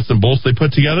of the nuts and bolts they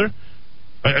put together?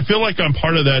 I feel like I'm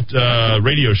part of that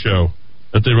radio show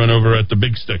that they run over at the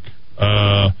Big Stick.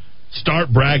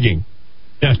 Start bragging.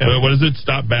 What is it?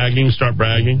 Stop bagging, start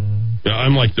bragging. Yeah,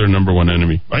 I'm like their number one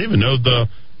enemy. I even know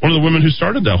one of the women who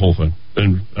started that whole thing.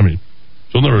 And I mean,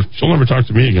 she'll never talk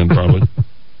to me again, probably.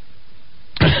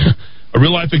 A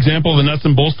real life example of the nuts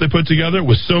and bolts they put together.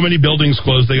 With so many buildings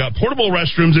closed, they got portable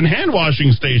restrooms and hand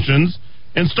washing stations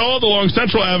installed along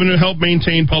Central Avenue to help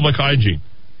maintain public hygiene.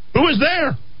 Who was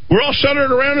there? We're all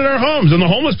shuttered around in our homes, and the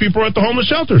homeless people are at the homeless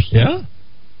shelters. Yeah.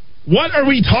 What are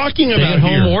we talking about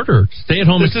here? Stay-at-home order. Stay at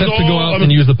home except to go out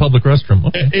and use the public restroom.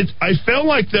 Okay. I felt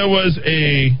like there was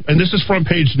and this is from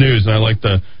Page News, and I like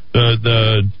the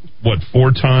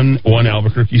 4-ton, 1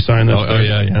 Albuquerque sign.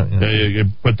 You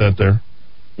put that there.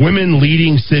 Women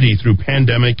leading city through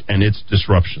pandemic and its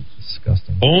disruptions.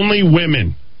 Disgusting. Only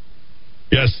women.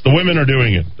 Yes, the women are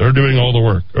doing it. They're doing all the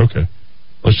work. Okay.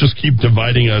 Let's just keep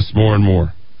dividing us more and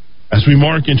more. As we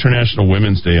mark International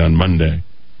Women's Day on Monday,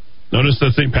 notice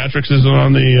that St. Patrick's isn't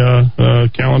on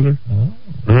the calendar? Oh.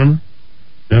 Remember?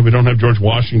 Yeah, we don't have George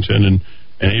Washington and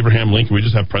Abraham Lincoln. We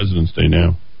just have President's Day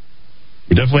now.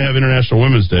 We definitely have International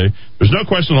Women's Day. There's no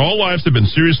question all lives have been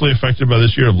seriously affected by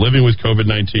this year of living with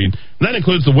COVID-19. And that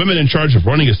includes the women in charge of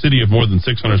running a city of more than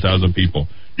 600,000 people.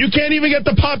 You can't even get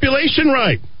the population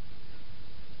right.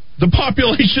 The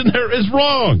population there is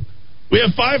wrong. We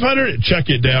have 500.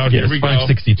 Check it down. Here we go.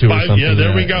 562 or something. Yeah,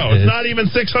 there we go. It's not even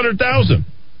 600,000.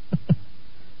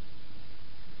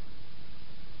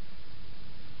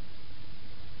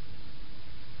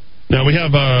 Now we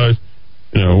have,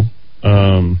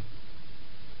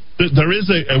 there is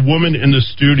a woman in the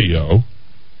studio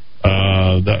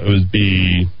that would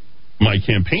be my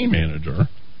campaign manager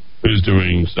who's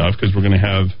doing stuff because we're going to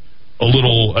have a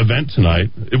little event tonight.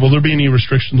 Will there be any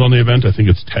restrictions on the event? I think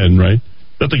it's 10, right?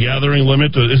 Is that the gathering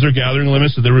limit? Is there gathering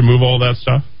limits? Did they remove all that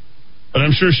stuff? But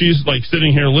I'm sure she's like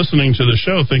sitting here listening to the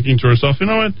show thinking to herself, you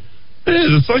know what? It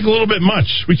is. It's like a little bit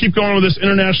much. We keep going with this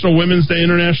International Women's Day,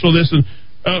 International this, and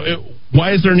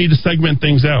why is there a need to segment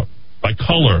things out? By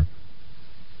color,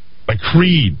 by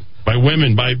creed, by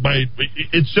women, by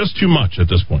it's just too much at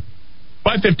this point.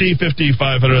 550-5500,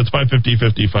 that's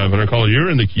 550-5500. Caller,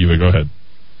 you're in the Kiva. Go ahead.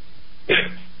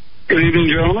 Good evening,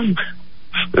 gentlemen.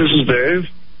 This is Dave.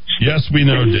 Yes, we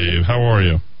know, Dave. How are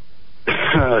you?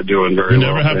 Doing very well. You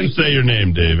never have to say your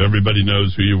name, Dave. Everybody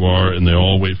knows who you are, and they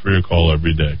all wait for your call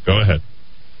every day. Go ahead.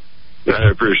 I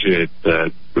appreciate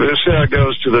that. This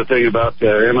goes to the thing about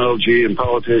MLG and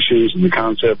politicians and the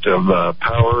concept of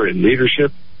power and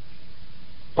leadership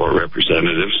or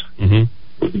representatives.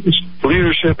 Mm-hmm.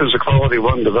 Leadership is a quality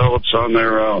one develops on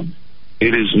their own.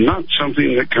 It is not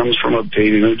something that comes from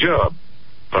obtaining a job,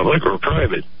 public or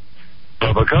private.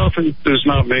 Public often does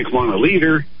not make one a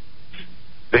leader.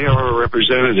 They are a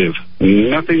representative,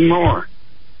 nothing more.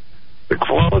 The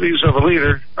qualities of a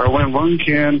leader are when one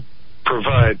can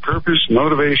provide purpose,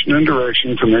 motivation, and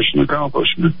direction for mission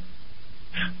accomplishment.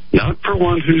 Not for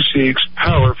one who seeks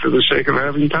power for the sake of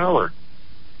having power.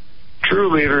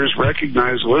 True leaders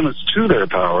recognize limits to their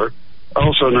power,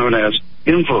 also known as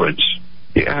influence.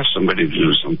 You ask somebody to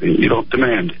do something, you don't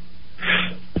demand it.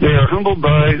 They are humbled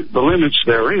by the limits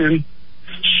therein.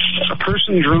 A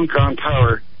person drunk on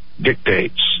power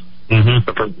dictates. Mm-hmm.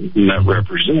 The person that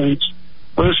represents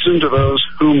listen to those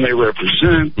whom they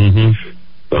represent. Mm-hmm.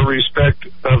 The respect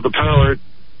of the power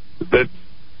that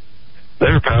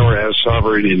their power has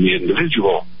sovereignty in the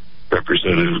individual.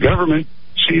 Representative government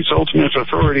seeks ultimate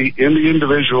authority in the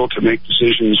individual to make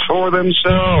decisions for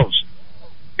themselves.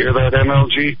 Hear that,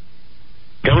 MLG?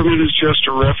 Government is just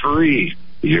a referee.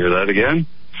 You hear that again?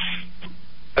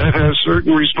 That has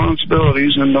certain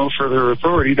responsibilities and no further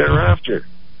authority thereafter.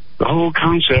 The whole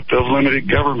concept of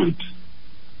limited government.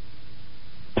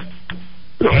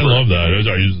 I love that. Is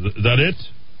that it?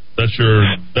 That's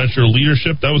your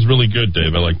leadership? That was really good,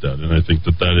 Dave. I like that. And I think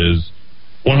that is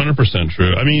 100%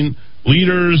 true. I mean,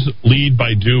 leaders lead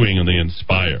by doing and they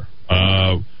inspire.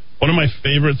 One of my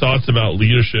favorite thoughts about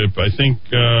leadership, I think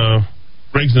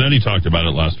Greg Zanetti talked about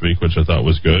it last week, which I thought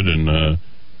was good. And,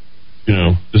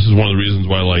 this is one of the reasons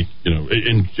why,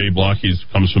 and Jay Block, he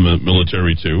comes from the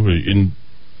military too. In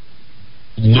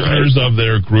leaders of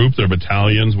their group, their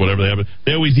battalions, whatever they have,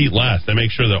 they always eat last. They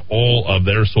make sure that all of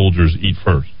their soldiers eat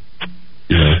first.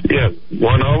 Yeah,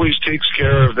 one always takes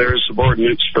care of their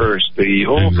subordinates first. The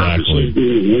whole purpose of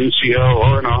being an NCO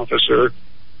or an officer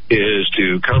is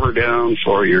to cover down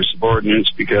for your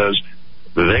subordinates, because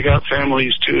they got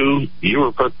families too. You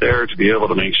were put there to be able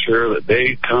to make sure that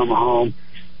they come home.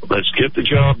 Let's get the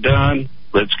job done.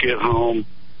 Let's get home.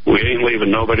 We ain't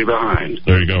leaving nobody behind.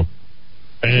 There you go.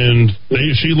 And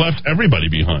she left everybody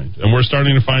behind. And we're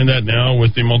starting to find that now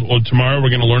with the tomorrow we're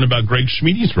going to learn about Greg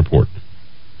Schmiede's report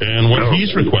and what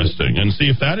he's requesting, and see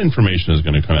if that information is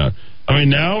going to come out. I mean,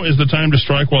 now is the time to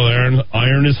strike while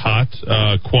iron is hot.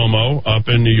 Cuomo up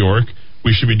in New York.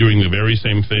 We should be doing the very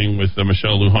same thing with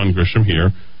Michelle Lujan Grisham here.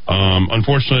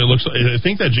 Unfortunately, I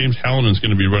think that James Hallinan is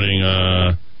going to be running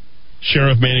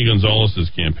Sheriff Manny Gonzalez's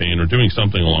campaign or doing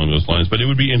something along those lines. But it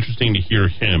would be interesting to hear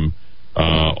him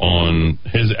on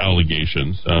his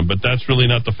allegations. But that's really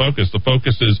not the focus. The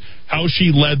focus is how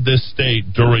she led this state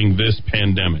during this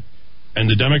pandemic. And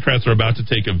the Democrats are about to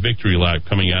take a victory lap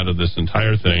coming out of this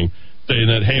entire thing, saying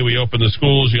that, hey, we opened the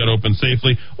schools, you got to open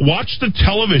safely. Watch the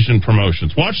television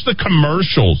promotions. Watch the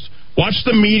commercials. Watch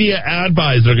the media ad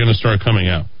buys that are going to start coming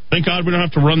out. Thank God we don't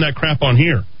have to run that crap on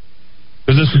here,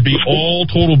 because this would be all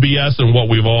total BS and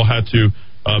what we've all had to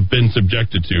been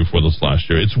subjected to for this last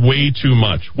year. It's way too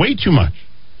much. Way too much.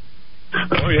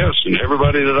 Oh, yes, and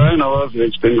everybody that I know of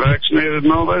that's been vaccinated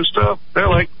and all that stuff, they're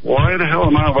like, why the hell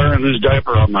am I wearing this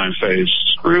diaper on my face?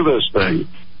 Screw this thing.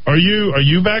 Are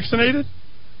you vaccinated?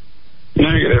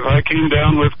 Negative. I came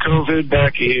down with COVID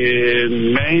back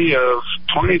in May of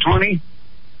 2020.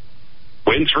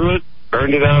 Went through it,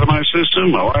 burned it out of my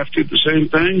system. My wife did the same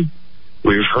thing.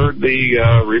 We've heard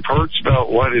the reports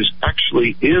about what is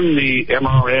actually in the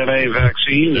mRNA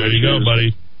vaccine. There you go,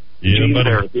 buddy. Gene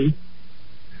therapy.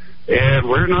 And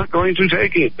we're not going to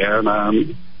take it. And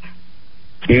I'm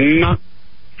not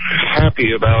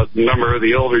happy about the number of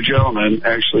the older gentlemen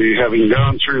actually having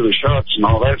gone through the shots and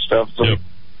all that stuff. So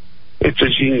it's a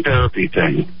gene therapy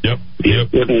thing. Yep.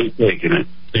 Didn't taking it.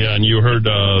 Yeah, and you heard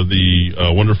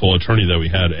the wonderful attorney that we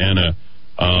had, Anna,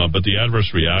 but the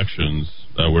adverse reactions,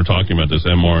 we're talking about this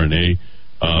mRNA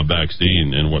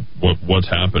vaccine and what's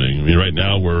happening. I mean, right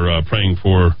now we're praying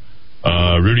for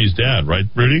Rudy's dad, right,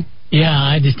 Rudy?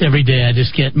 Yeah, every day I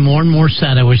just get more and more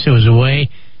sad. I wish there was a way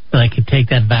that I could take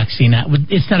that vaccine out.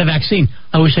 It's not a vaccine.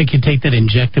 I wish I could take that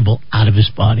injectable out of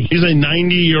his body. He's a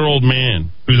 90-year-old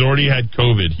man who's already had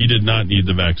COVID. He did not need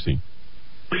the vaccine.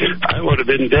 I would have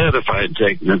been dead if I had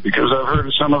taken it, because I've heard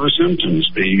of some of the symptoms.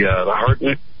 The heart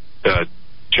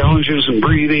challenges in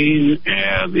breathing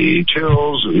and the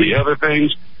chills and the other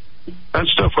things. That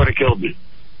stuff would have killed me.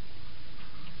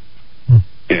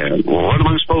 And what am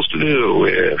I supposed to do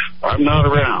if I'm not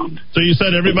around? So you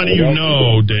said everybody you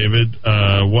know, David,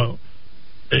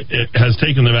 has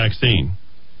taken the vaccine.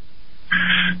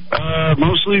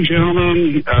 Mostly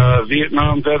gentlemen,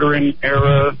 Vietnam veteran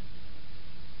era.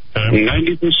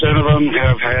 90% of them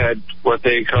have had what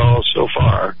they call so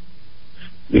far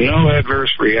no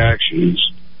adverse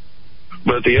reactions,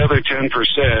 but the other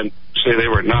 10% say they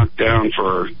were knocked down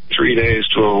for 3 days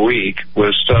to a week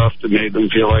with stuff that made them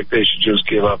feel like they should just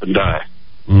give up and die.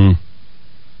 Okay,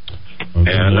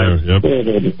 and that's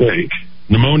horrible to think.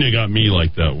 Pneumonia got me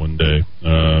like that one day.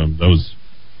 That was,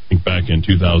 I think, back in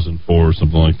 2004 or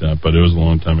something like that, but it was a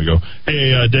long time ago.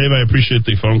 Hey, Dave, I appreciate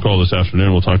the phone call this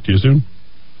afternoon. We'll talk to you soon.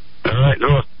 All right, do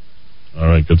it. All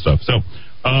right, good stuff. So,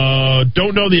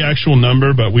 don't know the actual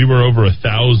number, but we were over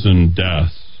 1,000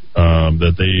 deaths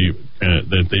that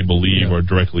they believe are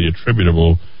directly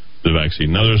attributable to the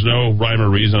vaccine. Now, there's no rhyme or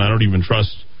reason. I don't even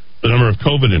trust the number of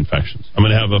COVID infections. I'm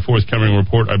going to have a forthcoming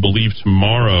report, I believe,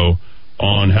 tomorrow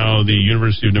on how the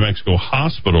University of New Mexico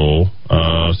Hospital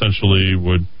essentially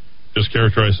would just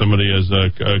characterize somebody as a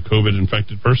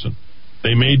COVID-infected person.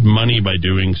 They made money by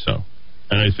doing so.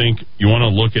 And I think you want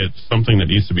to look at something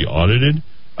that needs to be audited.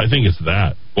 I think it's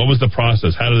that. What was the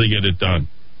process? How did they get it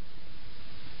done?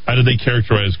 How did they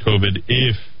characterize COVID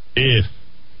if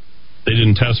they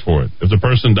didn't test for it? If the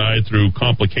person died through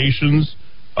complications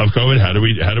of COVID, how do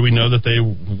we know that they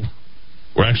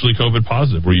were actually COVID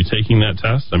positive? Were you taking that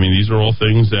test? I mean, these are all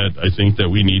things that I think that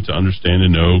we need to understand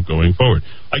and know going forward.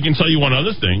 I can tell you one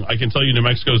other thing. I can tell you New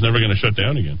Mexico is never going to shut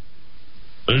down again.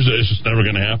 It's just never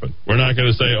going to happen. We're not going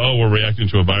to say, oh, we're reacting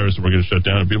to a virus and we're going to shut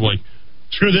down. And people are like,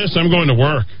 screw this, I'm going to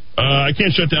work. I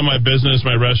can't shut down my business,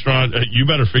 my restaurant. You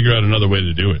better figure out another way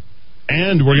to do it.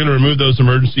 And we're going to remove those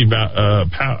emergency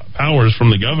powers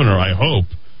from the governor, I hope,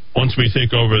 once we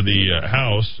take over the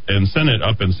House and Senate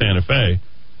up in Santa Fe,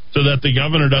 so that the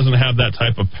governor doesn't have that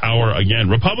type of power again,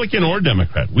 Republican or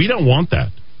Democrat. We don't want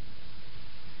that.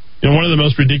 one of the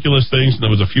most ridiculous things, and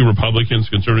there was a few Republicans,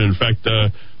 conservative, in fact,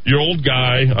 your old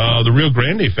guy, the Rio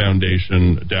Grande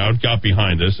Foundation, Dowd, got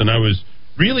behind this, and I was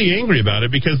really angry about it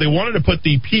because they wanted to put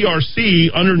the PRC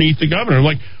underneath the governor.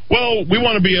 Like, well, we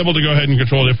want to be able to go ahead and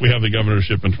control it if we have the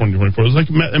governorship in 2024. It's like,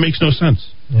 it makes no sense.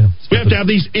 Yeah, we have to have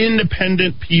these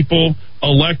independent people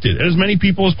elected, as many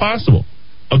people as possible.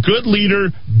 A good leader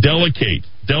delegates,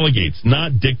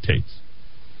 not dictates.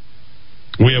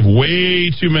 We have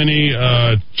way too many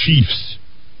chiefs,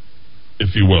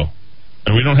 if you will.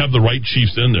 And we don't have the right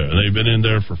chiefs in there. And they've been in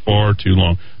there for far too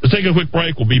long. Let's take a quick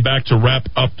break. We'll be back to wrap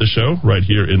up the show right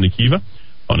here in the Kiva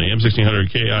on AM 1600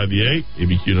 KIVA,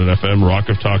 ABQ.FM,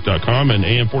 rockoftalk.com, and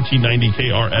AM 1490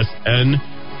 KRSN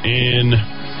in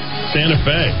Santa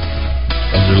Fe.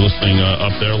 If you're listening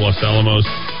up there, Los Alamos,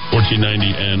 1490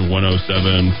 and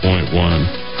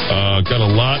 107.1. Got a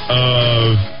lot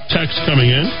of text coming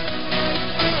in.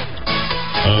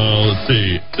 Let's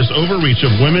see. This overreach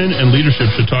of women and leadership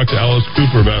should talk to Alice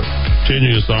Cooper about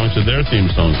changing a song to their theme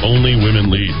song. Only women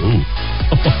lead. Ooh.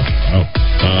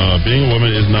 Wow. Being a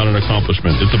woman is not an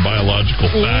accomplishment. It's a biological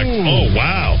fact. Oh,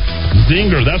 wow.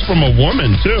 Zinger. That's from a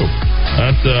woman, too.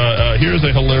 That's here's a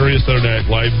hilarious Saturday Night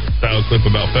Live style clip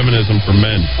about feminism for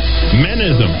men.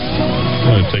 Menism.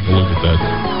 I'm going to take a look at that.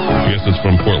 I guess it's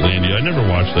from Portlandia. I never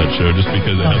watched that show just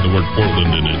because it had the word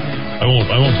Portland in it. I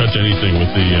won't touch anything with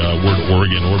the word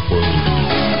Oregon or Portland in it.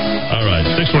 All right,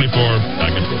 624,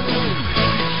 back and forth.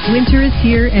 Winter is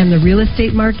here, and the real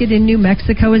estate market in New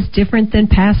Mexico is different than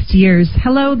past years.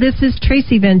 Hello, this is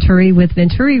Tracy Venturi with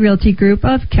Venturi Realty Group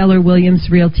of Keller Williams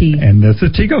Realty. And this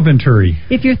is Tico Venturi.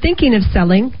 If you're thinking of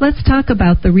selling, let's talk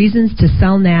about the reasons to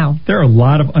sell now. There are a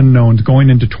lot of unknowns going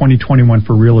into 2021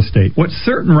 for real estate. What's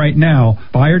certain right now,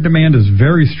 buyer demand is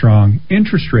very strong,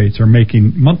 interest rates are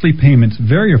making monthly payments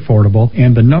very affordable,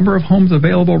 and the number of homes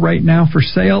available right now for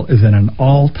sale is at an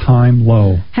all-time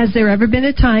low. Has there ever been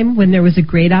a time when there was a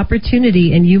great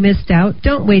opportunity and you missed out?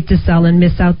 Don't wait to sell and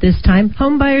miss out this time.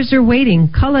 Home buyers are waiting.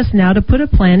 Call us now to put a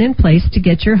plan in place to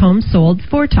get your home sold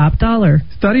for top dollar.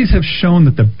 Studies have shown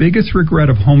that the biggest regret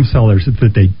of home sellers is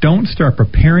that they don't start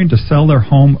preparing to sell their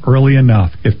home early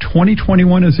enough. If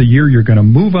 2021 is a year you're going to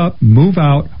move up, move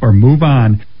out, or move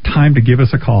on, time to give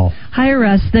us a call. Hire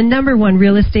us, the #1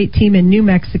 real estate team in New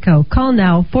Mexico. Call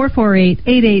now,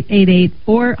 448-8888,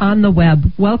 or on the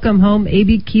web,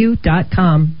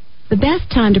 welcomehomeabq.com. The best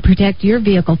time to protect your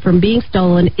vehicle from being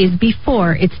stolen is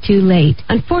before it's too late.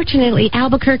 Unfortunately,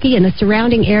 Albuquerque and the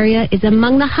surrounding area is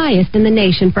among the highest in the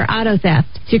nation for auto theft.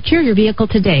 Secure your vehicle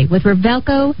today with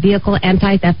Revelco Vehicle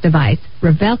Anti-Theft Device.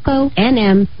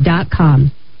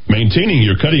 RevelcoNM.com. Maintaining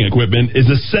your cutting equipment is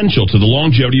essential to the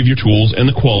longevity of your tools and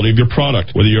the quality of your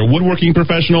product. Whether you're a woodworking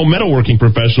professional, metalworking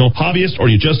professional, hobbyist,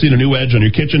 or you just need a new edge on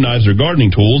your kitchen knives or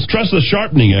gardening tools, trust the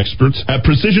sharpening experts at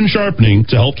Precision Sharpening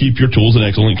to help keep your tools in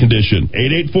excellent condition.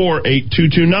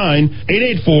 884-8229,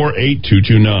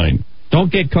 884-8229. Don't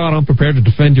get caught unprepared to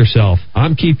defend yourself.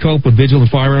 I'm Keith Cope with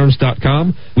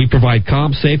VigilantFirearms.com. We provide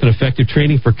calm, safe, and effective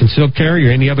training for concealed carry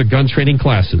or any other gun training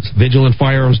classes.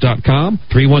 VigilantFirearms.com,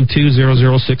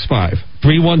 312-0065.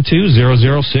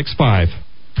 312-0065.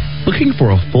 Looking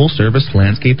for a full-service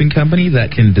landscaping company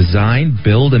that can design,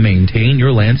 build, and maintain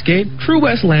your landscape? True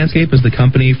West Landscape is the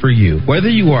company for you. Whether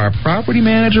you are a property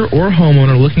manager or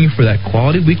homeowner looking for that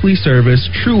quality weekly service,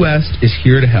 True West is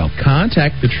here to help.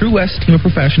 Contact the True West team of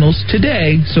professionals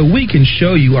today so we can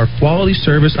show you our quality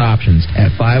service options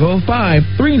at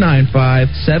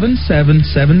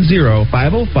 505-395-7770,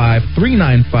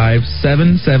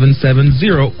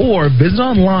 505-395-7770, or visit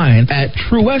online at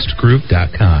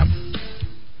truewestgroup.com.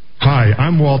 Hi,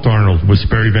 I'm Walt Arnold with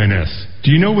Sperry Van Ness. Do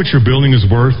you know what your building is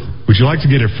worth? Would you like to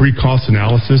get a free cost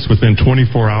analysis within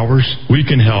 24 hours? We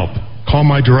can help. Call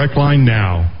my direct line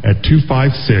now at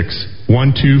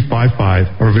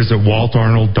 256-1255 or visit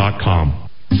waltarnold.com.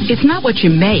 It's not what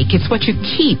you make, it's what you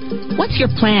keep. What's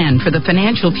your plan for the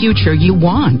financial future you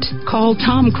want? Call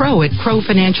Tom Crow at Crow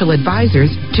Financial Advisors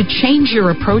to change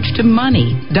your approach to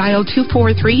money. Dial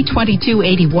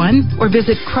 243-2281 or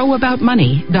visit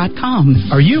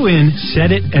crowaboutmoney.com. Are you in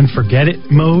set it and forget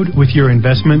it mode with your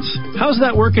investments? How's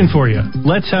that working for you?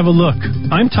 Let's have a look.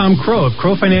 I'm Tom Crow of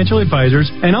Crow Financial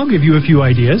Advisors, and I'll give you a few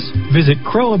ideas. Visit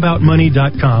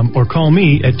crowaboutmoney.com or call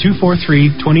me at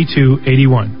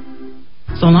 243-2281.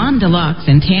 Salon Deluxe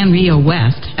and Tan Rio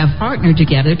West have partnered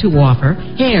together to offer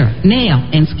hair, nail,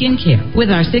 and skincare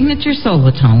with our signature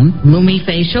Solatone, Lumi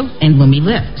Facial, and Lumi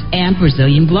Lift, and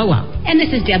Brazilian Blowout. And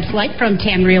this is Deb Slight from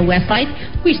Tan Rio West Light.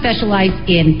 We specialize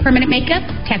in permanent makeup,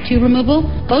 tattoo removal,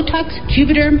 Botox,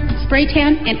 Juvederm, spray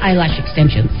tan, and eyelash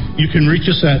extensions. You can reach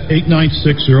us at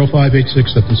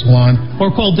 896-0586 at the salon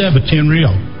or call Deb at Tan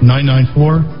Rio,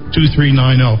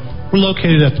 994-2390. We're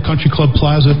located at the Country Club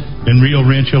Plaza in Rio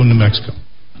Rancho, New Mexico.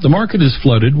 The market is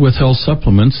flooded with health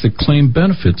supplements that claim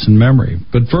benefits in memory,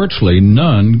 but virtually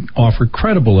none offer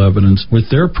credible evidence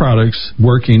with their products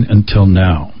working until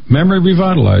now. Memory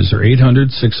Revitalizer,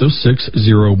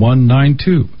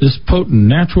 800-606-0192. This potent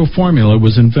natural formula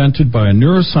was invented by a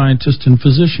neuroscientist and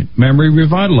physician. Memory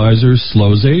Revitalizer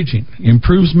slows aging,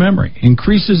 improves memory,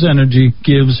 increases energy,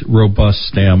 gives robust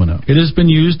stamina. It has been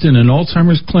used in an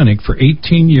Alzheimer's clinic for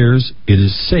 18 years. It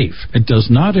is safe. It does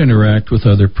not interact with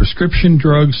other prescription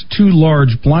drugs. 2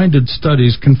 large blinded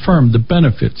studies confirm the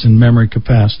benefits in memory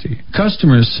capacity.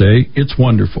 Customers say it's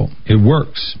wonderful. It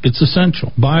works. It's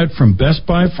essential. Buy it from Best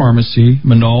Buy Pharmacy,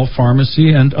 Manal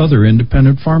Pharmacy, and other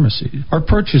independent pharmacies. Or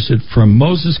purchase it from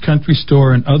Moses Country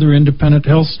Store and other independent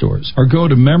health stores. Or go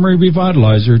to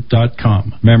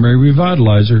MemoryRevitalizer.com.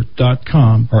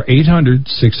 MemoryRevitalizer.com or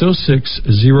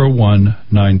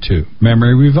 800-606-0192.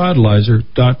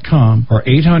 MemoryRevitalizer.com or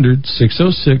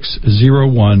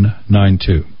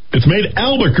 800-606-0192. It's made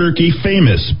Albuquerque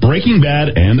famous. Breaking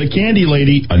Bad and The Candy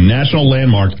Lady, a national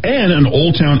landmark and an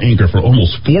Old Town anchor for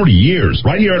almost 40 years.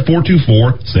 Right here at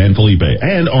 424 San Felipe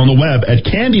and on the web at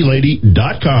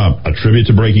candylady.com. A tribute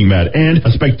to Breaking Bad and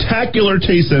a spectacular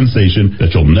taste sensation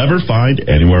that you'll never find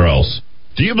anywhere else.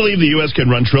 Do you believe the U.S. can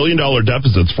run trillion-dollar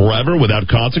deficits forever without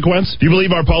consequence? Do you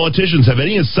believe our politicians have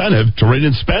any incentive to rein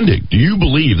in spending? Do you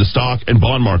believe the stock and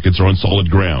bond markets are on solid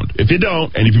ground? If you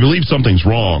don't, and if you believe something's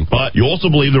wrong, but you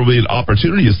also believe there will be an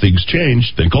opportunity as things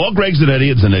change, then call Greg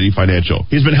Zanetti at Zanetti Financial.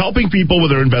 He's been helping people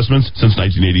with their investments since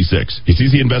 1986. He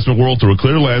sees the investment world through a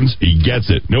clear lens. He gets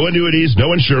it. No annuities,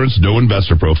 no insurance, no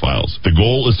investor profiles. The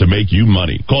goal is to make you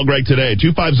money. Call Greg today at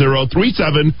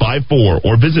 250-3754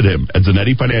 or visit him at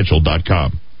ZanettiFinancial.com.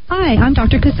 Hi, I'm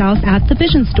Dr. Casals at The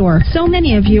Vision Store. So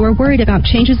many of you are worried about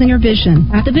changes in your vision.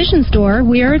 At The Vision Store,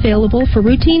 we are available for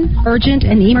routine, urgent,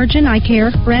 and emergent eye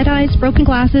care, red eyes, broken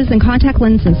glasses, and contact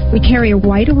lenses. We carry a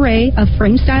wide array of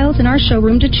frame styles in our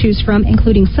showroom to choose from,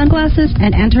 including sunglasses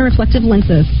and anti-reflective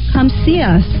lenses. Come see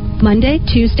us Monday,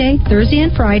 Tuesday, Thursday,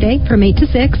 and Friday from 8 to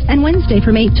 6, and Wednesday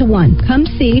from 8 to 1. Come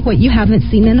see what you haven't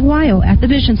seen in a while at The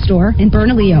Vision Store in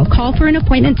Bernalillo. Call for an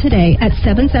appointment today at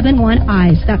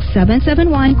 771-EYES. That's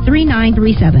 771-3937.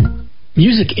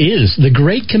 Music is the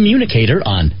great communicator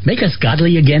on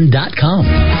MakeUsGodlyAgain.com.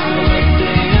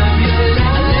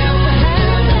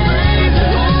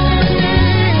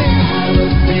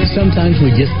 Sometimes we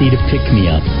just need a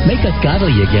pick-me-up.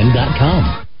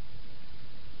 MakeUsGodlyAgain.com.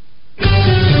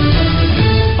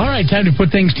 All right, time to put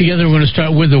things together. We're going to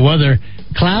start with the weather.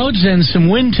 Clouds and some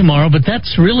wind tomorrow, but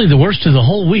that's really the worst of the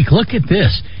whole week. Look at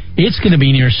this. It's going to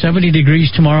be near 70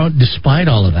 degrees tomorrow despite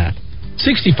all of that.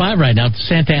 65 right now at the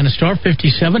Santa Ana Store,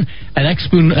 57 at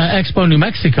Expo, New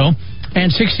Mexico,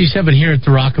 and 67 here at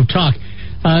the Rock of Talk.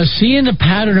 Seeing a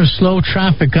pattern of slow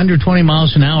traffic under 20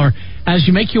 miles an hour as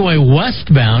you make your way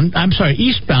eastbound on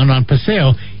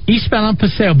Paseo. Eastbound on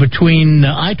Paseo between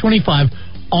I-25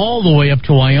 all the way up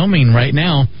to Wyoming right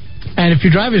now. And if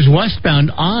your drive is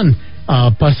westbound on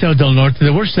Paseo del Norte,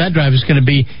 the worst of that drive is going to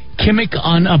be Kimmick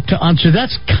on up to Unser.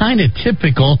 That's kind of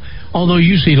typical, although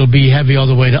usually it'll be heavy all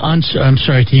the way to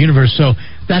to Universe. So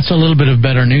that's a little bit of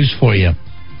better news for you.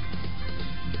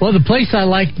 Well,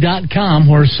 theplaceilike.com,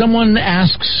 where someone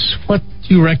asks what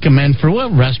you recommend for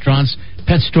restaurants,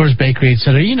 pet stores, bakery,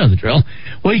 etc. You know the drill.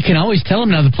 Well, you can always tell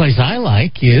them now the place I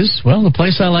like is,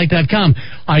 theplaceilike.com.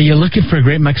 Are you looking for a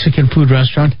great Mexican food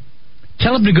restaurant?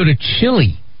 Tell them to go to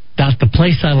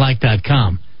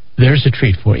chili.theplaceilike.com. There's a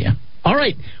treat for you. All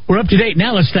right, we're up to date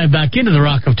now. Let's dive back into the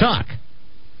Rock of Talk.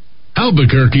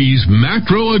 Albuquerque's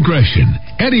macro aggression.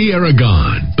 Eddie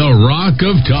Aragon, the Rock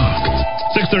of Talk.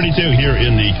 632 here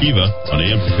in the Kiva on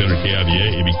AM 600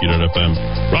 KIVA, abq.fm,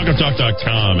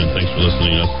 rockoftalk.com, and thanks for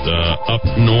listening to us up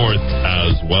north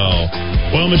as well.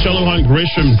 Well, Michelle Lujan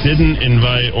Grisham didn't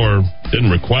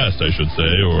request, I should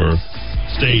say, or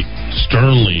state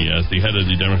sternly as the head of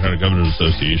the Democratic Governors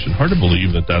Association. Hard to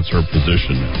believe that that's her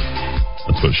position now.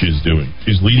 That's what she's doing.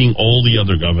 She's leading all the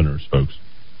other governors, folks.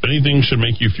 If anything should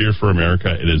make you fear for America,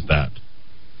 it is that.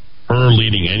 Her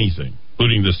leading anything,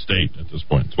 including this state at this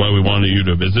point. That's why we wanted you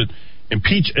to visit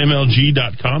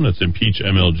impeachmlg.com. That's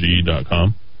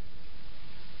impeachmlg.com.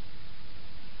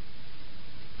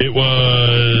 It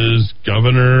was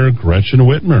Governor Gretchen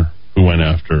Whitmer who went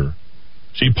after her.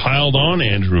 She piled on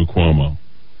Andrew Cuomo,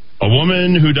 a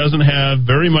woman who doesn't have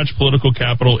very much political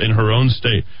capital in her own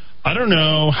state. I don't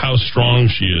know how strong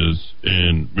she is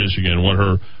in Michigan, what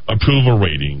her approval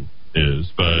rating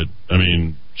is, but, I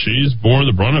mean, she's borne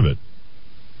the brunt of it.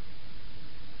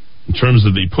 in terms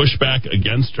of the pushback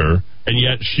against her, and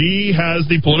yet she has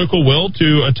the political will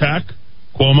to attack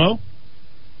Cuomo.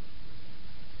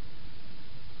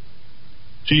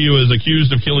 She was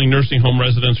accused of killing nursing home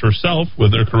residents herself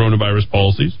with their coronavirus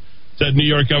policies. Said New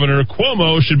York Governor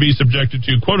Cuomo should be subjected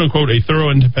to, quote-unquote, a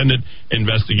thorough independent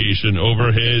investigation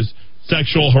over his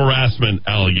sexual harassment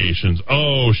allegations.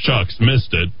 Oh, shucks,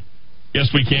 missed it.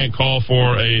 Guess we can't call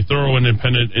for a thorough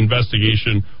independent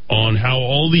investigation on how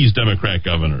all these Democrat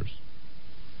governors.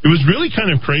 It was really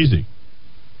kind of crazy.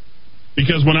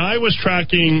 Because when I was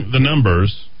tracking the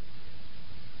numbers,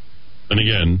 and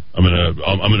again, I'm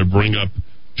gonna bring up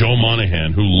Joe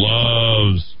Monahan, who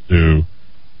loves to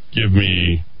give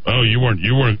me, oh, you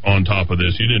weren't on top of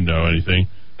this, you didn't know anything.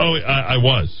 Oh, I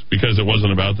was, because it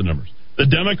wasn't about the numbers. The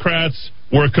Democrats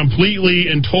were completely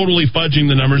and totally fudging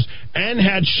the numbers and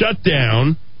had shut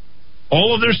down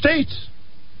all of their states.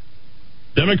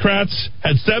 Democrats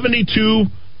had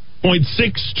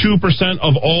 72.62%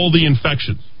 of all the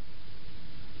infections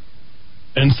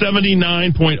and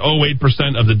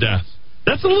 79.08% of the deaths.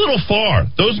 That's a little far.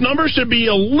 Those numbers should be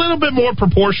a little bit more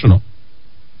proportional.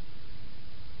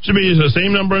 Should be the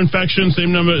same number of infections,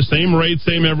 same number, same rate,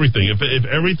 same everything. If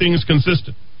everything is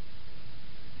consistent.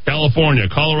 California,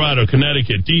 Colorado,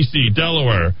 Connecticut, D.C.,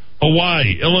 Delaware,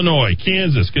 Hawaii, Illinois,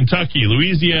 Kansas, Kentucky,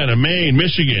 Louisiana, Maine,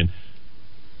 Michigan,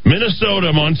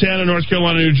 Minnesota, Montana, North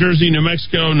Carolina, New Jersey, New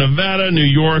Mexico, Nevada, New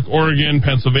York, Oregon,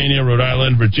 Pennsylvania, Rhode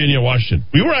Island, Virginia, Washington.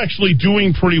 We were actually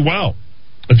doing pretty well.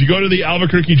 If you go to the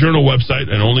Albuquerque Journal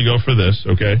website, and only go for this,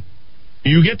 okay,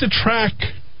 you get to track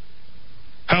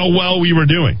how well we were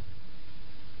doing.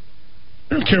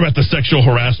 I don't care about the sexual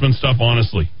harassment stuff,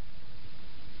 honestly.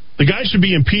 The guy should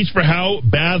be impeached for how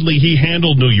badly he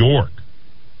handled New York.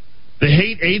 The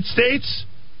hate 8 states,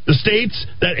 the states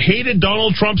that hated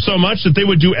Donald Trump so much that they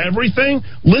would do everything,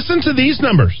 listen to these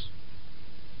numbers.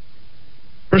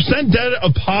 Percent dead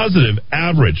of positive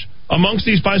average amongst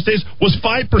these 5 states was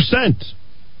 5%.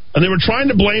 And they were trying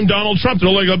to blame Donald Trump.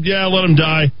 They're like, oh, yeah, let him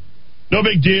die. No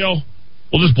big deal.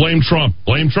 We'll just blame Trump.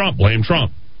 Blame Trump. Blame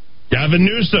Trump. Gavin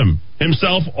Newsom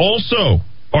himself also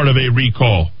part of a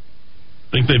recall. I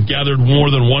think they've gathered more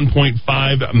than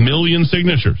 1.5 million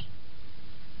signatures.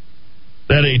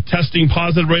 They had a testing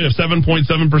positive rate of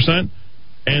 7.7%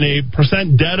 and a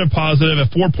percent dead of positive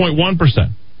at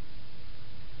 4.1%.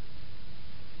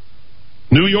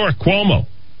 New York, Cuomo,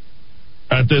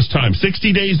 at this time,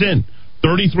 60 days in,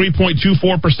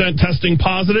 33.24% testing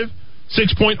positive,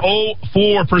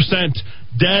 6.04%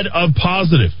 dead of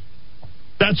positive.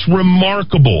 That's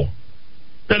remarkable.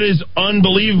 That is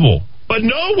unbelievable. But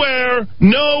nowhere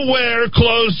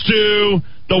close to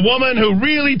the woman who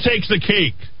really takes the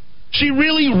cake. She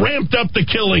really ramped up the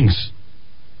killings.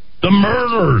 The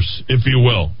murders, if you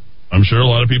will. I'm sure a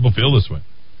lot of people feel this way.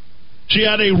 She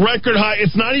had a record high.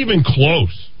 It's not even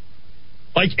close.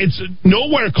 Like, it's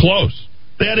nowhere close.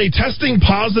 They had a testing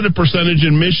positive percentage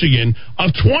in Michigan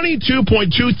of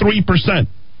 22.23%.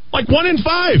 Like 1 in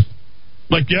 5.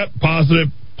 Like, yep, positive.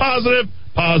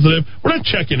 We're not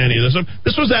checking any of this.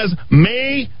 This was as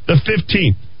May the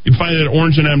 15th. You can find it at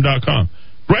orangeandm.com.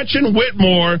 Gretchen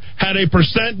Whitmore had a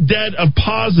percent dead of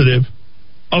positive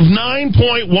of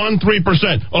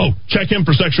 9.13%. Oh, check him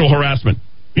for sexual harassment.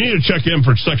 You need to check him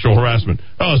for sexual harassment.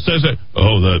 Oh, it says that.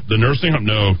 Oh, the nursing home.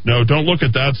 No, don't look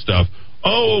at that stuff.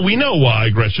 Oh, we know why,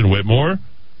 Gretchen Whitmore.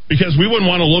 Because we wouldn't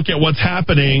want to look at what's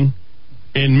happening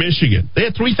in Michigan. They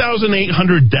had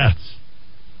 3,800 deaths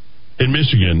in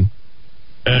Michigan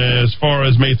as far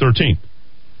as May 13th.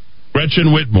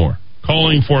 Gretchen Whitmore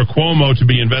calling for Cuomo to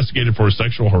be investigated for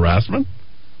sexual harassment.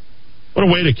 What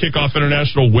a way to kick off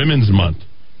International Women's Month.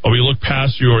 While we look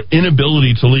past your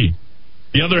inability to lead.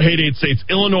 The other hate 8 states,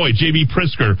 Illinois, J.B.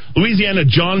 Pritzker, Louisiana,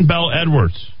 John Bell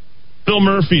Edwards, Phil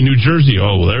Murphy, New Jersey,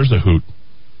 oh, well, there's a hoot.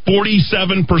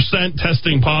 47%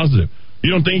 testing positive.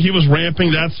 You don't think he was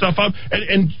ramping that stuff up?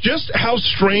 And just how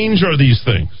strange are these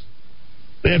things?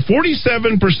 They had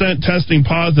 47% testing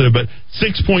positive, but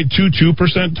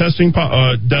 6.22% testing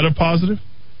data positive.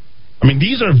 I mean,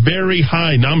 these are very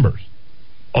high numbers.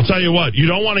 I'll tell you what, you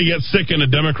don't want to get sick in a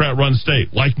Democrat-run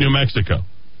state like New Mexico,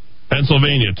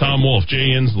 Pennsylvania, Tom Wolf,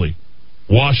 Jay Inslee,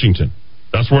 Washington.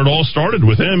 That's where it all started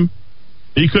with him.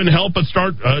 He couldn't help but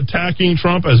start attacking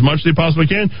Trump as much as they possibly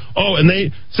can. Oh, and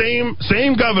they same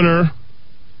governor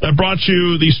that brought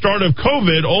you the start of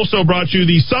COVID also brought you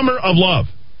the summer of love.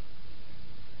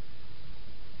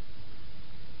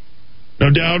 No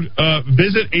doubt.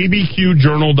 Visit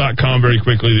abqjournal.com very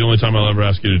quickly. The only time I'll ever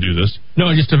ask you to do this.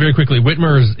 No, just very quickly.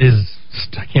 Whitmer is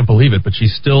I can't believe it, but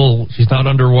she's not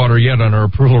underwater yet on her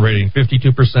approval rating.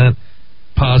 52%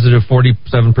 positive,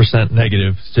 47%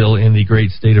 negative, still in the great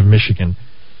state of Michigan.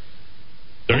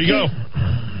 There you go.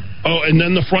 Oh, and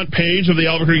then the front page of the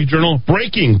Albuquerque Journal,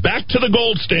 breaking, back to the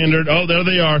gold standard. Oh, there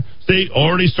they are. See,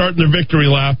 already starting their victory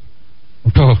lap.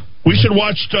 Oh. We should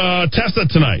watch Tessa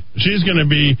tonight. She's going to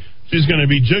be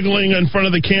jiggling in front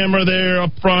of the camera there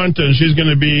up front, and she's going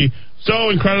to be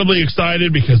so incredibly excited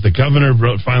because the governor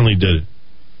finally did it.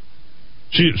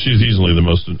 She's easily the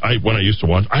most. When I used to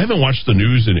watch, I haven't watched the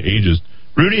news in ages.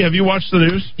 Rudy, have you watched the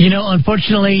news?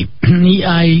 Unfortunately,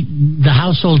 the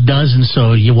household does, and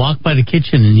so you walk by the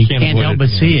kitchen and you can't help but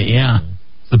see it. Yeah.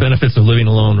 It's the benefits of living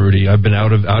alone, Rudy. I've been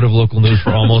out of local news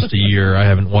for almost a year. I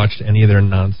haven't watched any of their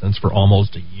nonsense for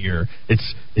almost a year.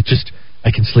 It's just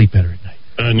I can sleep better at night.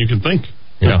 And you can think.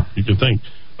 Yeah, you can think.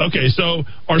 Okay, so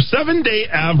our 7-day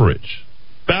average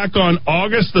back on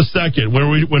August the 2nd,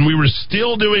 when we were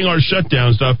still doing our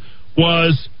shutdown stuff,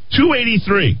 was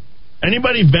 283.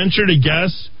 Anybody venture to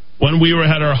guess when we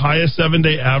had our highest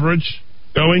 7-day average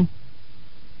going?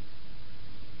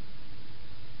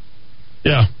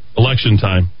 Yeah, election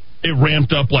time. It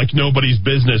ramped up like nobody's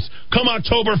business. Come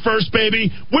October 1st,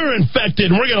 baby, we're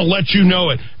infected, and we're going to let you know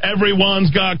it.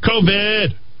 Everyone's got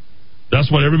COVID.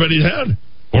 That's what everybody had,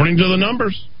 according to the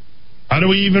numbers. How do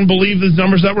we even believe the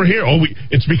numbers that were here?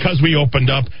 It's because we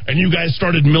opened up, and you guys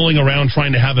started milling around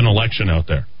trying to have an election out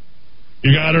there.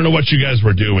 I don't know what you guys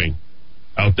were doing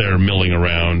out there milling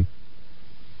around.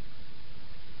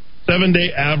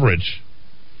 7-day average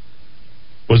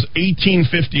was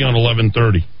 1850 on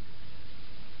 11/30.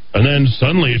 And then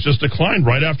suddenly it just declined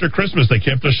right after Christmas. They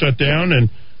kept us shut down, and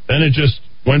then it just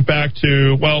went back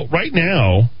to, right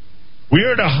now,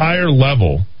 we're at a higher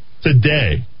level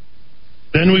today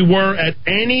than we were at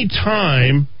any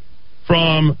time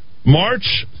from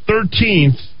March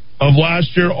 13th of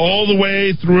last year all the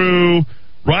way through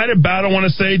right about, I want to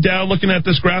say, down looking at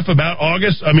this graph, about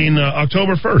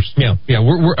October 1st. Yeah.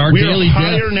 We're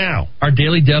higher now. Our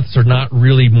daily deaths are not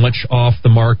really much off the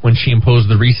mark when she imposed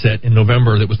the reset in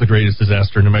November. That was the greatest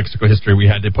disaster in New Mexico history. We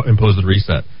had to impose the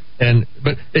reset.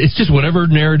 But it's just whatever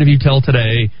narrative you tell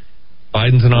today,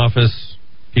 Biden's in office,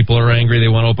 people are angry, they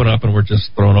want to open up, and we're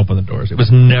just throwing open the doors. It was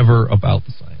never about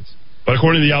the science. But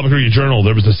according to the Albuquerque Journal,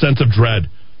 there was a sense of dread.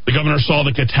 The governor saw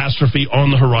the catastrophe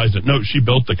on the horizon. No, she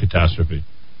built the catastrophe.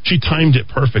 She timed it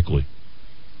perfectly.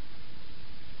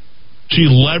 She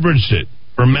leveraged it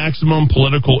for maximum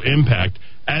political impact,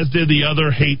 as did the other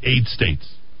hate 8 states.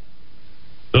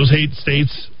 Those hate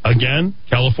states, again,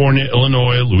 California,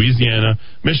 Illinois, Louisiana,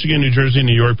 Michigan, New Jersey,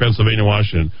 New York, Pennsylvania,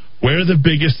 Washington. Where are the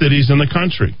biggest cities in the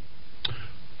country?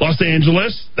 Los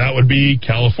Angeles, that would be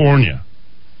California.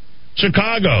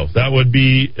 Chicago, that would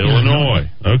be Illinois.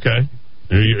 Okay.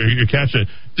 You're catching it.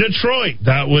 Detroit,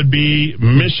 that would be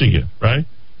Michigan, right?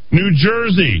 New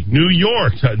Jersey, New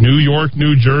York,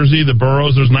 New Jersey, the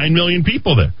boroughs, there's 9 million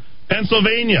people there.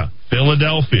 Pennsylvania,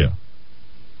 Philadelphia.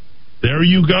 There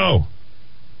you go.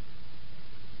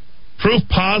 Proof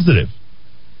positive.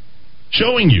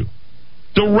 Showing you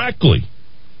directly.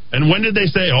 And when did they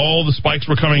say all the spikes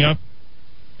were coming up?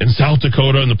 In South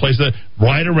Dakota and the place that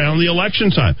right around the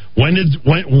election time. When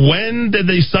did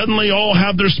they suddenly all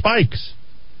have their spikes?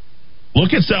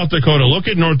 Look at South Dakota. Look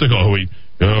at North Dakota.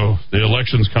 The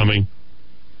election's coming.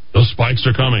 Those spikes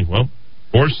are coming. Well,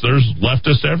 of course, there's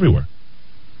leftists everywhere.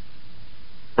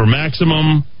 For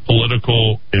maximum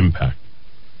political impact.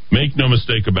 Make no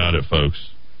mistake about it, folks.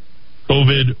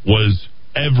 COVID was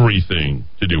everything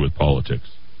to do with politics.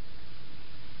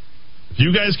 If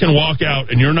you guys can walk out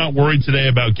and you're not worried today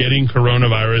about getting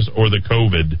coronavirus or the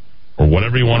COVID, or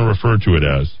whatever you want to refer to it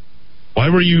as, why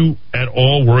were you at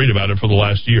all worried about it for the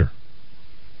last year?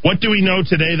 What do we know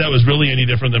today that was really any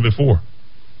different than before?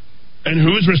 And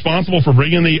who is responsible for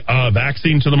bringing the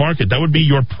vaccine to the market? That would be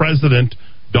your president,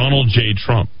 Donald J.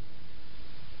 Trump.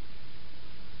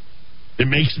 It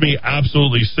makes me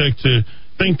absolutely sick to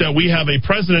think that we have a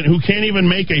president who can't even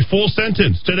make a full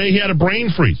sentence. Today he had a brain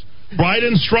freeze.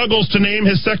 Biden struggles to name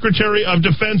his Secretary of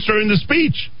Defense during the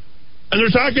speech. And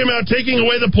they're talking about taking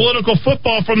away the political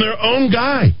football from their own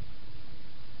guy.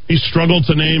 He struggled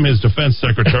to name his defense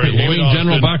secretary, Lloyd Austin,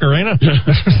 General Macarena?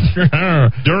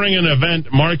 during an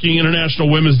event marking International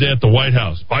Women's Day at the White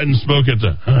House. Biden spoke at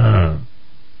the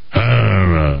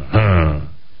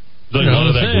like a lot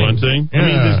of that grunting. Yeah.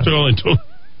 I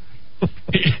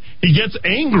mean, he gets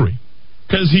angry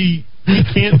because he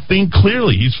can't think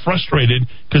clearly. He's frustrated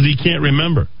because he can't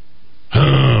remember.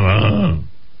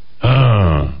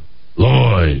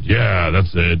 Lloyd, yeah,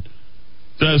 that's it.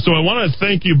 So I want to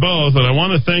thank you both, and I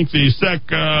want to thank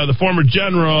the former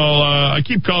general. I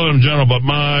keep calling him general, but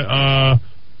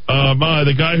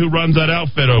the guy who runs that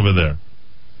outfit over there,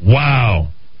 Wow.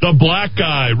 The black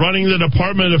guy running the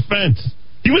Department of Defense.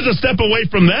 He was a step away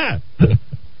from that.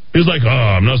 He was like,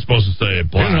 I'm not supposed to say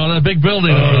it. Black. You know, that big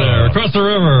building over there, across the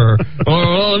river, where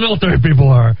all the military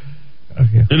people are.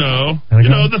 Okay. You know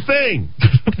the thing.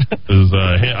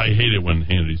 I hate it when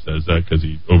Hannity says that because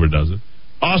he overdoes it.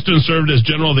 Austin served as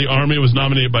General of the Army, was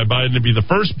nominated by Biden to be the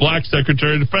first black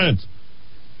Secretary of Defense.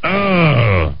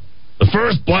 The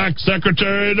first black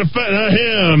Secretary of Defense.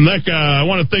 Him, that guy. I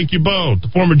want to thank you both.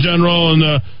 The former general and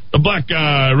the black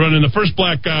guy running the first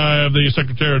black guy of the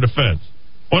Secretary of Defense.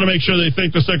 I want to make sure they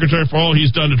thank the Secretary for all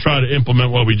he's done to try to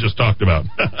implement what we just talked about.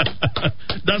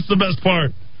 That's the best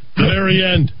part. The very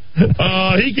end.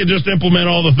 He can just implement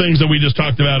all the things that we just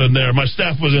talked about in there. My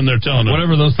staff was in there telling him.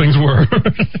 Whatever those things were.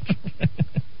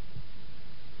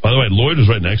 By the way, Lloyd was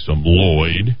right next to him.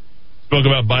 Lloyd spoke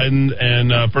about Biden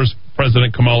and First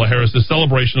President Kamala Harris'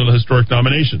 celebration of the historic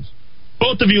nominations.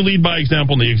 Both of you lead by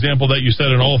example, and the example that you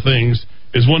set in all things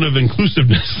is one of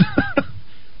inclusiveness.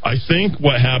 I think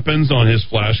what happens on his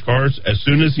flashcards, as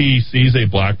soon as he sees a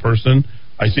black person,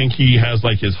 I think he has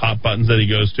like his hot buttons that he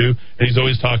goes to, and he's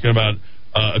always talking about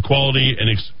equality and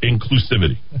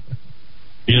inclusivity.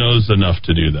 He knows enough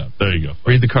to do that. There you go.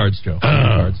 Read the cards, Joe.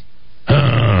 All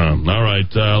right.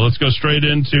 Let's go straight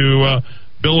into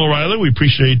Bill O'Reilly. We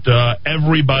appreciate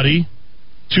everybody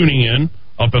tuning in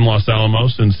up in Los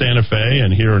Alamos and Santa Fe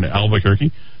and here in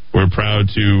Albuquerque. We're proud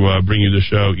to bring you the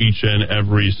show each and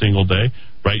every single day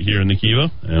right here in the Kiva.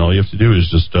 And all you have to do is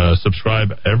just subscribe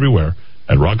everywhere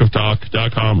at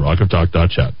rockoftalk.com,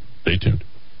 rockoftalk.chat. Stay tuned.